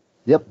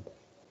 Yep.